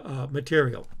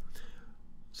material.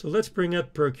 So let's bring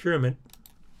up procurement.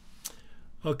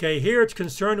 Okay, here it's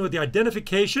concerned with the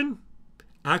identification,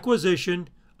 acquisition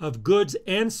of goods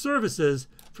and services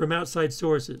from outside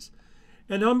sources.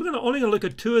 And I'm only going to look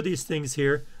at two of these things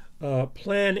here,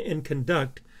 plan and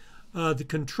conduct. The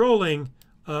controlling,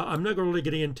 I'm not going to really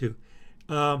get into.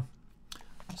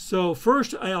 So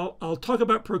first, I'll talk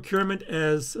about procurement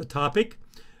as a topic.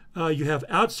 You have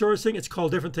outsourcing. It's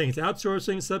called different things.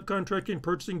 Outsourcing, subcontracting,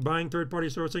 purchasing, buying, third-party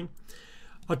sourcing.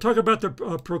 I'll talk about the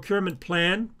procurement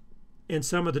plan and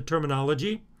some of the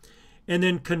terminology. And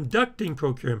then conducting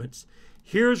procurements.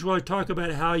 Here's where I talk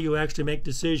about how you actually make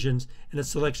decisions in a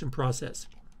selection process.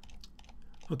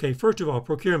 Okay, first of all,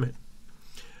 procurement.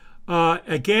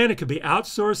 Again, it could be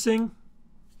outsourcing,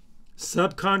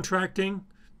 subcontracting,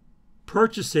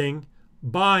 purchasing,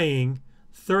 buying,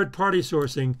 third-party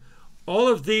sourcing. All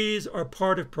of these are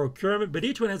part of procurement, but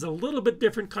each one has a little bit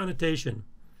different connotation.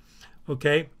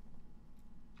 Okay?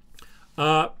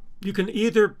 You can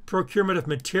either procurement of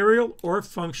material or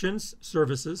functions,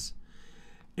 services.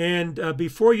 And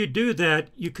before you do that,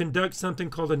 you conduct something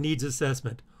called a needs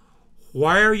assessment.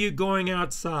 Why are you going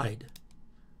outside?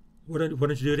 Why don't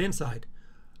you do it inside?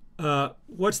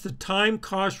 What's the time,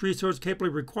 cost, resource,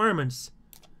 capability requirements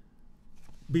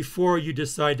before you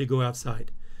decide to go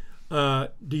outside?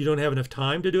 You don't have enough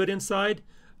time to do it inside?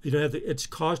 You don't have it's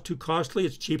too costly.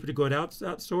 It's cheaper to go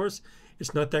outsource.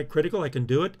 It's not that critical. I can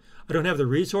do it. I don't have the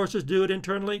resources to do it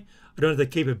internally. I don't have the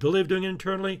capability of doing it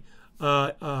internally.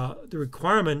 The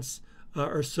requirements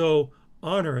are so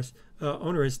onerous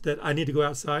that I need to go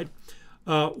outside.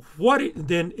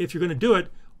 Then, if you're going to do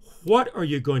it, what are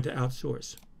you going to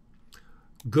outsource?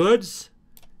 Goods,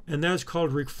 and that's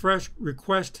called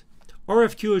request.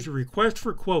 RFQ is a request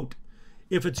for quote.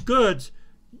 If it's goods,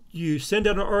 you send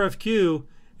out an RFQ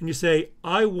and you say,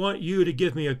 I want you to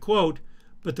give me a quote,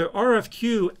 but the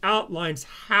RFQ outlines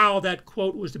how that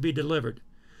quote was to be delivered.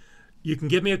 You can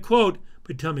give me a quote,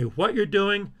 but tell me what you're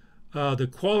doing, the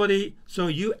quality, so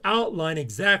you outline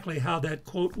exactly how that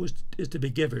quote is to be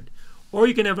given. Or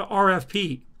you can have an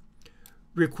RFP,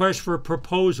 request for a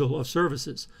proposal of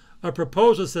services. A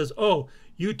proposal says, oh,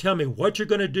 you tell me what you're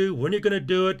going to do, when you're going to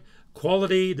do it,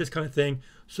 quality, this kind of thing.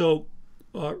 So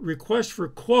request for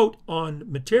quote on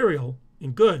material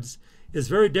and goods is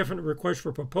very different than request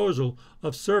for proposal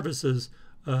of services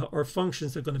or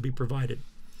functions that are going to be provided.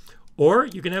 Or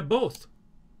you can have both.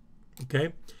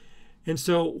 Okay? And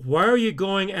so why are you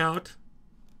going out?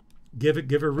 Give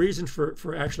a reason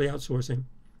for actually outsourcing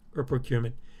or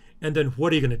procurement. And then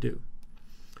what are you going to do?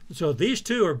 So these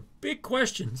two are big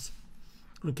questions.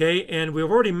 Okay? And we've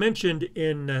already mentioned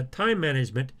in time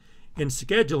management, in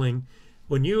scheduling,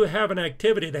 when you have an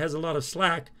activity that has a lot of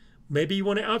slack, maybe you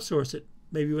want to outsource it.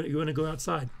 Maybe you want to go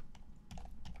outside.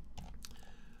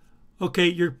 Okay,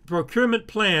 your procurement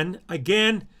plan.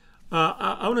 Again,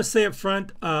 I want to say up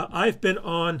front, I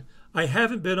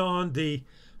haven't been on the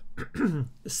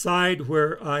side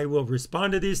where I will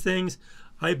respond to these things.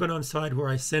 I've been on the side where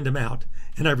I send them out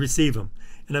and I receive them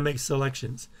and I make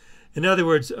selections. In other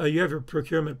words, you have your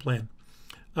procurement plan.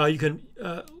 You can,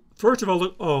 first of all,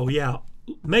 look, oh yeah,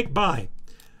 make buy.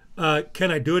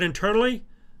 Can I do it internally?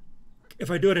 If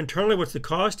I do it internally, what's the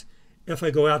cost? If I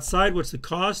go outside, what's the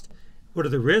cost? What are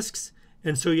the risks?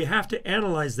 And so you have to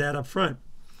analyze that up front.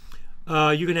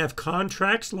 You can have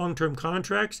contracts, long-term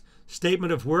contracts,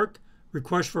 statement of work,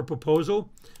 request for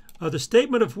proposal. The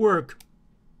statement of work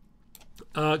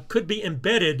could be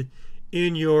embedded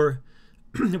in your,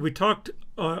 we talked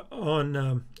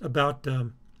about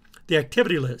the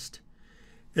activity list.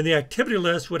 And the activity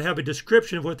list would have a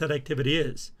description of what that activity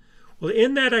is. Well,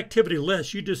 in that activity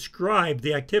list, you describe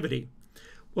the activity.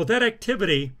 Well, that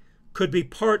activity could be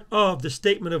part of the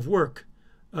statement of work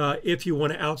if you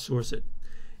want to outsource it.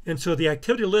 And so the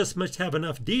activity list must have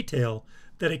enough detail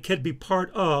that it could be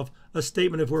part of a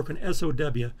statement of work, an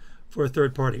SOW, for a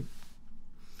third party.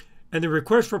 And the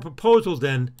request for proposal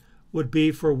then would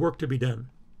be for work to be done.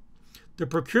 The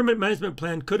procurement management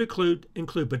plan could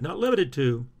include, but not limited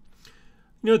to,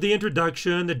 the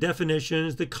introduction, the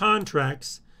definitions, the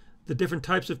contracts, the different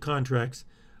types of contracts,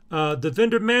 the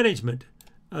vendor management.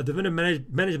 The vendor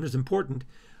management is important.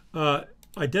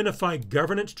 Identify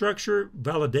governance structure,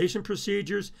 validation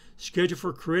procedures, schedule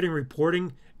for creating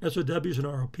reporting, SOWs and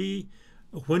ROP.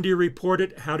 When do you report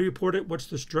it? How do you report it? What's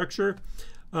the structure?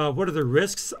 What are the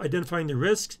risks? Identifying the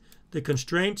risks, the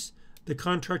constraints, the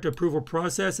contract approval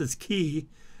process is key.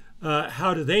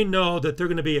 How do they know that they're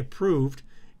going to be approved?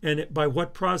 And by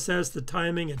what process, the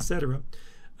timing, etc.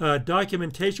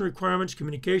 Documentation requirements,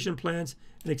 communication plans,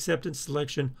 and acceptance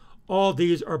selection. All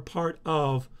these are part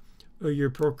of your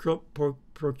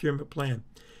procurement plan.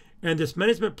 And this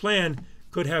management plan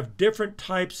could have different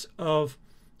types of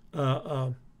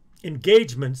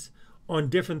engagements on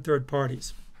different third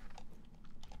parties.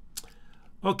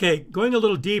 Okay, going a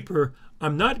little deeper,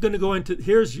 I'm not going to go into,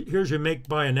 here's your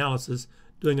make-buy analysis,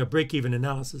 doing a break-even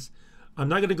analysis. I'm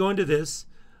not going to go into this.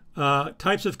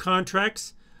 Types of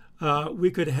contracts, we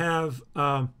could have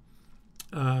a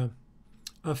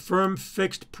firm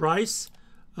fixed price,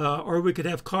 or we could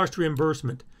have cost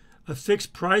reimbursement. A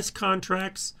fixed price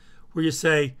contracts where you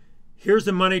say, here's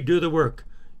the money, do the work.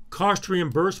 Cost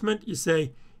reimbursement, you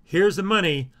say, here's the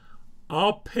money,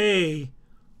 I'll pay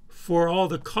for all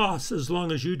the costs as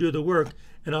long as you do the work,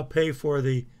 and I'll pay for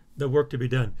the work to be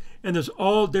done. And there's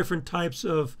all different types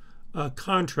of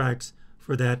contracts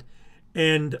for that.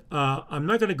 And I'm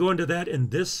not going to go into that in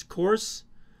this course.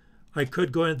 I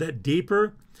could go into that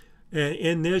deeper. And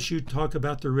in this, you talk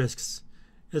about the risks,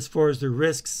 as far as the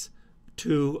risks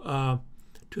to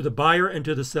the buyer and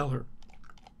to the seller.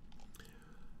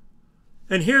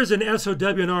 And here's an SOW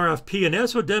and RFP. An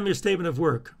SOW is statement of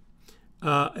work.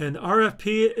 An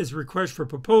RFP is a request for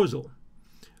proposal.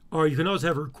 Or you can also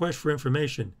have a request for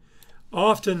information.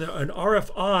 Often an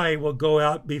RFI will go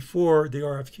out before the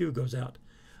RFQ goes out.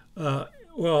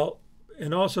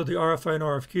 And also the RFI and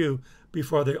RFQ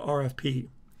before the RFP.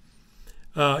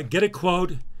 Get a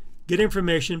quote, get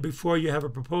information before you have a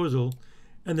proposal.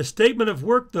 And the statement of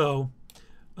work, though,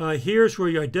 here's where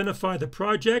you identify the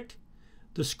project,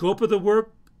 the scope of the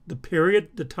work, the period,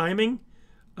 the timing,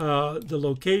 the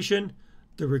location,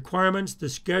 the requirements, the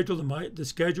schedule, the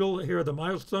schedule. Here are the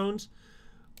milestones.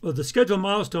 Well, the schedule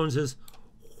milestones is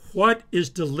what is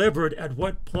delivered at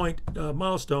what point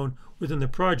milestone within the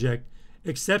project,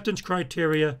 acceptance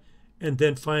criteria, and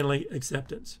then finally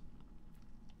acceptance.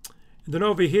 And then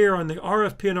over here on the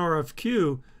RFP and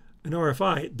RFQ and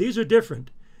RFI, these are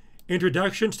different.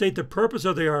 Introduction, state the purpose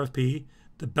of the RFP,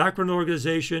 the background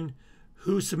organization,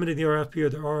 who's submitting the RFP or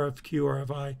the RFQ,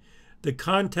 RFI, the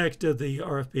context of the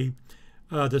RFP,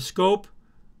 the scope,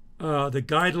 the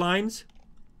guidelines,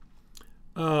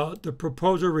 the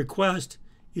proposal request,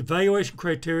 evaluation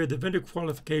criteria, the vendor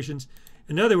qualifications,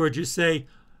 In other words, you say,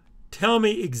 tell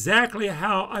me exactly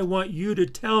how I want you to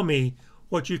tell me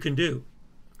what you can do.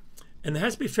 And it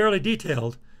has to be fairly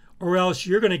detailed, or else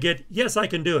you're going to get, yes, I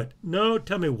can do it. No,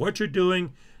 tell me what you're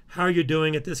doing, how you're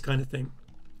doing it, this kind of thing.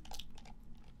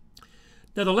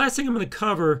 Now, the last thing I'm going to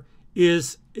cover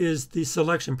is the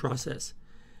selection process.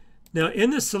 Now, in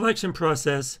this selection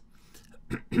process,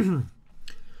 and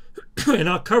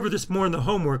I'll cover this more in the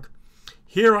homework,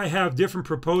 here I have different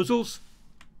proposals.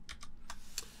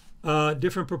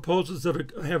 Different proposals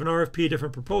that have an RFP,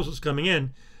 different proposals coming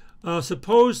in.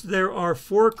 Suppose there are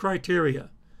 4 criteria: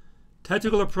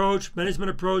 technical approach, management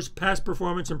approach, past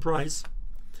performance, and price.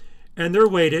 And they're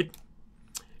weighted.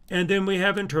 And then we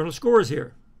have internal scores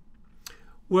here.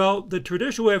 Well, the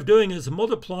traditional way of doing it is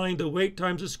multiplying the weight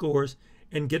times the scores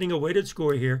and getting a weighted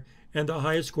score here, and the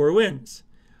highest score wins.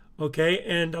 Okay,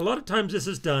 and a lot of times this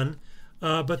is done,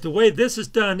 but the way this is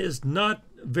done is not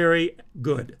very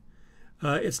good.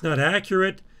 It's not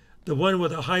accurate. The one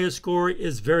with the highest score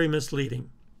is very misleading.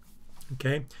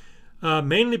 Okay,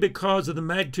 mainly because of the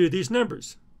magnitude of these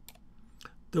numbers.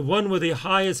 The one with the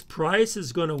highest price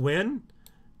is going to win.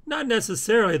 Not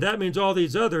necessarily. That means all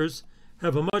these others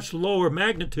have a much lower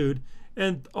magnitude,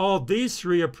 and all these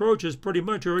 3 approaches pretty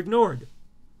much are ignored,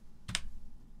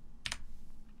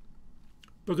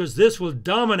 because this will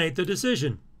dominate the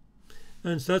decision.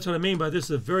 And so that's what I mean by this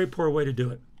is a very poor way to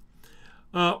do it.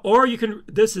 Or you can,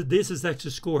 this is extra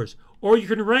scores, or you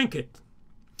can rank it.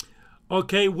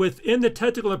 Okay, within the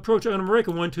technical approach, I'm going to rank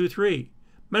it 1, 2, 3.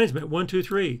 Management, 1, 2,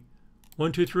 3,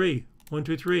 1, 2, 3, 1,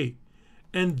 2, 3,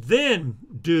 and then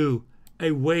do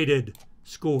a weighted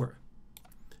score.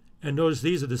 And notice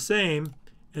these are the same,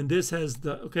 and this has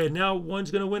the, okay, now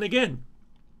one's going to win again.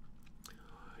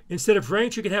 Instead of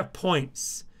ranks, you can have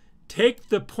points. Take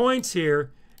the points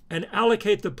here and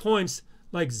allocate the points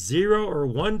like 0 or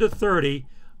 1 to 30.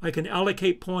 I can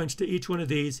allocate points to each one of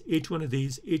these, each one of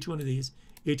these, each one of these,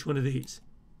 each one of these.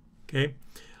 Okay?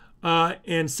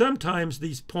 And sometimes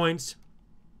these points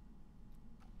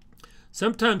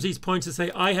that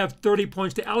say, I have 30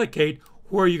 points to allocate,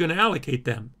 where are you going to allocate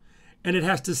them? And it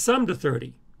has to sum to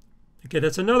 30. Okay,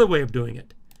 that's another way of doing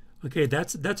it. Okay,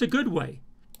 that's a good way.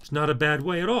 It's not a bad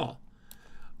way at all.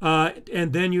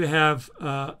 And then you have,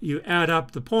 you add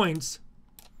up the points.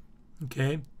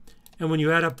 Okay, and when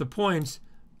you add up the points,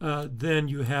 then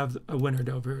you have a winner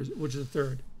over here, which is a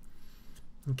third.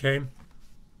 Okay,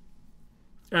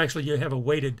 actually you have a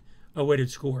weighted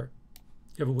score.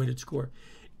 You have a weighted score.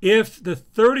 If the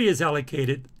 30 is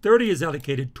allocated, 30 is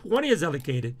allocated, 20 is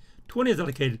allocated, 20 is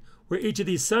allocated, where each of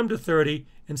these sum to 30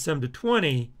 and sum to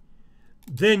 20,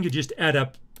 then you just add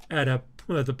up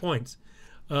the points.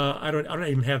 I don't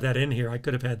even have that in here. I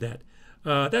could have had that.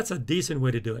 That's a decent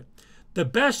way to do it. The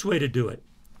best way to do it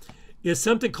is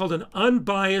something called an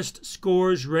unbiased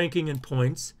scores, ranking, and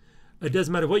points. It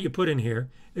doesn't matter what you put in here.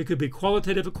 It could be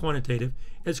qualitative or quantitative.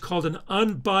 It's called an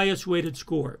unbiased weighted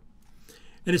score.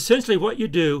 And essentially what you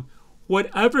do,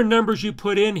 whatever numbers you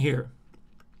put in here,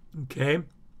 okay,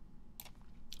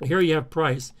 here you have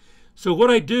price. So what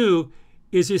I do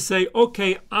is you say,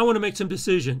 okay, I want to make some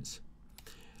decisions.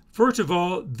 First of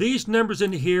all, these numbers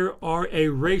in here are a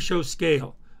ratio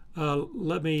scale.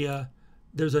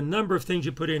 There's a number of things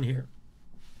you put in here.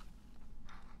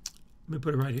 Let me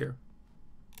put it right here.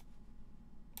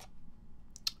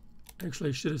 Actually,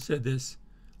 I should have said this.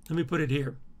 Let me put it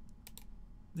here.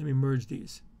 Let me merge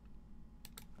these.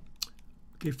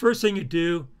 Okay, first thing you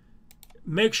do,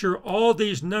 make sure all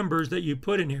these numbers that you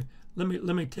put in here, let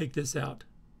me take this out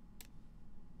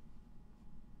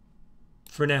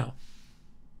for now.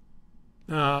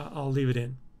 I'll leave it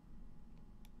in.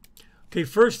 Okay,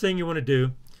 first thing you want to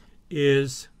do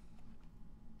is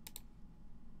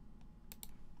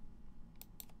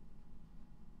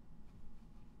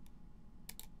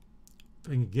if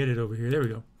I can get it over here. There we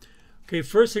go. Okay,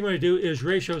 first thing I'm going to do is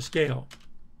ratio scale.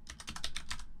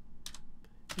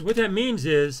 And what that means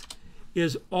is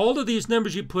all of these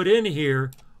numbers you put in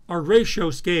here are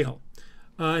ratio scale.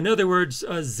 In other words,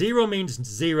 0 means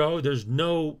 0. There's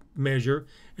no measure.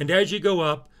 And as you go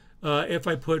up, if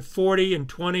I put 40 and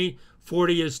 20,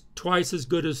 40 is twice as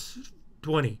good as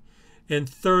 20. And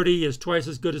 30 is twice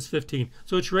as good as 15.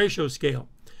 So it's ratio scale.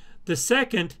 The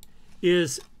second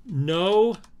is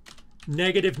no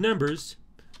negative numbers,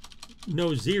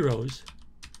 no zeros,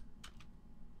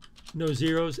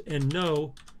 and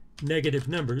no negative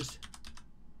numbers,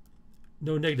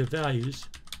 no negative values.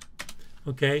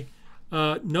 Okay,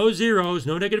 no zeros,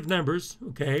 no negative numbers.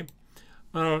 Okay,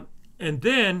 and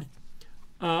then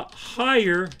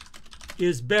higher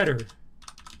is better.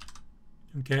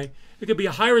 Okay, it could be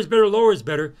higher is better, lower is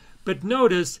better. But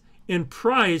notice in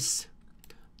price,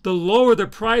 the lower the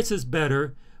price is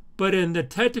better, but in the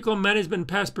technical management and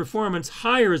past performance,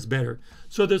 higher is better.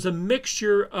 So there's a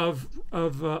mixture of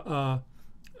the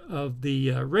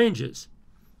ranges.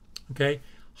 Okay,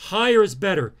 higher is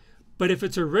better. But if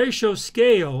it's a ratio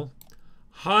scale,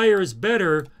 higher is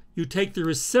better. You take the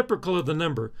reciprocal of the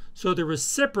number. So the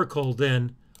reciprocal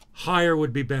then, higher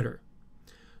would be better.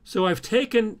 So I've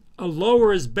taken a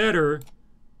lower is better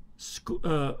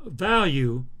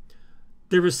value.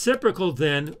 The reciprocal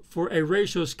then for a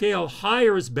ratio scale,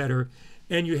 higher is better,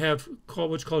 and you have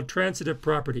what's called transitive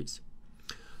properties.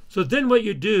 So then what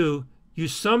you do, you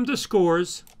sum the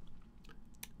scores,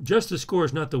 just the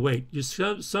scores, not the weight. You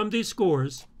sum these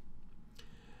scores,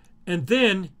 and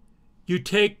then you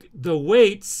take the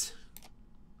weights,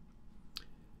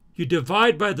 you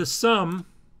divide by the sum,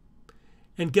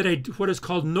 and get what is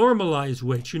called normalized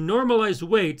weights. You normalize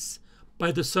weights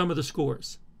by the sum of the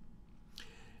scores.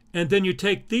 And then you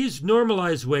take these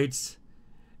normalized weights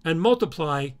and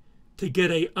multiply to get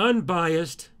a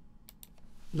unbiased,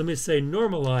 let me say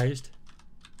normalized,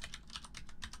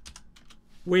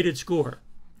 weighted score.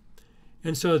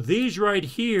 And so these right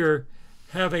here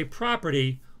have a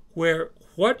property where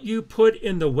what you put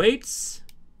in the weights,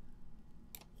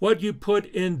 what you put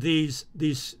in these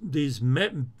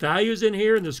values in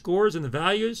here, and the scores and the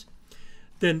values,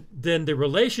 then the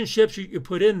relationships you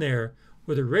put in there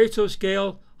with a ratio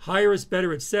scale, higher is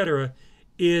better, etc.,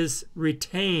 is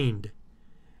retained.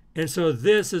 And so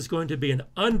this is going to be an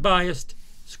unbiased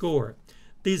score.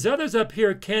 These others up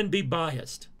here can be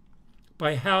biased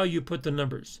by how you put the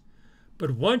numbers.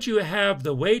 But once you have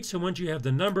the weights and once you have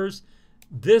the numbers,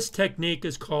 this technique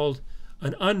is called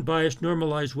an unbiased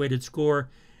normalized weighted score,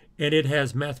 and it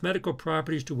has mathematical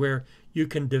properties to where you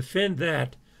can defend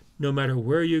that no matter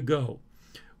where you go.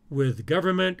 With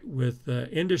government, with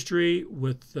industry,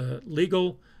 with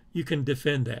legal, you can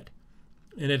defend that.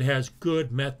 And it has good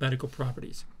mathematical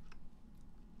properties.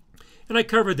 And I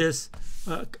cover this,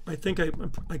 I think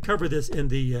I cover this in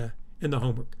the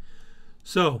homework.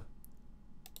 So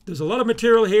there's a lot of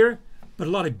material here, but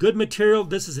a lot of good material.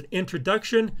 This is an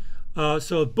introduction.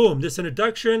 So boom, this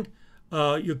introduction,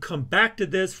 you come back to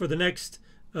this for the next,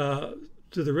 to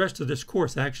the rest of this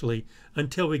course actually,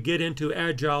 until we get into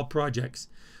agile projects.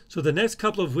 So the next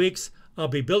couple of weeks, I'll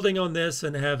be building on this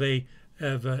and have a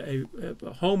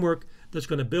homework that's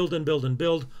going to build and build and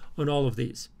build on all of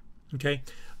these. Okay,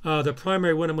 the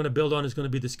primary one I'm going to build on is going to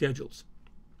be the schedules.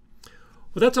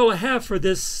 Well, that's all I have for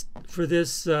this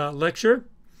lecture.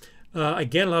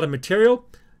 Again, a lot of material.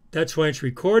 That's why it's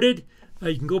recorded.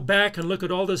 You can go back and look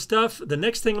at all this stuff. The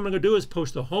next thing I'm going to do is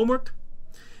post the homework,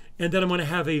 and then I'm going to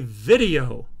have a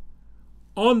video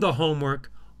on the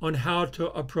homework on how to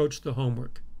approach the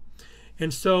homework.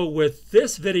 And so with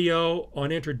this video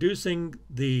on introducing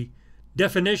the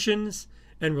definitions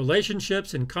and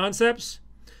relationships and concepts,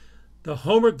 the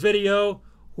homework video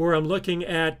where I'm looking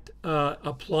at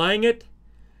applying it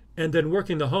and then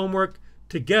working the homework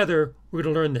together, we're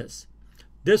going to learn this.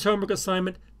 This homework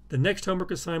assignment, the next homework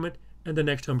assignment, and the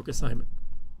next homework assignment.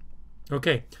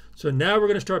 Okay, so now we're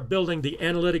going to start building the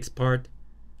analytics part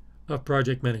of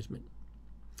project management.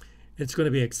 It's going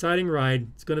to be an exciting ride.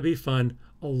 It's going to be fun.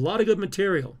 A lot of good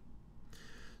material.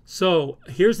 So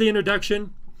here's the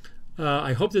introduction.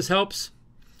 I hope this helps.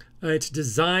 It's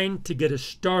designed to get us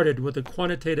started with the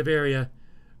quantitative area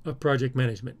of project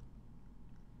management.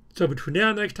 So between now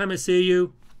and the next time I see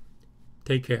you,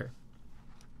 take care.